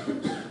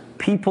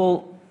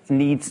 People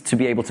need to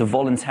be able to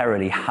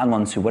voluntarily hang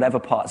on to whatever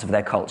parts of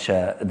their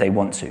culture they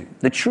want to.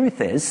 The truth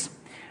is,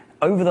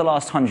 over the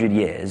last 100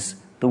 years,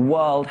 the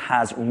world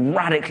has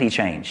radically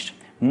changed.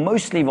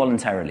 Mostly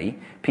voluntarily,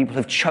 people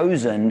have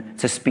chosen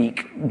to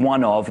speak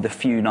one of the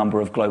few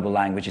number of global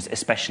languages,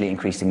 especially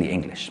increasingly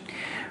English.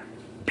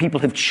 People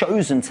have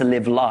chosen to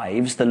live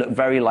lives that look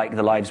very like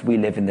the lives we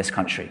live in this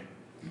country.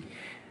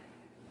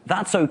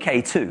 That's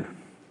okay too.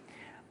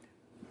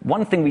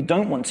 One thing we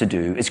don't want to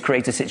do is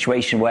create a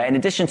situation where, in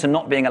addition to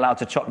not being allowed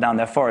to chop down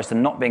their forest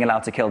and not being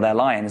allowed to kill their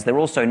lions, they're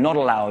also not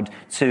allowed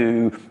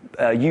to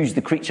use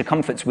the creature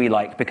comforts we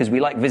like, because we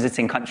like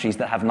visiting countries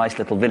that have nice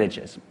little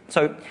villages.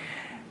 So,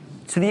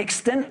 to the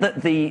extent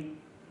that the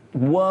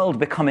world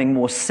becoming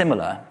more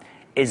similar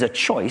is a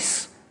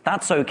choice,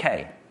 that's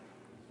okay.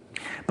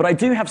 But I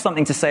do have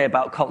something to say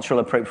about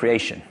cultural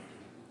appropriation.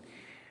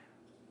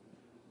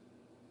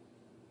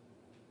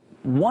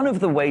 One of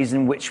the ways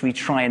in which we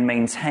try and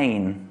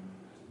maintain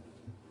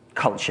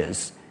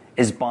cultures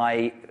is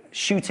by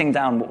shooting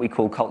down what we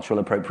call cultural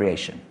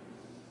appropriation,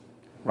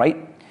 right?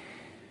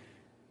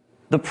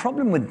 The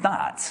problem with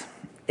that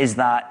is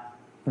that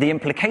the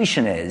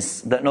implication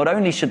is that not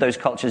only should those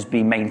cultures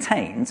be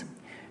maintained,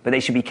 but they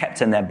should be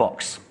kept in their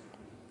box.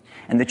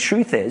 And the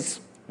truth is,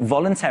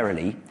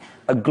 voluntarily,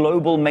 a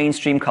global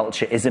mainstream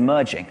culture is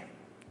emerging.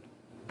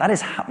 That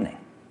is happening.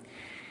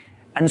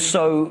 And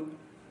so,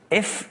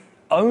 if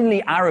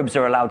only Arabs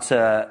are allowed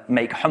to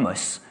make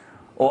hummus,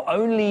 or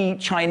only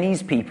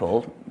Chinese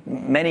people,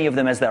 many of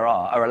them as there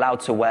are allowed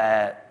to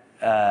wear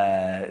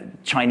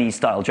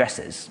Chinese-style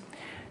dresses,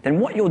 then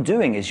what you're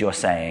doing is you're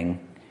saying,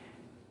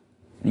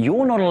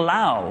 you're not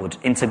allowed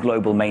into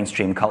global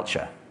mainstream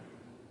culture.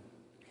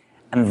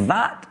 And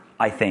that,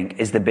 I think,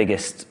 is the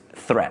biggest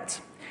threat.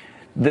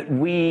 That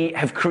we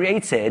have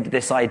created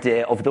this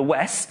idea of the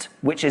West,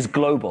 which is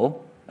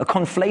global, a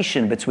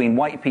conflation between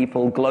white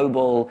people,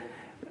 global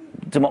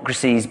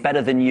democracies,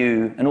 better than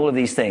you, and all of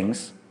these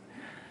things.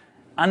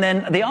 And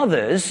then the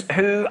others,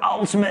 who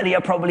ultimately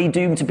are probably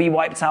doomed to be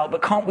wiped out,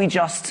 but can't we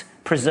just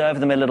preserve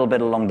them a little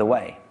bit along the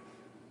way?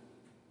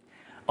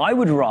 I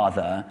would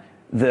rather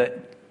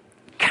that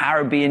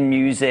Caribbean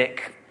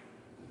music,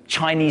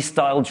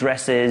 Chinese-style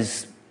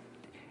dresses,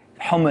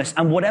 hummus,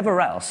 and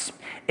whatever else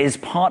is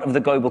part of the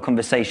global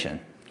conversation.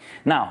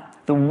 Now,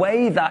 the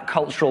way that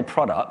cultural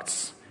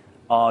products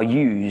are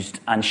used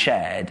and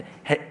shared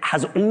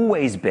has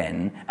always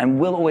been and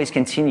will always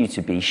continue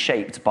to be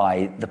shaped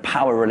by the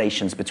power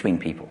relations between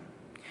people.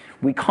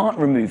 We can't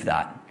remove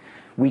that.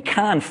 We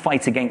can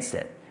fight against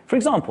it. For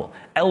example,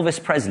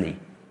 Elvis Presley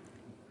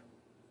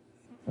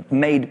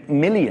made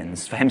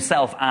millions for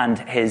himself and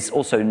his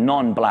also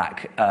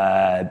non-black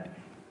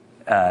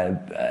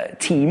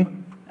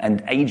team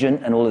and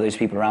agent and all of those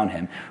people around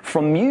him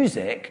from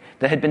music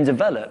that had been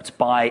developed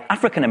by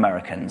African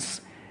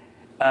Americans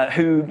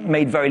who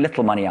made very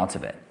little money out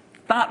of it.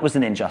 That was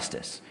an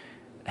injustice,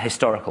 a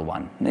historical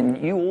one.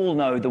 And you all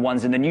know the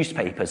ones in the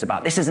newspapers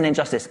about this is an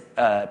injustice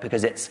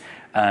because it's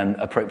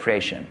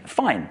appropriation.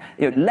 Fine,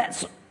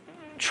 let's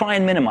try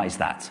and minimize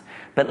that.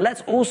 But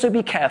let's also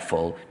be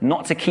careful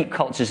not to keep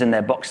cultures in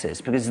their boxes,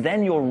 because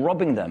then you're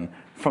robbing them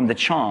from the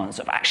chance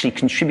of actually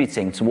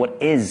contributing to what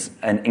is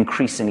an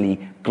increasingly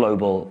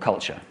global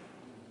culture.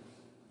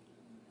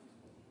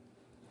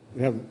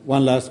 We have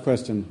one last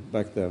question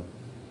back there.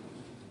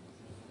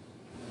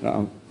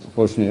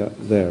 Unfortunately,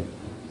 there.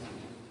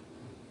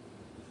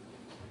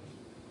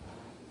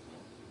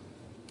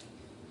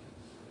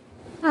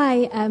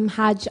 Hi,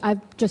 Haj.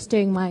 I'm just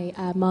doing my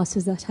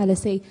master's at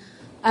LSE.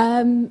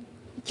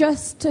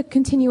 Just a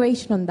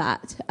continuation on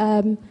that.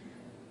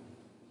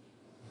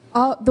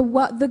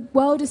 The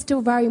world is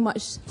still very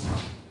much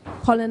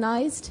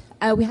colonized.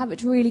 We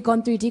haven't really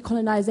gone through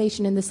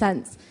decolonization in the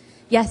sense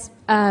yes,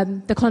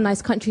 the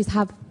colonized countries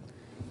have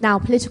now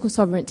political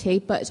sovereignty,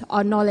 but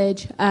our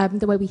knowledge,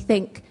 the way we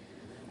think,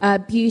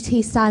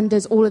 beauty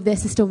standards, all of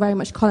this is still very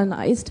much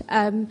colonized.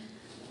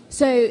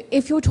 So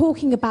if you're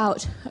talking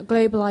about a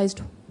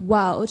globalized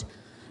world,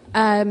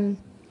 in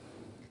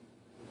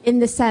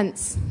the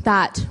sense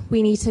that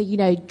we need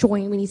to,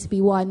 join, we need to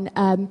be one,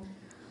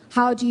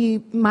 how do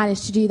you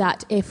manage to do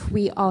that if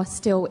we are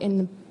still in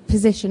the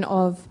position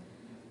of,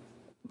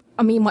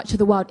 much of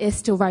the world is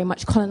still very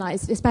much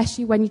colonized,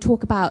 especially when you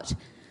talk about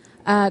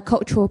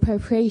cultural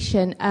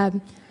appropriation.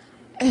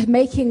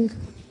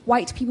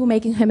 White people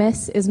making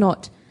hummus is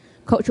not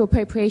cultural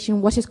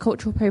appropriation. What is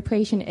cultural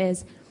appropriation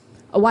is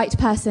a white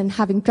person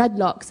having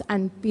dreadlocks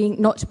and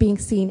not being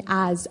seen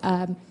as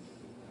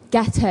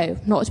ghetto,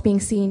 not being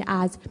seen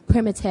as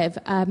primitive,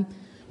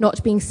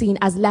 not being seen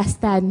as less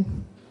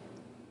than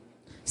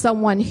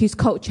someone whose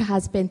culture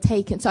has been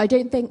taken. So I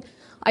don't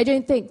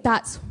think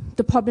that's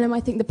the problem. I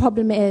think the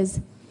problem is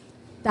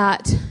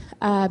that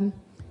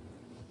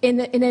in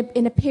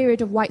a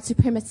period of white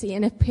supremacy,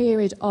 in a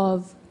period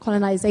of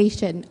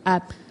colonization,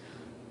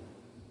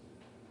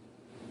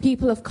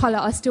 people of colour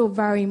are still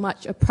very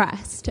much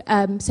oppressed.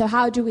 So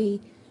how do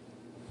we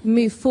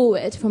move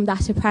forward from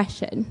that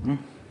oppression?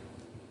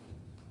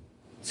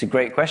 It's a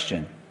great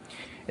question.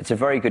 It's a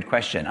very good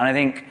question. And I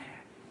think,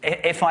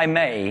 if I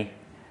may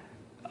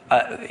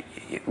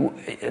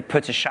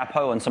put a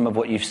chapeau on some of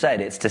what you've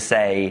said, it's to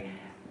say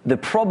the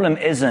problem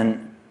isn't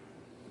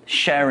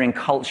sharing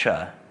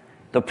culture.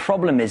 The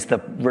problem is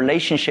the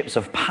relationships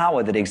of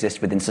power that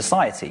exist within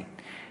society.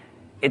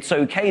 It's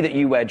okay that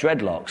you wear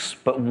dreadlocks,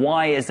 but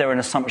why is there an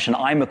assumption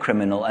I'm a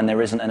criminal and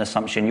there isn't an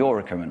assumption you're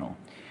a criminal?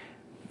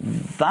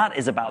 That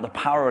is about the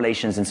power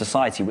relations in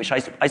society, which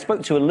I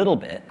spoke to a little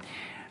bit,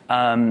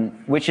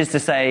 which is to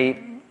say,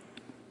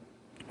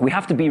 we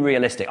have to be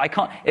realistic. I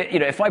can't,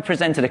 if I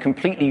presented a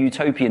completely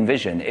utopian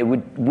vision, it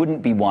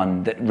wouldn't be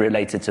one that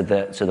related to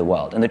the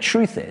world. And the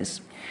truth is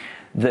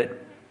that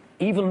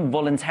even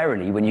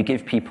voluntarily, when you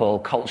give people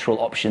cultural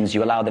options,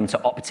 you allow them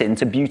to opt in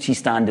to beauty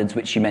standards,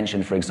 which you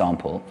mentioned, for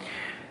example.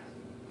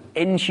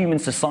 In human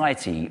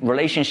society,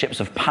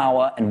 relationships of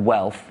power and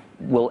wealth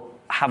will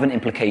have an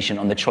implication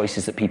on the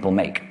choices that people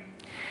make.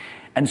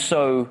 And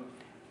so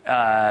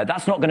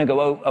that's not going to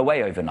go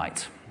away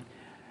overnight.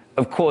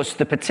 Of course,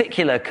 the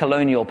particular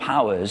colonial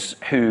powers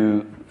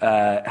who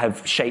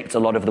have shaped a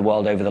lot of the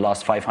world over the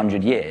last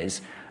 500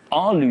 years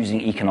are losing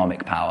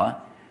economic power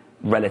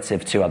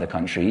relative to other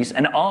countries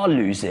and are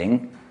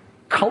losing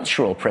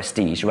cultural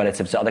prestige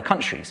relative to other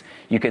countries.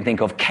 You can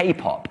think of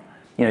K-pop.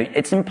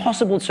 It's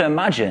impossible to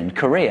imagine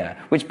Korea,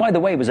 which, by the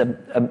way, was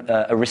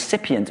a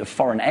recipient of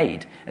foreign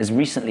aid as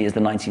recently as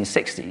the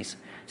 1960s,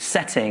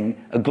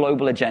 setting a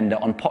global agenda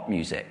on pop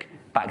music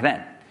back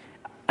then.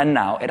 And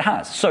now it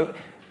has. So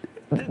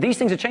these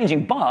things are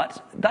changing,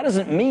 but that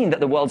doesn't mean that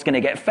the world's going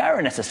to get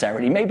fairer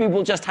necessarily. Maybe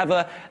we'll just have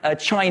a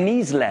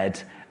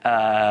Chinese-led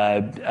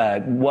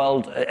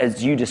world,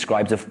 as you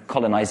described, of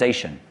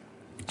colonization.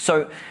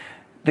 So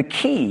the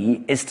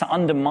key is to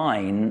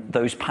undermine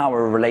those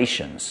power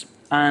relations.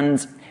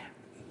 And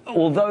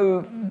although,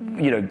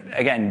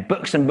 again,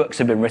 books and books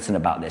have been written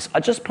about this, I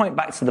just point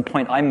back to the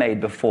point I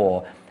made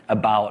before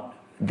about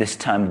this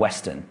term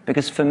Western,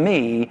 because for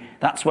me,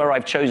 that's where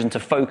I've chosen to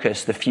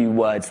focus the few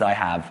words that I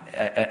have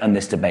on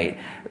this debate,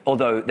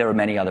 although there are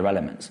many other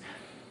elements.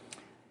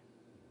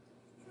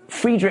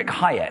 Friedrich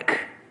Hayek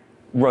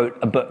wrote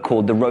a book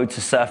called The Road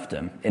to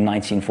Serfdom in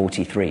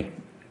 1943,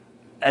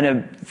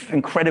 an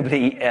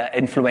incredibly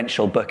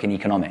influential book in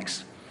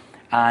economics.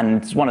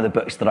 And it's one of the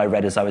books that I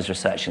read as I was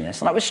researching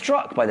this. And I was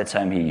struck by the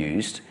term he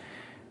used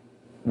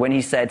when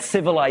he said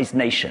civilized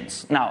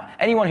nations. Now,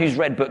 anyone who's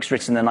read books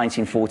written in the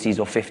 1940s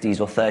or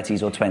 50s or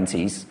 30s or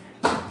 20s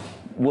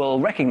will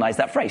recognize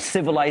that phrase,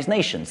 civilized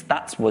nations.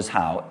 That was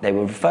how they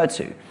were referred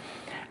to.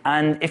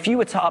 And if you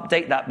were to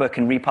update that book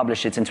and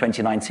republish it in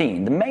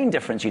 2019, the main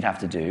difference you'd have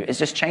to do is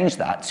just change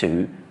that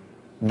to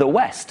the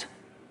West.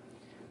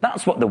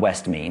 That's what the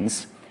West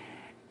means.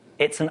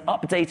 It's an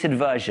updated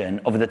version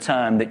of the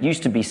term that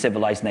used to be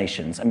civilized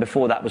nations, and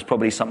before that was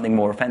probably something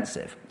more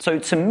offensive. So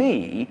to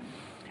me,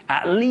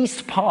 at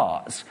least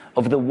part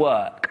of the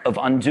work of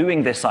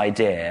undoing this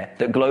idea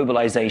that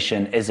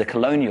globalization is a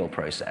colonial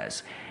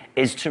process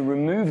is to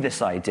remove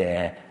this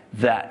idea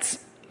that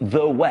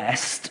the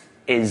West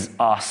is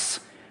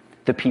us,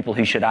 the people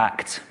who should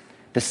act,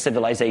 the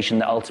civilization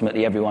that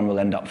ultimately everyone will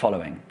end up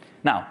following.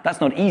 Now, that's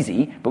not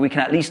easy, but we can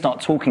at least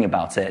start talking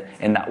about it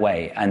in that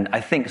way, and I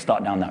think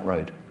start down that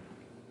road.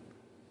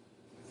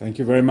 Thank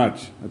you very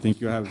much. I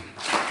think you have...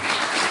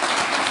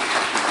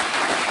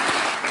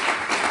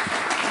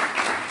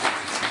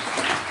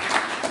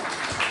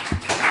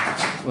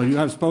 Well, you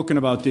have spoken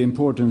about the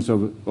importance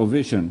of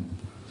vision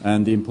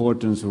and the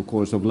importance, of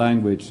course, of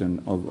language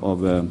and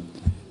of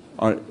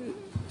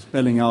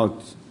spelling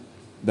out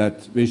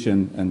that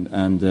vision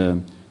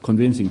and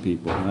convincing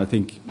people. And I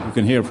think you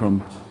can hear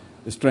from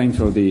the strength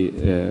of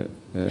the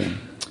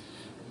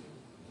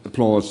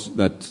applause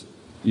that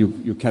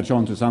you catch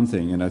on to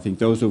something. And I think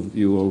those of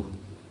you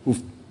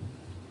who've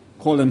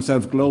call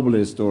themselves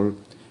globalist or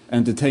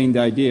entertain the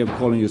idea of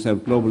calling yourself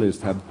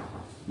globalist have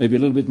maybe a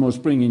little bit more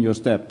spring in your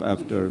step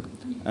after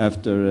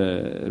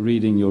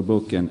reading your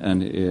book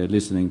and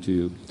listening to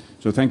you.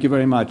 So thank you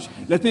very much.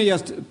 Let me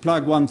just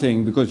plug one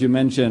thing, because you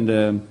mentioned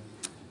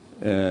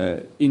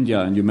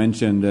India and you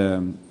mentioned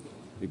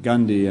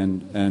Gandhi,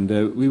 and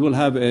we will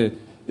have a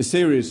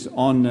series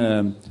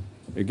on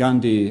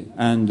Gandhi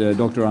and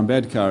Dr.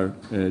 Ambedkar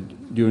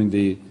during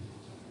the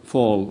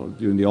fall or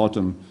during the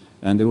autumn,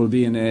 and there will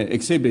be an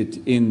exhibit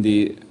in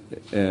the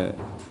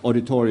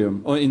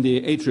auditorium or in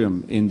the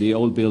atrium in the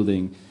old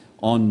building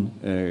on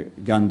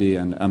Gandhi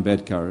and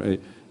Ambedkar.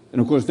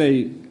 And of course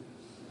they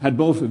had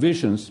both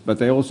visions, but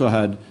they also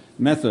had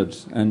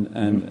methods and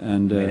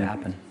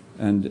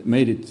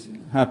made it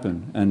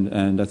happen.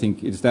 And I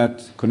think it's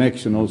that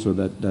connection also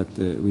that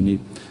we need.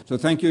 So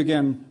thank you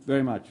again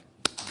very much.